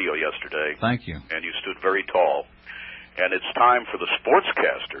piece of radio yesterday. Thank you. And you stood very tall. And it's time for the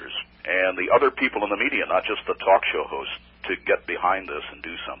sportscasters and the other people in the media, not just the talk show hosts, to get behind this and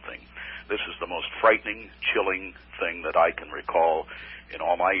do something. This is the most frightening, chilling thing that I can recall in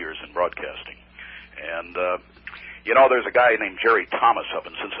all my years in broadcasting. And, there's a guy named Jerry Thomas up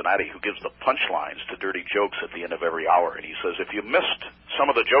in Cincinnati who gives the punchlines to dirty jokes at the end of every hour. And he says, if you missed some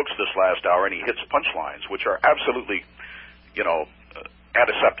of the jokes this last hour, and he hits punchlines, which are absolutely,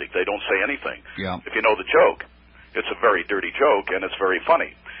 antiseptic. They don't say anything. Yeah. If you know the joke, it's a very dirty joke, and it's very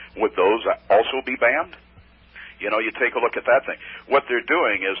funny. Would those also be banned? You take a look at that thing. What they're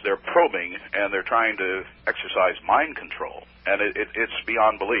doing is they're probing, and they're trying to exercise mind control, and it's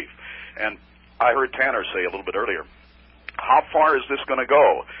beyond belief. And I heard Tanner say a little bit earlier, how far is this going to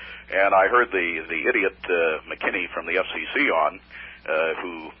go? And I heard the idiot McKinney from the FCC on,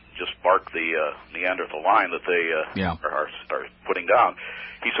 who just barked the Neanderthal line that they are putting down.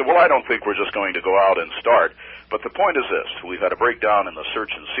 He said, well, I don't think we're just going to go out and start. But the point is this. We've had a breakdown in the search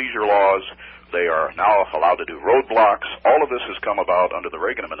and seizure laws. They are now allowed to do roadblocks. All of this has come about under the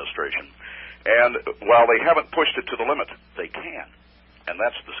Reagan administration. And while they haven't pushed it to the limit, they can. And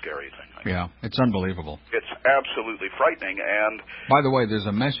that's the scary thing. Yeah, it's unbelievable. It's absolutely frightening. And by the way, there's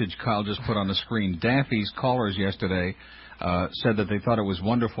a message Kyle just put on the screen. Daffy's callers yesterday said that they thought it was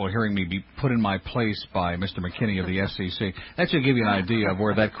wonderful hearing me be put in my place by Mr. McKinney of the FCC. That should give you an idea of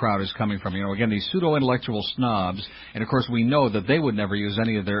where that crowd is coming from. You know, again, these pseudo-intellectual snobs, and of course we know that they would never use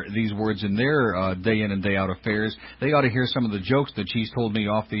any of these words in their day in and day out affairs. They ought to hear some of the jokes that she's told me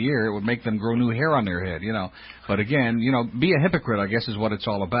off the air. It would make them grow new hair on their head, you know. But again, you know, be a hypocrite, I guess, is what it's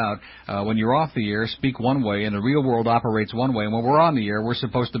all about. When you're off the air, speak one way, and the real world operates one way. And when we're on the air, we're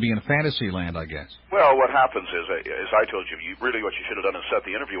supposed to be in fantasy land, I guess. Well, what happens is, as I told you, really what you should have done is set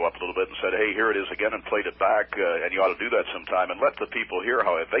the interview up a little bit and said, hey, here it is again, and played it back, and you ought to do that sometime, and let the people hear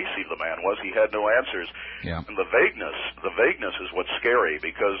how evasive the man was. He had no answers. Yeah. And the vagueness is what's scary,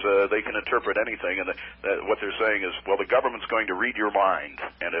 because they can interpret anything, and what they're saying is, well, the government's going to read your mind,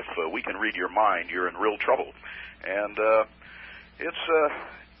 and if we can read your mind, you're in real trouble. And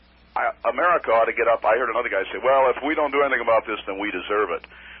America ought to get up. I heard another guy say, well, if we don't do anything about this, then we deserve it.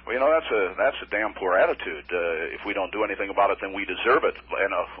 Well, you know, that's a damn poor attitude. If we don't do anything about it, then we deserve it.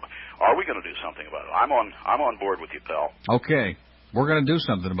 And are we going to do something about it? I'm on board with you, pal. Okay, we're going to do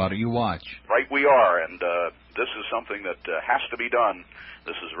something about it. You watch. Right, we are, and this is something that has to be done.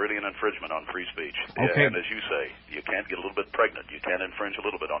 This is really an infringement on free speech. Okay. And as you say, you can't get a little bit pregnant. You can't infringe a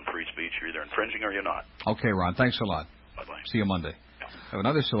little bit on free speech. You're either infringing or you're not. Okay, Ron. Thanks a lot. Bye-bye. See you Monday. I have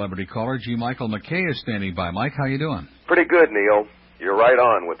another celebrity caller. G. Michael McKay is standing by. Mike, how you doing? Pretty good, Neil. You're right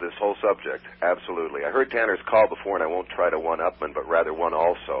on with this whole subject. Absolutely. I heard Tanner's call before, and I won't try to one-upman, but rather one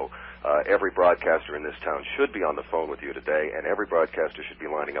also. Every broadcaster in this town should be on the phone with you today, and every broadcaster should be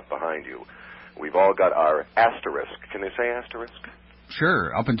lining up behind you. We've all got our asterisk. Can they say asterisk?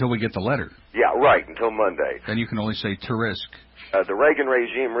 Sure, up until we get the letter. Yeah, right, until Monday. Then you can only say Tarisk. The Reagan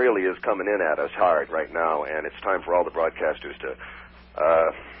regime really is coming in at us hard right now, and it's time for all the broadcasters to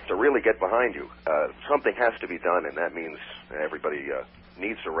really get behind you. Something has to be done, and that means everybody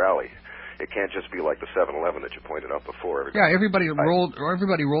needs to rally. It can't just be like the 7-Eleven that you pointed out before. Everybody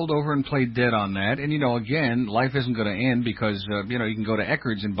rolled over and played dead on that. And, you know, again, life isn't going to end because, you know, you can go to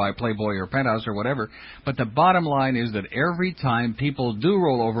Eckerd's and buy Playboy or Penthouse or whatever. But the bottom line is that every time people do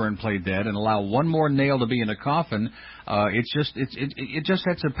roll over and play dead and allow one more nail to be in the coffin, it just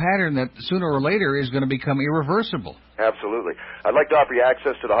sets a pattern that sooner or later is going to become irreversible. Absolutely. I'd like to offer you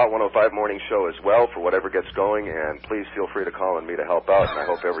access to the Hot 105 morning show as well for whatever gets going, and please feel free to call on me to help out, and I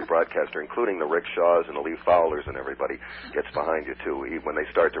hope every broadcaster, including the Rick Shaws and the Lee Fowlers and everybody, gets behind you, too, when they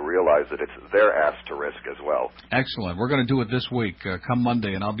start to realize that it's their ass to risk as well. Excellent. We're going to do it this week, come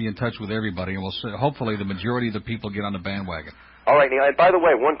Monday, and I'll be in touch with everybody, and hopefully the majority of the people get on the bandwagon. All right, Neil, and by the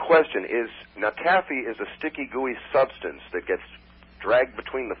way, one question is, now taffy is a sticky, gooey substance that gets dragged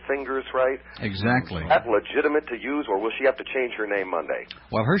between the fingers, right? Exactly. Is that legitimate to use, or will she have to change her name Monday?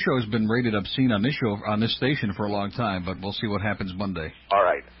 Well, her show has been rated obscene on this station for a long time, but we'll see what happens Monday. All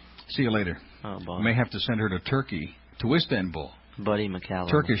right. See you later. Oh, boy. We may have to send her to Turkey, to Istanbul. Buddy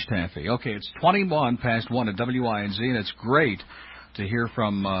McCallum. Turkish taffy. Okay, it's 21 past 1 at WINZ, and it's great to hear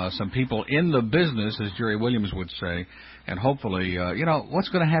from some people in the business, as Jerry Williams would say. And hopefully, you know, what's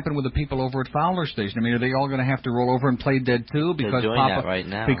going to happen with the people over at Fowler Station? I mean, are they all going to have to roll over and play dead, too? Because they're doing that right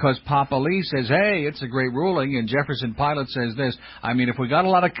now. Because Papa Lee says, hey, it's a great ruling, and Jefferson Pilot says this. I mean, if we got a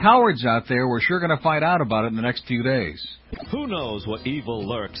lot of cowards out there, we're sure going to find out about it in the next few days. Who knows what evil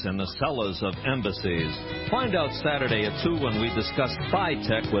lurks in the cellars of embassies? Find out Saturday at 2 when we discuss spy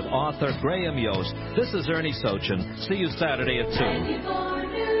tech with author Graham Yost. This is Ernie Sochin. See you Saturday at 2.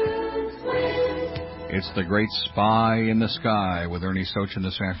 It's The Great Spy in the Sky with Ernie Sochin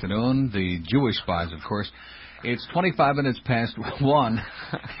this afternoon. The Jewish spies, of course. It's 25 minutes past 1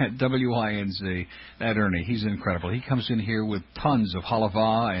 at WINZ. That Ernie, he's incredible. He comes in here with tons of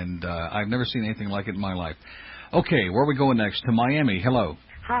halava, and I've never seen anything like it in my life. Okay, where are we going next? To Miami. Hello.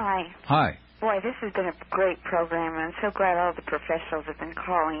 Hi. Hi. Boy, this has been a great program, and I'm so glad all the professionals have been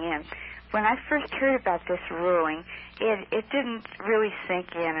calling in. When I first heard about this ruling, it didn't really sink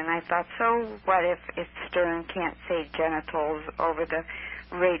in, and I thought, so what if Stern can't say genitals over the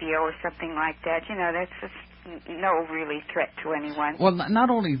radio or something like that? You know, that's just no really threat to anyone. Well, not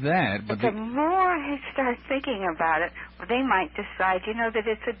only that, but the more I start thinking about it, they might decide, you know, that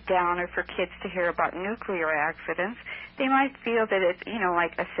it's a downer for kids to hear about nuclear accidents. They might feel that it's, you know,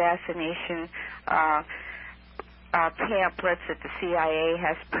 like assassination pamphlets that the CIA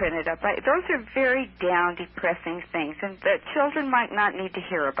has printed up. Those are very down, depressing things, and the children might not need to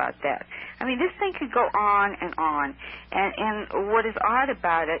hear about that. I mean, this thing could go on and on. And what is odd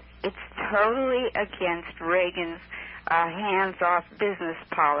about it, it's totally against Reagan's hands-off business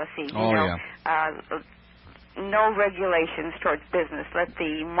policy. You know, no regulations towards business. Let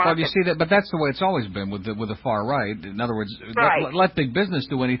the market... Well, you see that, but that's the way it's always been with the far right. In other words, right. let big business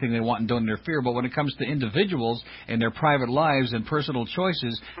do anything they want and don't interfere. But when it comes to individuals and their private lives and personal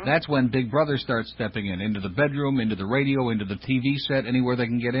choices, that's when Big Brother starts stepping into the bedroom, into the radio, into the TV set, anywhere they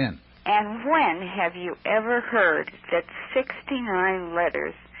can get in. And when have you ever heard that 69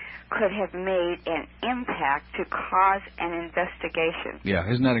 letters could have made an impact to cause an investigation?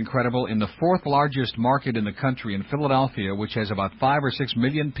 Yeah, isn't that incredible? In the fourth largest market in the country, in Philadelphia, which has about 5 or 6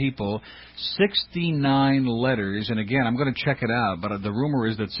 million people, 69 letters, and again, I'm going to check it out, but the rumor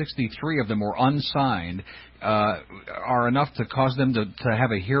is that 63 of them were unsigned, are enough to cause them to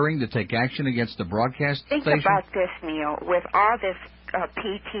have a hearing, to take action against the broadcast station? Think about this, Neil. With all this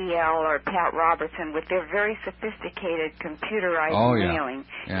PTL or Pat Robertson, with their very sophisticated computerized mailing,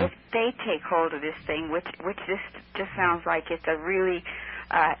 if they take hold of this thing, which this just sounds like it's a really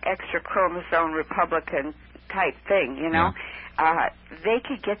extra chromosome Republican type thing, you know, they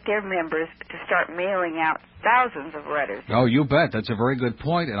could get their members to start mailing out thousands of letters. Oh, you bet. That's a very good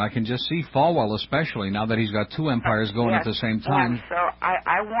point, and I can just see Falwell especially now that he's got two empires going at the same time. And so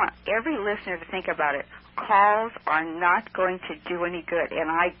I want every listener to think about it. Calls are not going to do any good,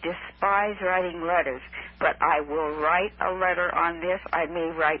 and I despise writing letters, but I will write a letter on this. I may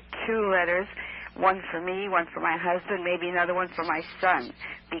write 2 letters, one for me, one for my husband, maybe another one for my son,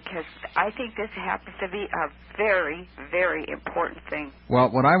 because I think this happens to be a very, very important thing. Well,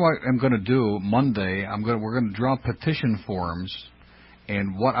 what I am going to do Monday, we're going to draw petition forms.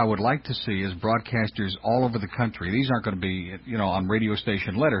 And what I would like to see is broadcasters all over the country. These aren't going to be, on radio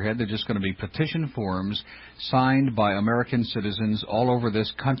station letterhead. They're just going to be petition forms signed by American citizens all over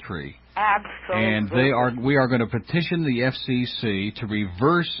this country. Absolutely. And we are going to petition the FCC to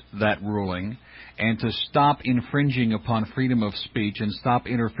reverse that ruling and to stop infringing upon freedom of speech and stop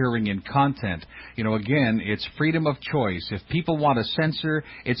interfering in content. Again, it's freedom of choice. If people want to censor,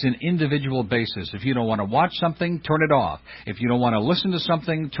 it's an individual basis. If you don't want to watch something, turn it off. If you don't want to listen to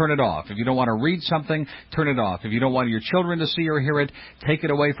something, turn it off. If you don't want to read something, turn it off. If you don't want your children to see or hear it, take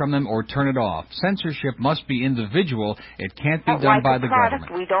it away from them or turn it off. Censorship must be individual. It can't be done by the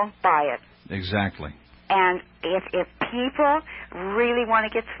government. We don't buy it. Exactly. And if people really want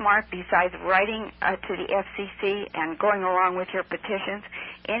to get smart, besides writing to the FCC and going along with your petitions,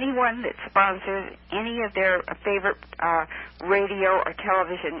 anyone that sponsors any of their favorite radio or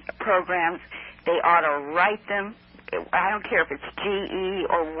television programs, they ought to write them. I don't care if it's GE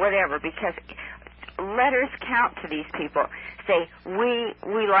or whatever, because letters count to these people. Say,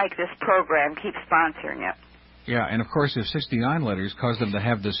 we like this program, keep sponsoring it. Yeah, and of course, if 69 letters cause them to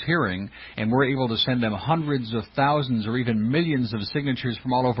have this hearing, and we're able to send them hundreds of thousands or even millions of signatures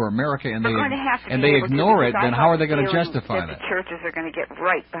from all over America, and they ignore it, then how are they going to justify that? The churches are going to get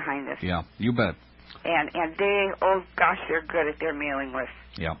right behind this. Yeah, you bet. And they're good at their mailing lists.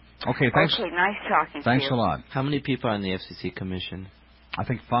 Yeah. Okay, thanks. Okay, nice talking to you. Thanks a lot. How many people are on the FCC commission? I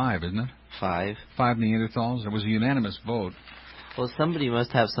think 5, isn't it? 5. 5 Neanderthals. It was a unanimous vote. Well, somebody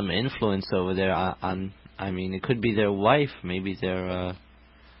must have some influence over there on it could be their wife, maybe their...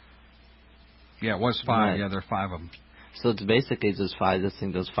 Yeah, it was 5. Yeah, there are 5 of them. So it's basically just 5. I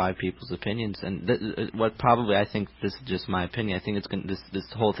think those 5 people's opinions, and I think this is just my opinion. I think it's going this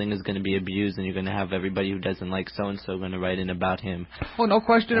whole thing is going to be abused, and you're going to have everybody who doesn't like so and so going to write in about him. Oh, no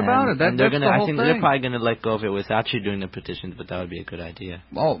question about it. That's the whole thing. I think they're probably going to let go of it without you doing the petitions, but that would be a good idea.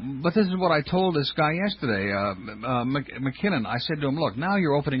 Oh, but this is what I told this guy yesterday, McKinnon. I said to him, look, now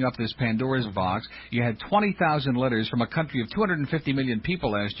you're opening up this Pandora's box. You had 20,000 letters from a country of 250 million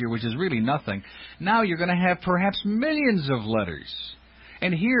people last year, which is really nothing. Now you're going to have perhaps millions of letters.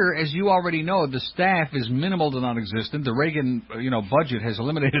 And here, as you already know, the staff is minimal to non-existent. The Reagan, budget has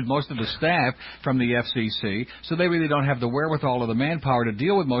eliminated most of the staff from the FCC, so they really don't have the wherewithal or the manpower to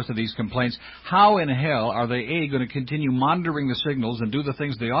deal with most of these complaints. How in hell are they, A, going to continue monitoring the signals and do the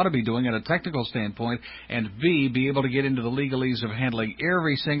things they ought to be doing at a technical standpoint, and B, be able to get into the legalese of handling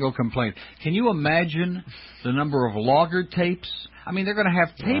every single complaint? Can you imagine the number of logger tapes? I mean, they're going to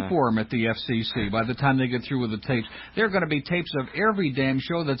have tapeworm at the FCC by the time they get through with the tapes. There are going to be tapes of every damn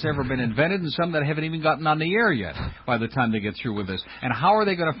show that's ever been invented and some that haven't even gotten on the air yet by the time they get through with this. And how are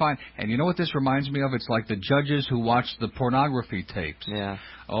they going to find... And you know what this reminds me of? It's like the judges who watch the pornography tapes. Yeah.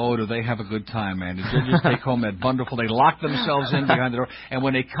 Oh, do they have a good time, man. The judges take home that bundleful. They lock themselves in behind the door. And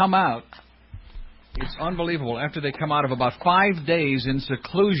when they come out, it's unbelievable. After they come out of about 5 days in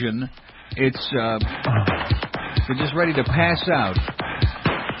seclusion, it's... they're just ready to pass out.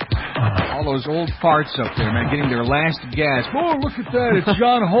 All those old farts up there, man, getting their last gasp. Oh, look at that. It's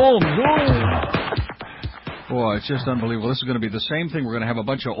John Holmes. Oh. Boy, it's just unbelievable. This is going to be the same thing. We're going to have a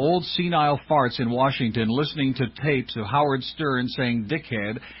bunch of old senile farts in Washington listening to tapes of Howard Stern saying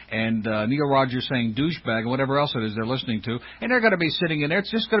dickhead and Neil Rogers saying douchebag and whatever else it is they're listening to. And they're going to be sitting in there.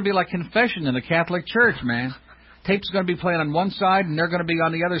 It's just going to be like confession in the Catholic Church, man. Tape's going to be playing on one side and they're going to be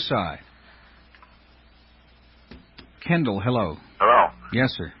on the other side. Kendall, hello. Hello.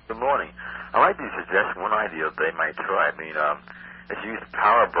 Yes, sir. Good morning. I might be suggesting one idea that they might try. I mean, let's use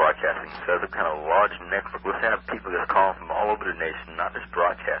power broadcasting instead of a kind of large network. Let's have people just calling from all over the nation, not just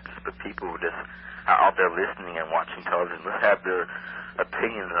broadcasters, but people who just are out there listening and watching television. Let's have their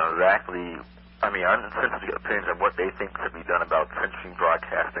opinions on exactly, uncensored opinions on what they think should be done about censoring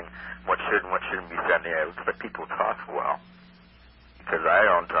broadcasting, what should and what shouldn't be said in the air. Let's let people talk for a while. Because I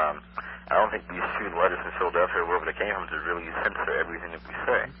don't think these two letters in Philadelphia, wherever they came from, to really censor everything that we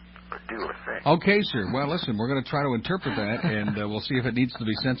say. Okay, sir. Well, listen, we're going to try to interpret that, and we'll see if it needs to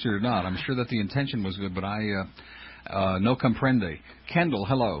be censored or not. I'm sure that the intention was good, but no comprende. Kendall,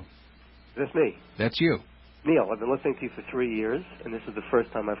 hello. That's me. That's you. Neil, I've been listening to you for 3 years, and this is the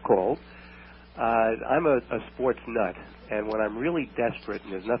first time I've called. I'm a sports nut, and when I'm really desperate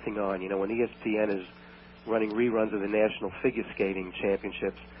and there's nothing on, when ESPN is running reruns of the National Figure Skating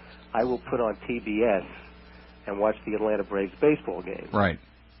Championships, I will put on TBS and watch the Atlanta Braves baseball game. Right.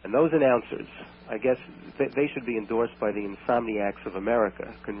 And those announcers, I guess they should be endorsed by the Insomniacs of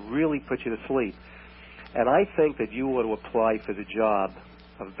America, can really put you to sleep. And I think that you ought to apply for the job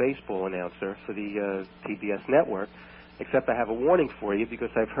of baseball announcer for the TBS network, except I have a warning for you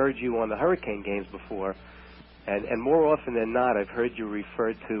because I've heard you on the Hurricane games before, and more often than not I've heard you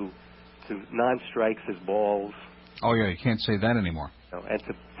refer to non-strikes as balls. Oh, yeah, you can't say that anymore. No, and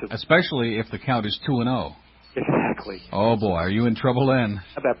especially if the count is 2-0. Exactly. Oh, boy, are you in trouble then?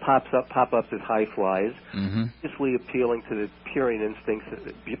 How about pop-ups as high flies, Mm-hmm. appealing to the prurient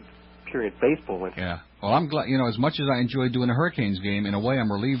instincts, prurient baseball instincts. Yeah. Well, I'm glad, as much as I enjoyed doing a Hurricanes game, in a way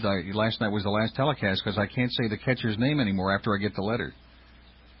I'm relieved last night was the last telecast because I can't say the catcher's name anymore after I get the letter.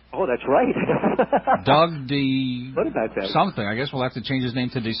 Oh, that's right. Doug D. What about that? Something. I guess we'll have to change his name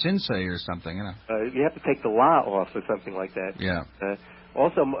to DeCince or something, You have to take the la off or something like that. Yeah.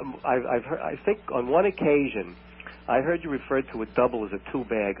 Also, I've heard, I think on one occasion, I heard you refer to a double as a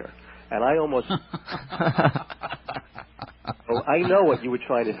two-bagger, and I almost... Well, I know what you were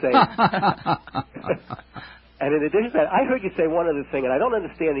trying to say. And in addition to that, I heard you say one other thing, and I don't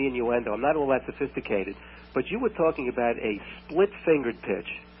understand the innuendo. I'm not all that sophisticated. But you were talking about a split-fingered pitch,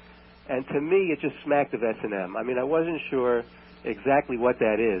 and to me, it just smacked of S&M. I mean, I wasn't sure exactly what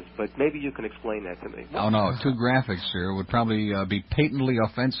that is, but maybe you can explain that to me. Oh, no, too graphic, sir. It would probably be patently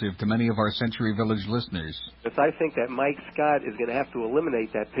offensive to many of our Century Village listeners. Because I think that Mike Scott is going to have to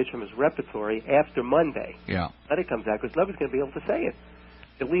eliminate that pitch from his repertory after Monday. Yeah. Let it comes out, because nobody's going to be able to say it.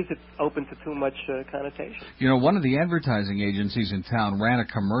 It leaves it open to too much connotation. One of the advertising agencies in town ran a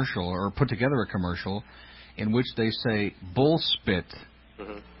commercial, or put together a commercial, in which they say bull spit.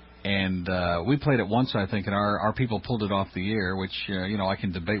 Mm-hmm. And we played it once, I think, and our people pulled it off the air, which, I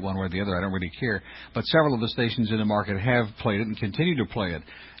can debate one way or the other. I don't really care. But several of the stations in the market have played it and continue to play it.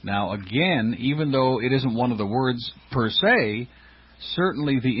 Now, again, even though it isn't one of the words per se,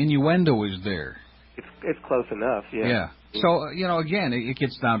 certainly the innuendo is there. It's close enough, yeah. Yeah. So, again, it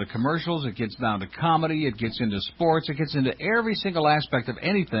gets down to commercials, it gets down to comedy, it gets into sports, it gets into every single aspect of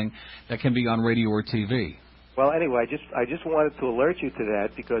anything that can be on radio or TV. Well, anyway, I just wanted to alert you to that,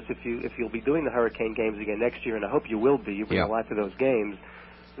 because if you'll be doing the Hurricane games again next year, and I hope you will be, you bring a lot to those games,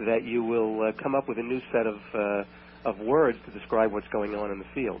 that you will come up with a new set of words to describe what's going on in the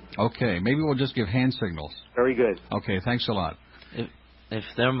field. Okay, maybe we'll just give hand signals. Very good. Okay, thanks a lot. If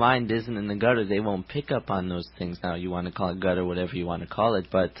their mind isn't in the gutter, they won't pick up on those things. Now, you want to call it gutter, whatever you want to call it,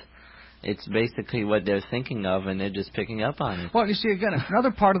 but it's basically what they're thinking of, and they're just picking up on it. Well, you see, again, another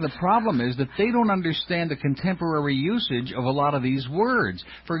part of the problem is that they don't understand the contemporary usage of a lot of these words.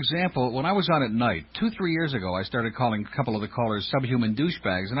 For example, when I was on at night, 2-3 years ago, I started calling a couple of the callers subhuman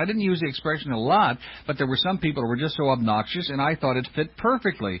douchebags, and I didn't use the expression a lot, but there were some people who were just so obnoxious, and I thought it fit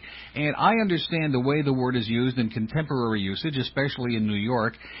perfectly. And I understand the way the word is used in contemporary usage, especially in New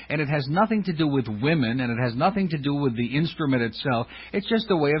York, and it has nothing to do with women, and it has nothing to do with the instrument itself. It's just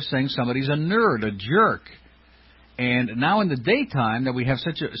a way of saying somebody's a nerd, a jerk. And now in the daytime that we have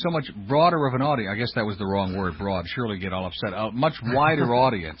so much broader of an audience, I guess that was the wrong word, broad, Shirley get all upset, a much wider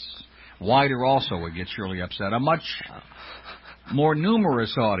audience, wider also would get Shirley upset, a much more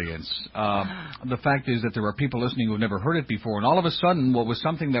numerous audience. The fact is that there are people listening who have never heard it before, and all of a sudden, what was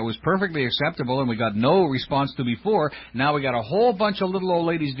something that was perfectly acceptable and we got no response to before, now we got a whole bunch of little old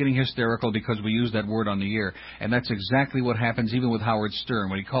ladies getting hysterical because we used that word on the air. And that's exactly what happens even with Howard Stern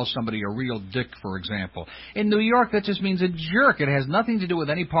when he calls somebody a real dick, for example. In New York, that just means a jerk. It has nothing to do with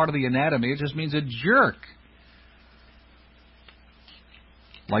any part of the anatomy. It just means a jerk.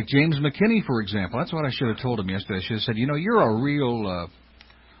 Like James McKinney, for example. That's what I should have told him yesterday. I should have said, you know, you're a real...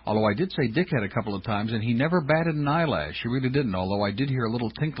 although I did say dickhead a couple of times, and he never batted an eyelash. He really didn't, although I did hear a little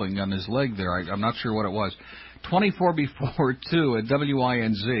tinkling on his leg there. I'm not sure what it was. 24 before 2 at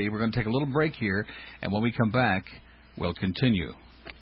WINZ. We're going to take a little break here, and when we come back, we'll continue.